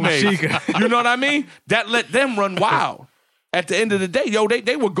my hood names. You know what I mean? That let them run wild. At the end of the day, yo,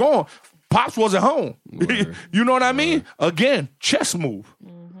 they were gone. Pops wasn't home. You know what I mean? Again, chess move.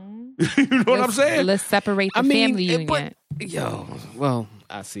 You know what I'm saying? Let's separate the family unit. Yo, well,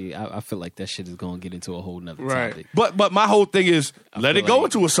 I see. I feel like that shit is going to get into a whole nother topic. But my whole thing is let it feel go like-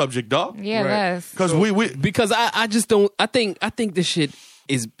 into a subject, dog. Yeah, let's. Because because I just don't. I think this shit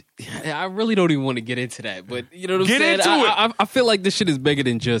is. I really don't even want to get into that. But you know what I'm Get saying? into it. I feel like this shit is bigger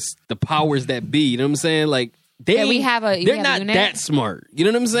than just the powers that be. You know what I'm saying? Like they Yeah, we have a- they're we have a not unit. that smart. You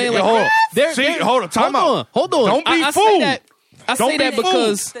know what I'm saying? Yeah, Like hold on. they're See, hold on, time out. Hold on. Don't be I say fooled. that- I Don't say be that fooled.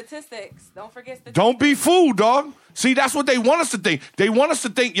 because Statistics. Don't forget statistics. Don't be fooled, dog. See, that's what they want us to think. They want us to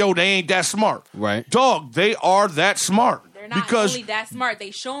think, yo, they ain't that smart. Right. Dog, they are that smart. They're not because only that smart. They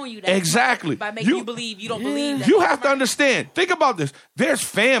showing you that Exactly. smart by making you believe you don't believe that. You they're have to smart. understand. Think about this. There's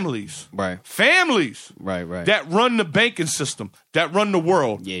families. Right. Families. Right. That run the banking system, that run the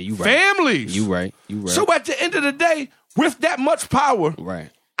world. Yeah, you right. Families. You right. So at the end of the day, with that much power,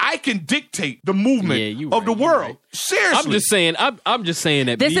 right. I can dictate the movement you of the right, you world. right. Seriously. I'm just saying. I'm just saying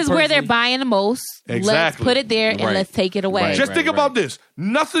that This me is where they're personally- buying the most. Exactly. Let's put it there and Right. let's take it away. Just think about this.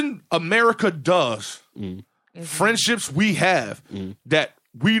 Nothing America does, friendships we have, that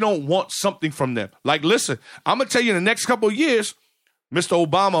we don't want something from them. Like, listen, I'm going to tell you in the next couple of years, Mr.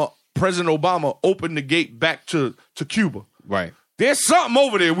 Obama, President Obama, opened the gate back to Cuba. Right. There's something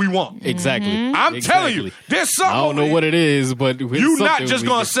over there we want. Exactly. I'm telling you, there's something I don't over know there. what it is, but You're not just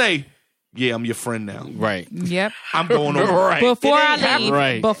going to say, yeah, I'm your friend now. Right. Yep. I'm going over. Right. Before It I ain't happening. leave.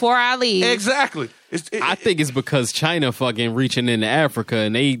 Right. Before I leave. Exactly. I think it's because China fucking reaching into Africa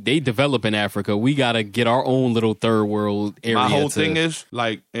and they develop in Africa. We got to get our own little third world area. My whole to- thing is,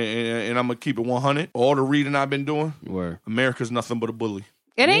 like, and I'm going to keep it 100. All the reading I've been doing, Word. America's nothing but a bully.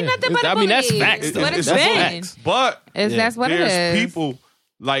 It ain't nothing but a I mean, that's bully. facts, It's though. what it's That's been. facts. But That's what it there's is. people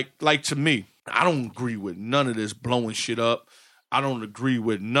like to me, I don't agree with none of this blowing shit up. I don't agree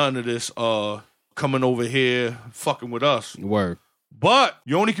with none of this coming over here fucking with us. Word. But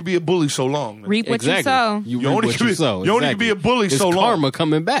you only can be a bully so long. Man. Reap what you sow. You You reap only what can you be- sow. you only can be a bully It's so long. karma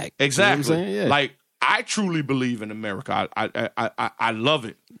coming back. Exactly. You know what I'm saying? Yeah. Like, I truly believe in America. I love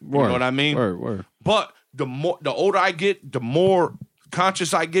it. You Word. know what I mean? Word. But the older I get, the more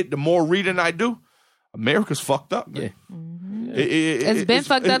conscious I get, the more reading I do. America's fucked up. Man. It's been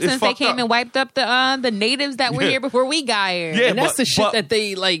fucked up since they came and wiped up the natives that were Yeah. here before we got here. Yeah, And that's but- the shit but- that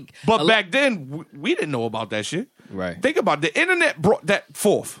they like. But back then, we didn't know about that shit. Right. Think about it. The internet brought that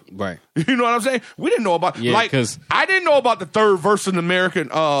forth. Right. You know what I'm saying? We didn't know about Yeah, like 'cause- I didn't know about the third verse in American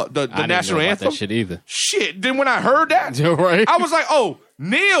the I didn't national know about anthem. that shit either. Shit. Then when I heard that, Right. I was like, oh,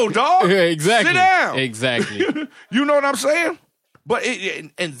 kneel, dog. Yeah, exactly. Sit down. Exactly. You know what I'm saying? But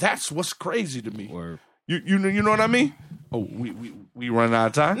and that's what's crazy to me. Word. You know what I mean? Oh, we run out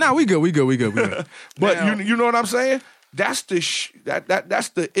of time. Nah, we good. But you know what I'm saying? That's the that's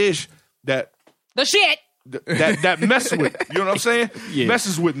the ish that The shit. that mess with. You know what I'm saying? Yeah.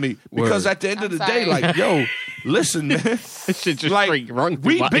 Messes with me because Word. at the end of I'm the day, sorry. like, yo, listen, man. Shit just Like, straight run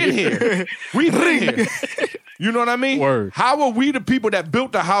through we've my been ear. here. We've been here. You know what I mean? Word. How are we the people that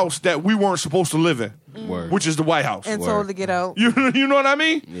built the house that we weren't supposed to live in, Word. which is the White House? And told to get out. You know what I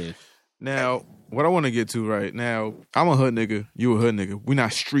mean? Yeah. Now, what I want to get to right now, I'm a hood nigga. You a hood nigga. We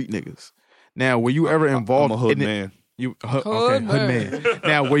not street niggas. Now, were you ever involved? I'm a hood in man. Hood man.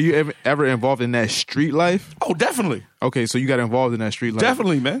 Now, were you ever involved in that street life? Oh, definitely. Okay, so you got involved in that street life.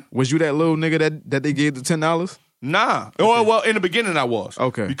 Definitely, man. Was you that little nigga that they gave the $10? Nah. Oh, well, in the beginning I was.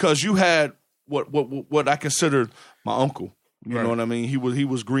 Okay. Because you had what I considered my uncle. You know what I mean? He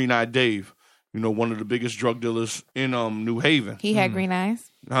was Green Eye Dave. You know, one of the biggest drug dealers in New Haven. He had green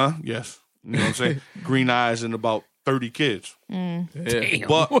eyes. Huh? Yes. You know what I'm saying? Green eyes and about 30 kids. Mm. Damn.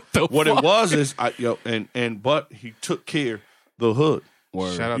 But what it was is, but he took care of the hood.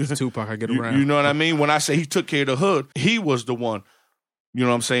 Word. Shout out to Tupac. I get around. You know what I mean? When I say he took care of the hood, he was the one. You know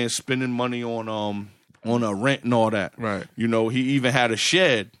what I'm saying? Spending money on a rent and all that. Right. You know, he even had a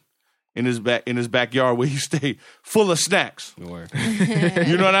shed in his backyard where he stayed full of snacks. You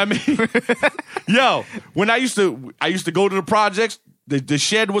know what I mean? Yo, when I used to go to the projects. The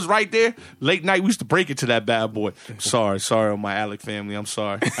shed was right there. Late night, we used to break into that bad boy. Sorry on my Alec family. I'm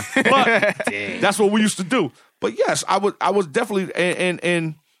sorry, but that's what we used to do. But yes, I was definitely,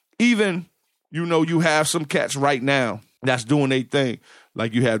 and even you have some cats right now that's doing their thing.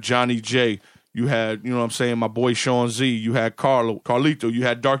 Like you have Johnny J, you had what I'm saying, my boy Sean Z, you had Carlito, you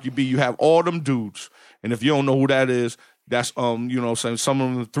had Darky B, you have all them dudes. And if you don't know who that is, that's what I'm saying, some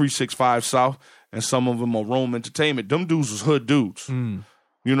of them 365 South. And some of them are Rome Entertainment. Them dudes was hood dudes. You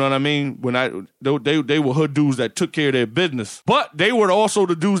know what I mean? When they were hood dudes that took care of their business. But they were also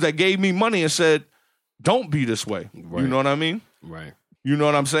the dudes that gave me money and said, don't be this way. Right. You know what I mean? Right. You know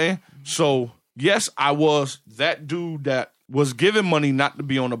what I'm saying? So, yes, I was that dude that was giving money not to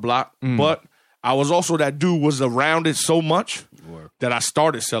be on the block. But I was also that dude was around it so much that I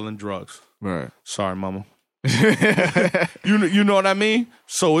started selling drugs. Right. Sorry, mama. You know what I mean?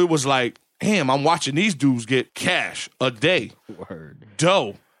 So it was like, damn, I'm watching these dudes get cash a day. Word.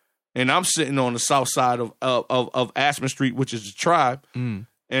 Dough. And I'm sitting on the south side of Aspen Street, which is the Tribe. And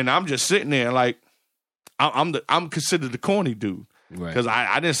I'm just sitting there like, I'm considered the corny dude. Because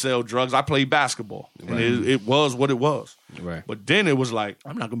I didn't sell drugs. I played basketball. And it was what it was. Right. But then it was like,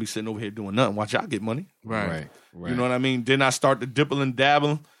 I'm not going to be sitting over here doing nothing. Watch y'all get money. Right. You know what I mean? Then I start to dibble and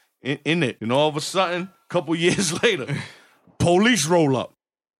dabble in it. And all of a sudden, a couple years later, police roll up.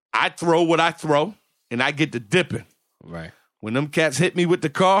 I throw what I throw, and I get to dipping. Right. When them cats hit me with the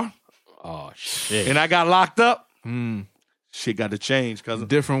car, oh shit, and I got locked up, shit got to change, cousin.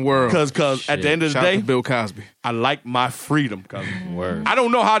 Different world. Because at the end of the Shout day, out to Bill Cosby. I like my freedom, cousin. Word. I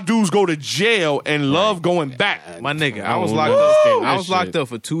don't know how dudes go to jail and love going back. My nigga, I was locked up. I was locked up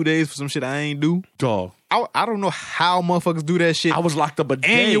for 2 days for some shit I ain't do. Dog. I don't know how motherfuckers do that shit. I was locked up a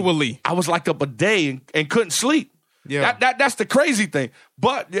day. Annually. I was locked up a day and couldn't sleep. Yeah. That's the crazy thing.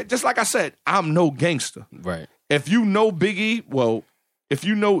 But just like I said, I'm no gangster. Right. If you know Biggie, if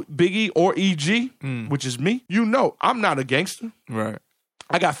you know Biggie or EG, which is me, I'm not a gangster. Right.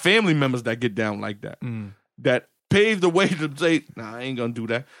 I got family members that get down like that. That paved the way to say, nah, I ain't gonna do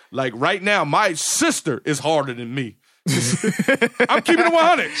that. Like right now, my sister is harder than me. I'm keeping it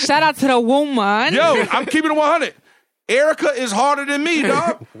 100. Shout out to the woman. Yo, I'm keeping it 100. Erica is harder than me,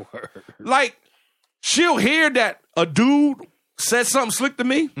 dog. Like, she'll hear that a dude said something slick to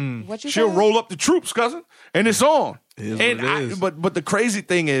me. What you She'll say? roll up the troops, cousin, and it's on. It is. But the crazy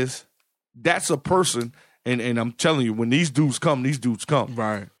thing is, that's a person, and I'm telling you, when these dudes come.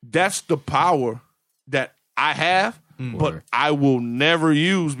 Right. That's the power that I have, but I will never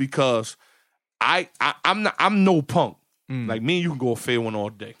use because I'm no punk. Like me and you can go a fair one all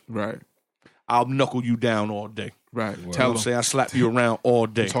day. Right. I'll knuckle you down all day. Right. Tell them, say I slap you around all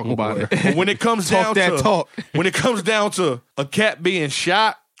day. Talk about it. But when it comes down talk. When it comes down to a cat being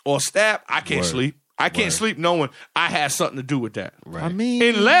shot or stabbed, I can't sleep. I can't sleep knowing I had something to do with that. Right. I mean,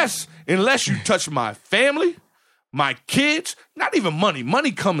 Unless you touch my family, my kids, not even money.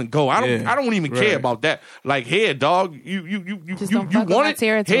 Money come and go. I don't even care about that. Like, here, dog, you want it?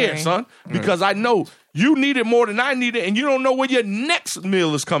 Territory. Here, son. Because I know you need it more than I need it, and you don't know where your next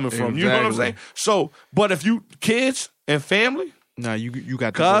meal is coming from. You know what I'm saying? So, but if you kids and family, nah, you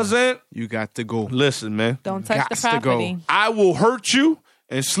got to cousin, go. You got to go. Listen, man. Don't touch the Gots to go. property. I will hurt you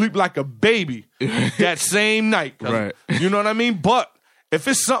and sleep like a baby that same night. Right. You know what I mean? But if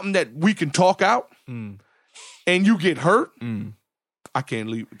it's something that we can talk out and you get hurt, I can't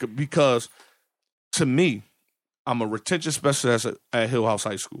leave. Because to me, I'm a retention specialist at Hill House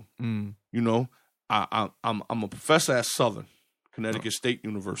High School. You know, I'm a professor at Southern, Connecticut State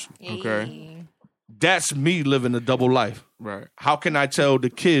University. Okay. That's me living a double life. Right. How can I tell the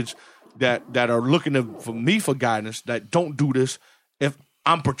kids that are looking for me for guidance that don't do this if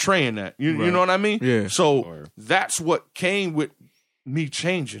I'm portraying that? You know what I mean? Yeah. So that's what came with me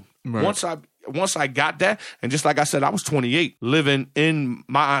changing. Right. Once I once I got that, and just like I said, I was 28, living in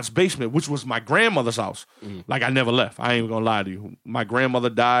my aunt's basement, which was my grandmother's house. Like, I never left. I ain't even gonna lie to you. My grandmother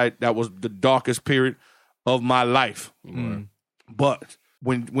died. That was the darkest period of my life. But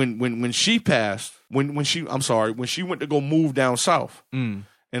when she passed, when she went to go move down south and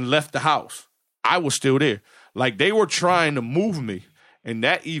left the house, I was still there. Like, they were trying to move me, and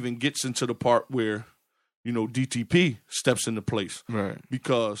that even gets into the part where, you know, DTP steps into place. Right.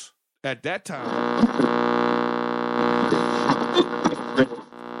 Because at that time,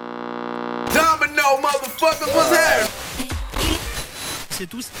 Domino, motherfuckers, what's happening? C'est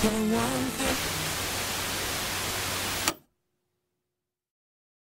tout.